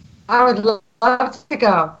us? I would love to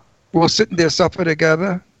go. We'll sit there, suffer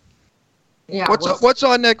together. Yeah. What's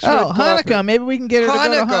our next? Hanukkah. Maybe we can get her to go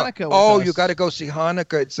to Hanukkah with us. You got to go see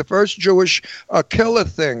Hanukkah. It's the first Jewish killer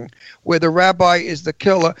thing, where the rabbi is the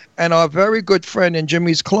killer, and our very good friend and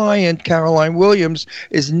Jimmy's client, Caroline Williams,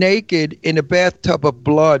 is naked in a bathtub of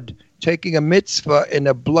blood, taking a mitzvah in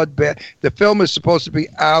a blood bath. The film is supposed to be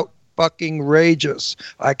fucking-rageous.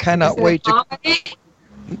 I cannot wait to.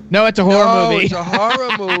 No, it's a horror movie. It's a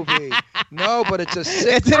horror movie. No, but it's a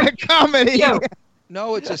sick. It's a comedy. Yeah.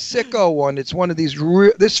 No, it's a sicko one. It's one of these.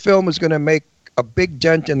 This film is going to make a big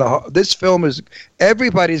dent in the. This film is.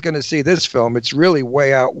 Everybody's going to see this film. It's really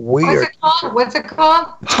way out weird. What's it called?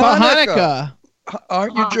 Hanukkah.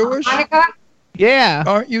 Aren't you Jewish? Hanukkah? Yeah.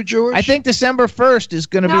 Aren't you Jewish? I think December 1st is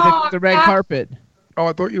going to be the red carpet. Oh,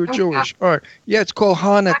 I thought you were Jewish. All right. Yeah, it's called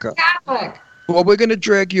Hanukkah. I'm Catholic. Well, we're going to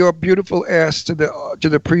drag your beautiful ass to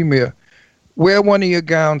the premiere. Wear one of your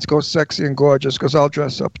gowns. Go sexy and gorgeous, because I'll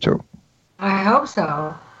dress up too. I hope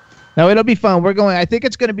so. No, it'll be fun. I think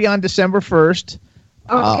it's going to be on December 1st.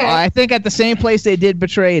 Okay. I think at the same place they did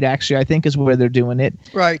Betrayed, actually, I think is where they're doing it.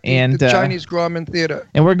 Right. And the Chinese Grauman Theater.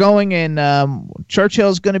 And we're going, and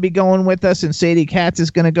Churchill's going to be going with us, and Sadie Katz is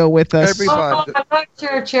going to go with us. Everybody. I love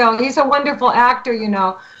Churchill. He's a wonderful actor,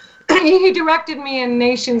 He directed me in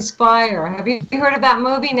Nation's Fire. Have you heard of that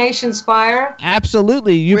movie, Nation's Fire?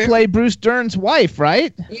 Absolutely. You play Bruce Dern's wife,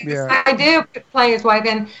 right? Yes, I do play his wife.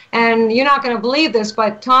 And you're not going to believe this,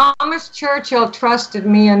 but Thomas Churchill trusted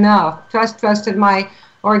me enough, trusted my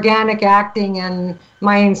organic acting and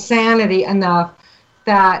my insanity enough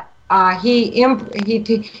that he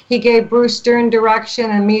gave Bruce Dern direction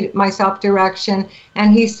and me myself direction,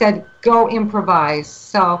 and he said, go improvise.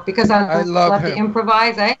 So, because I love to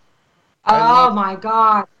improvise, Oh my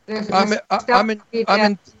God! I'm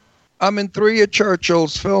in 3 of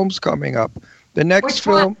Churchill's films coming up. The next Which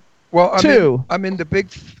film, one? I'm in the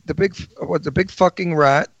big fucking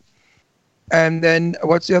rat. And then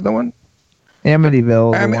what's the other one?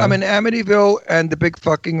 Amityville. I'm in Amityville and The Big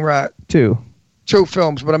Fucking Rat. Two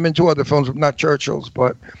films, but I'm in two other films, not Churchill's.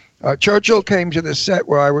 But Churchill came to the set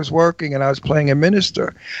where I was working, and I was playing a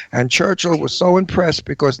minister. And Churchill was so impressed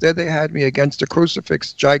because there they had me against a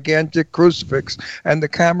crucifix, gigantic crucifix, and the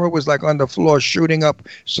camera was like on the floor shooting up.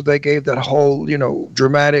 So they gave that whole,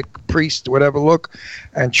 dramatic priest, whatever look.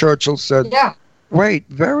 And Churchill said, "Yeah, wait,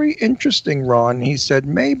 very interesting, Ron." He said,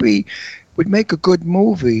 "Maybe would make a good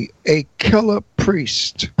movie, A Killer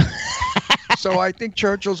Priest." So I think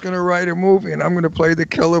Churchill's going to write a movie, and I'm going to play the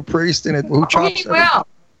killer priest in it. Who chops he will.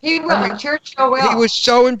 He will. Churchill will. He was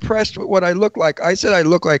so impressed with what I look like. I said I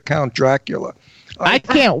look like Count Dracula. I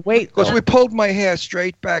can't wait. Because we pulled my hair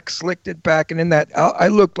straight back, slicked it back, and in that, I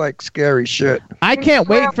look like scary shit. I can't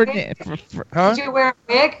wait for huh? Did you wear a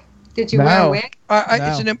wig? Did you wear a wig?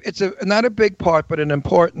 No. It's not a big part, but an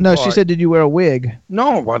important part. No, she said, did you wear a wig?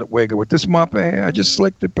 No, what a wig. With this mop of hair, I just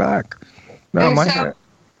slicked it back. No, my hair.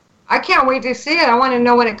 I can't wait to see it. I want to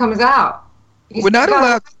know when it comes out. We're not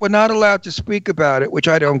allowed to speak about it, which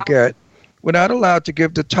I don't get. We're not allowed to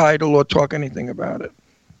give the title or talk anything about it.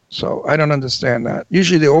 So I don't understand that.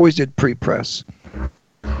 Usually they always did pre-press.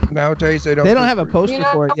 Nowadays they don't. They don't have a poster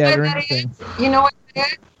for it yet or anything. You know what it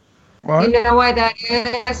is? What? You know why that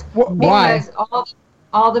is? Why? Because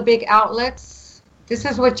all the big outlets. This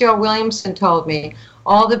is what Joe Williamson told me.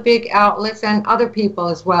 All the big outlets and other people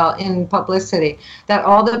as well in publicity, that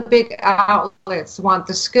all the big outlets want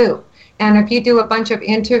the scoop. And if you do a bunch of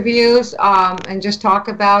interviews and just talk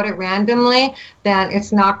about it randomly, then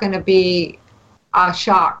it's not going to be a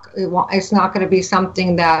shock. It's not going to be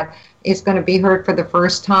something that is going to be heard for the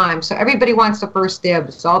first time. So everybody wants the first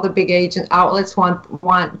dibs. All the big agent outlets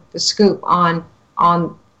want the scoop on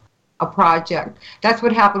a project. That's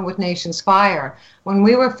what happened with Nation's Fire. When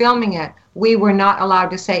we were filming it, we were not allowed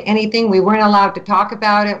to say anything. We weren't allowed to talk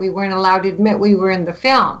about it. We weren't allowed to admit we were in the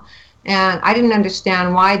film. And I didn't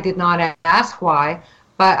understand why, did not ask why,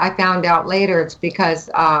 but I found out later it's because,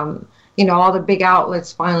 all the big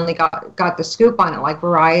outlets finally got the scoop on it, like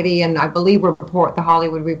Variety and I believe The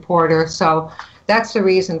Hollywood Reporter. So that's the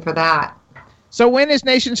reason for that. So when is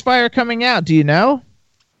Nation's Fire coming out? Do you know?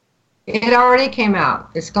 It already came out.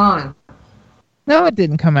 It's gone. No, it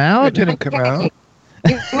didn't come out. It didn't come out.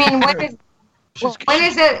 You mean when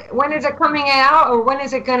is it coming out, or when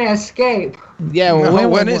is it going to escape? Yeah, well,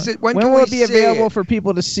 when will it be available it? For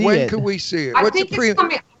people to see it? When can we see it? I think it's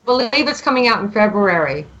coming. I believe it's coming out in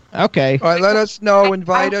February. Okay. All right, let us know.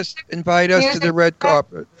 Invite us to the red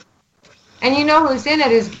carpet. And you know who's in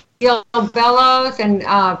it is Gil Bellows and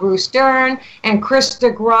Bruce Dern and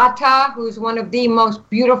Krista Grata, who's one of the most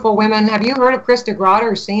beautiful women. Have you heard of Krista Grata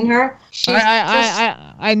or seen her?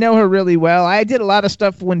 I know her really well. I did a lot of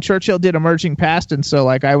stuff when Churchill did Emerging Past, and so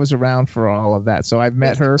I was around for all of that. So I've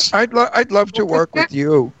met her. I'd love to work with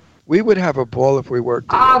you. We would have a ball if we worked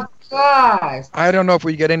together. Of course. I don't know if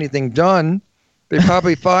we get anything done. They'd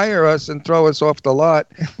probably fire us and throw us off the lot,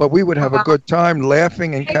 but we would have a good time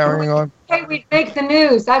laughing and carrying on. Hey, we'd make the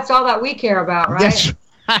news. That's all that we care about, right? That's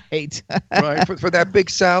right. Right, for that big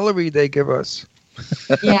salary they give us.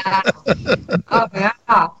 Yeah. Oh,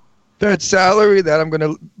 yeah. That salary that I'm going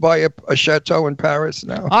to buy a chateau in Paris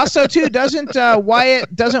now. Also, too, doesn't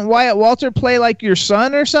Wyatt Walter play like your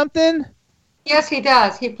son or something? Yes, he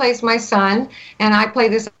does. He plays my son, and I play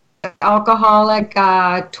this alcoholic,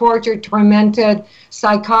 tortured, tormented,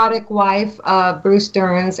 psychotic wife of Bruce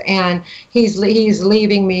Dern's, and he's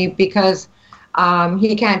leaving me because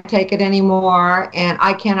he can't take it anymore, and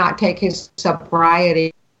I cannot take his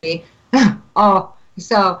sobriety. It's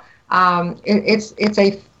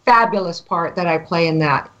a fabulous part that I play in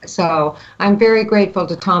that. So I'm very grateful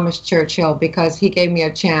to Thomas Churchill because he gave me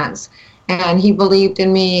a chance, and he believed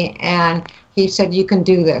in me, and he said, "You can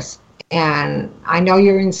do this." And I know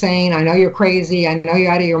you're insane. I know you're crazy. I know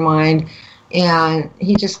you're out of your mind. And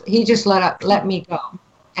he just let me go.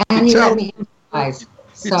 And he let me improvise.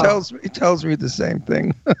 So. He tells me the same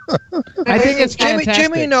thing. I think it's fantastic.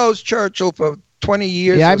 Jimmy knows Churchill for 20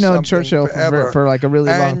 years. Yeah, I've known Churchill for like a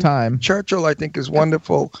really long time. Churchill, I think, is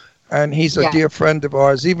wonderful. And he's a dear friend of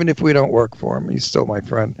ours. Even if we don't work for him, he's still my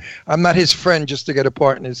friend. I'm not his friend just to get a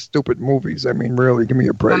part in his stupid movies. I mean, really, give me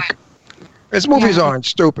a break. Right. His movies aren't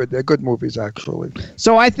stupid. They're good movies, actually.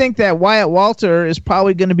 So I think that Wyatt Walter is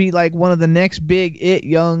probably going to be like one of the next big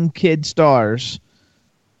young kid stars.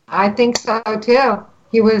 I think so, too.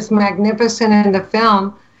 He was magnificent in the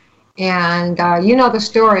film. And you know the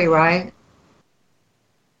story, right?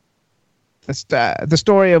 The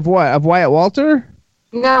story of what? Of Wyatt Walter?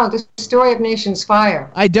 No, the story of Nation's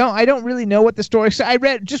Fire. I don't really know what the story. So I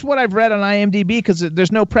read just what I've read on IMDb because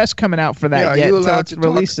there's no press coming out for that yet.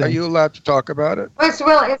 Are you allowed to talk about it?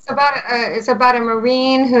 Well, it's about a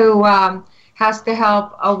Marine who has to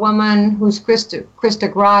help a woman who's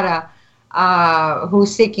Krista Grata,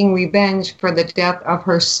 who's seeking revenge for the death of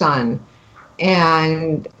her son,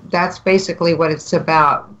 and that's basically what it's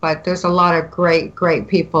about. But there's a lot of great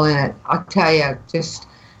people in it. I'll tell you,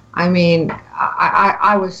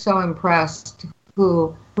 I was so impressed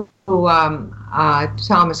who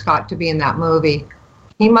Thomas got to be in that movie.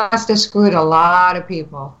 He must have screwed a lot of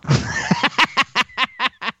people.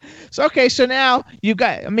 So now you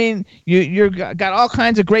got got all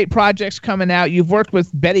kinds of great projects coming out. You've worked with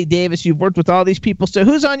Betty Davis. You've worked with all these people. So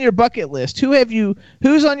who's on your bucket list?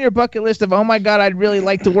 Who's on your bucket list of, oh my God, I'd really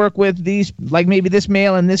like to work with these, like maybe this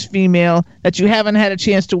male and this female that you haven't had a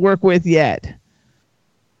chance to work with yet?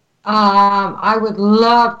 I would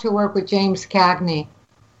love to work with James Cagney.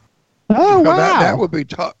 Oh, wow. That would be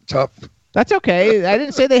tough. That's okay. I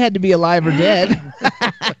didn't say they had to be alive or dead.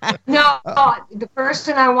 No, the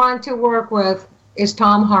person I want to work with is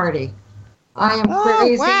Tom Hardy. I am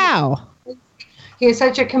crazy. Wow. He is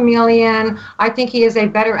such a chameleon. I think he is a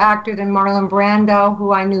better actor than Marlon Brando,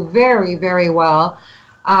 who I knew very, very well.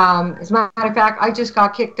 As a matter of fact, I just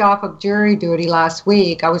got kicked off of jury duty last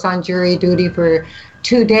week. I was on jury duty for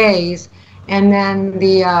 2 days, and then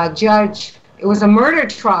the judge, it was a murder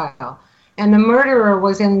trial, and the murderer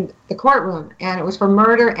was in the courtroom, and it was for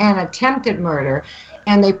murder and attempted murder,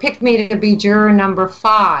 and they picked me to be juror number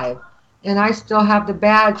 5, and I still have the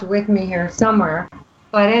badge with me here somewhere.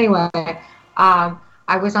 But anyway,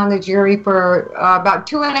 I was on the jury for about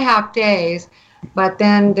 2.5 days, but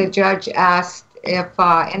then the judge asked if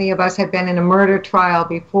any of us had been in a murder trial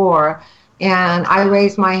before, and I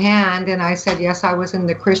raised my hand and I said, yes, I was in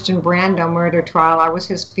the Christian Brando murder trial. I was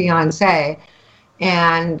his fiancé.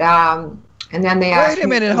 And then they asked me. Wait a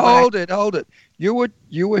minute, hold it. You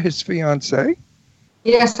were his fiancé?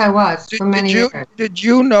 Yes, I was, for many years. Did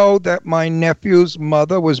you know that my nephew's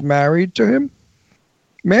mother was married to him?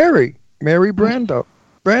 Mary Brandon.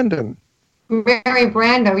 Mary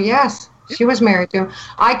Brando, yes. She was married to him.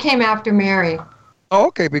 I came after Mary. Oh,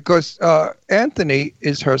 okay, because Anthony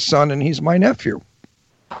is her son and he's my nephew.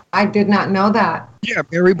 I did not know that. Yeah,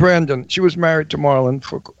 Mary Brandon. She was married to Marlon's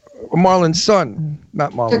son,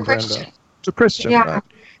 not Marlon Brando. To Christian, yeah.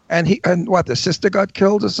 Right? And what, the sister got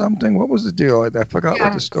killed or something? What was the deal? I forgot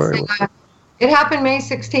what the story was. It happened May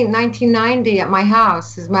 16, 1990 at my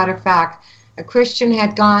house, as a matter of fact. A Christian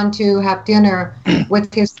had gone to have dinner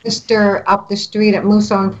with his sister up the street at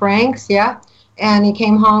Musso and Frank's, yeah? And he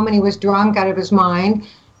came home and he was drunk out of his mind.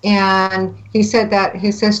 And he said that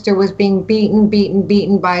his sister was being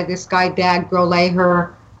beaten by this guy, Dag Grolet,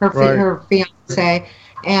 her fiancé.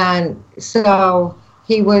 And so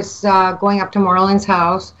he was going up to Marlon's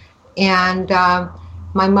house. And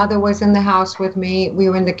my mother was in the house with me. We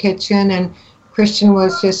were in the kitchen, and Christian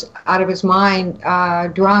was just out of his mind,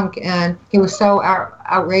 drunk. And he was so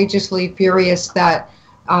outrageously furious that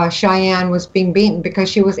Cheyenne was being beaten because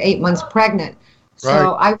she was 8 months pregnant.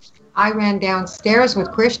 So I ran downstairs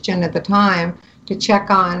with Christian at the time to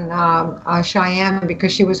check on Cheyenne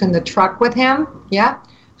because she was in the truck with him. Yeah.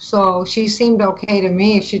 So she seemed okay to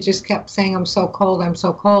me. She just kept saying, I'm so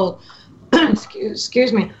cold.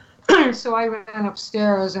 Excuse me. So I ran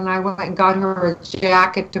upstairs and I went and got her a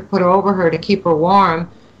jacket to put over her to keep her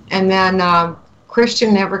warm. And then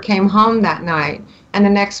Christian never came home that night. And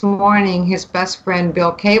the next morning, his best friend,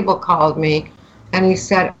 Bill Cable, called me. And he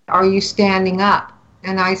said, are you standing up?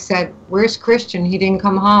 And I said, where's Christian? He didn't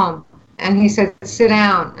come home. And he said, sit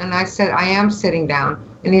down. And I said, I am sitting down.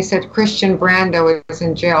 And he said, Christian Brando is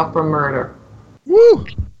in jail for murder. Woo!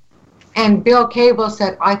 And Bill Cable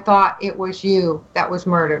said, I thought it was you that was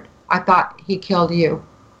murdered. I thought he killed you.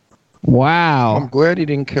 Wow. I'm glad he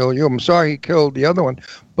didn't kill you. I'm sorry he killed the other one.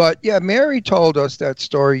 But yeah, Mary told us that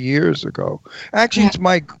story years ago. Actually, it's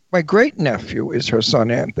my great-nephew is her son,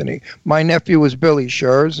 Anthony. My nephew was Billy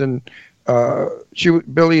Schurz, and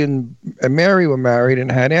Billy and Mary were married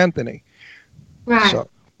and had Anthony. Right. So,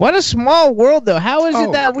 what a small world, though. How is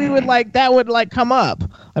it that we would that would come up?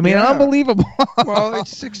 I mean, unbelievable. Well,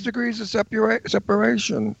 it's 6 degrees of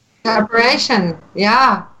separation. Separation,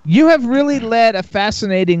 yeah. You have really led a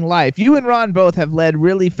fascinating life. You and Ron both have led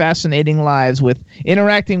really fascinating lives with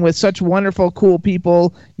interacting with such wonderful, cool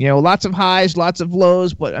people. You know, lots of highs, lots of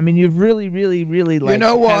lows. But, I mean, you've really, really, really You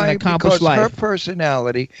know had why? an accomplished Because her life.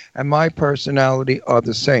 personality and my personality are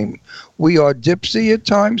the same. We are dipsy at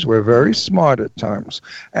times. We're very smart at times.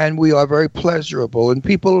 And we are very pleasurable. And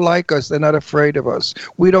people like us. They're not afraid of us.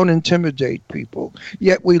 We don't intimidate people.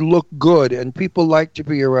 Yet we look good. And people like to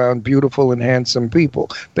be around beautiful and handsome people.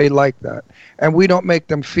 They like that. And we don't make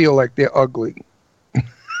them feel like they're ugly.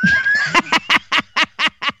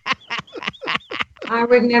 I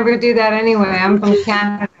would never do that anyway. I'm from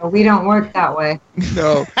Canada. We don't work that way.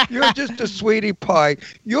 No, you're just a sweetie pie.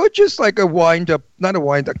 You're just like a wind-up, not a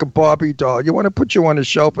wind-up, like a Barbie doll. You want to put you on a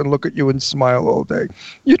shelf and look at you and smile all day.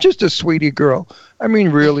 You're just a sweetie girl. I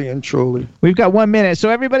mean, really and truly. We've got 1 minute. So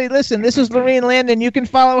everybody listen, this is Laurene Landon. You can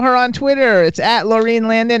follow her on Twitter. It's at Laurene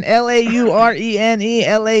Landon, Laurene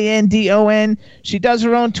Landon. She does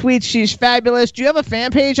her own tweets. She's fabulous. Do you have a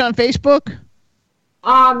fan page on Facebook?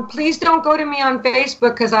 Please don't go to me on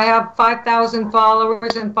Facebook because I have 5,000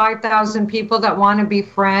 followers and 5,000 people that want to be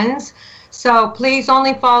friends. So please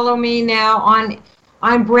only follow me now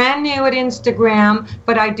I'm brand new at Instagram,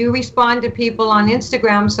 but I do respond to people on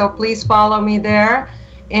Instagram, so please follow me there.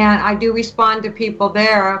 And I do respond to people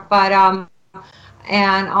there, but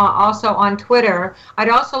and also on Twitter. I'd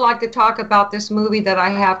also like to talk about this movie that I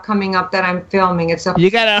have coming up that I'm filming. You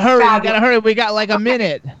gotta hurry. We got like a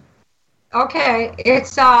minute. Okay,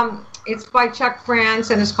 it's by Chuck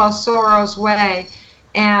France and it's called Sorrow's Way,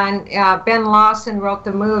 and Ben Lawson wrote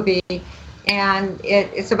the movie, and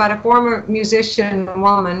it's about a former musician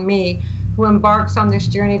woman, me, who embarks on this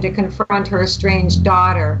journey to confront her estranged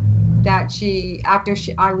daughter that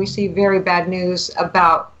I received very bad news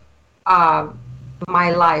about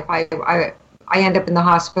my life. I end up in the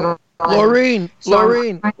hospital. Laurene,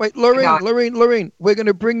 we're going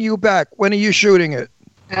to bring you back. When are you shooting it?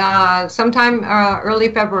 Sometime early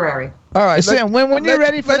February. All right. Listen, when you're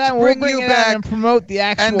ready for that, we'll bring you back and promote the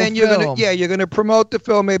actual film. And then you're gonna promote the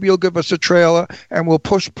film. Maybe you'll give us a trailer, and we'll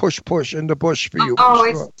push in the bush for you.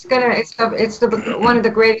 It's one of the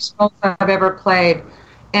greatest roles I've ever played.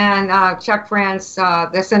 And Chuck France, the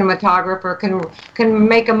cinematographer, can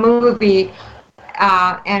make a movie,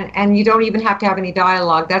 and you don't even have to have any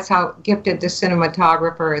dialogue. That's how gifted the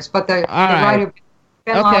cinematographer is. But the writer.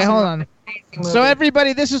 Ben Lawson, hold on. So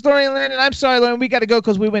everybody, this is Laurene Landon. I'm sorry, Laurene, we got to go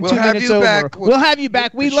because we went 2 minutes over. We'll have you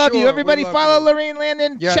back. We love you. Everybody follow Laurene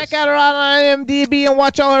Landon. Yes. Check out her on IMDb and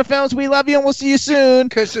watch all her films. We love you, and we'll see you soon.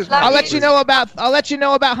 I'll let you know about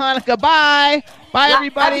Hanukkah. Bye. Bye,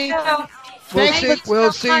 everybody.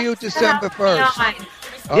 We'll see you December 1st.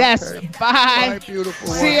 Okay. Yes. Bye. Bye, beautiful.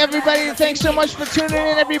 See everybody. Thanks so much for tuning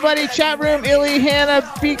in, everybody. Chat room, Illy, Hannah,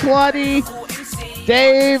 B. Claudie,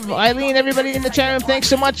 Dave, Eileen, everybody in the chat room. Thanks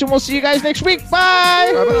so much, and we'll see you guys next week.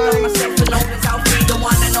 Bye. Always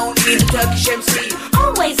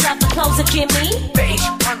love the clothes of Jimmy. Beige,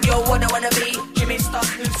 I'm your one I wanna be. Jimmy Star,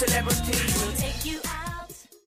 new celebrity.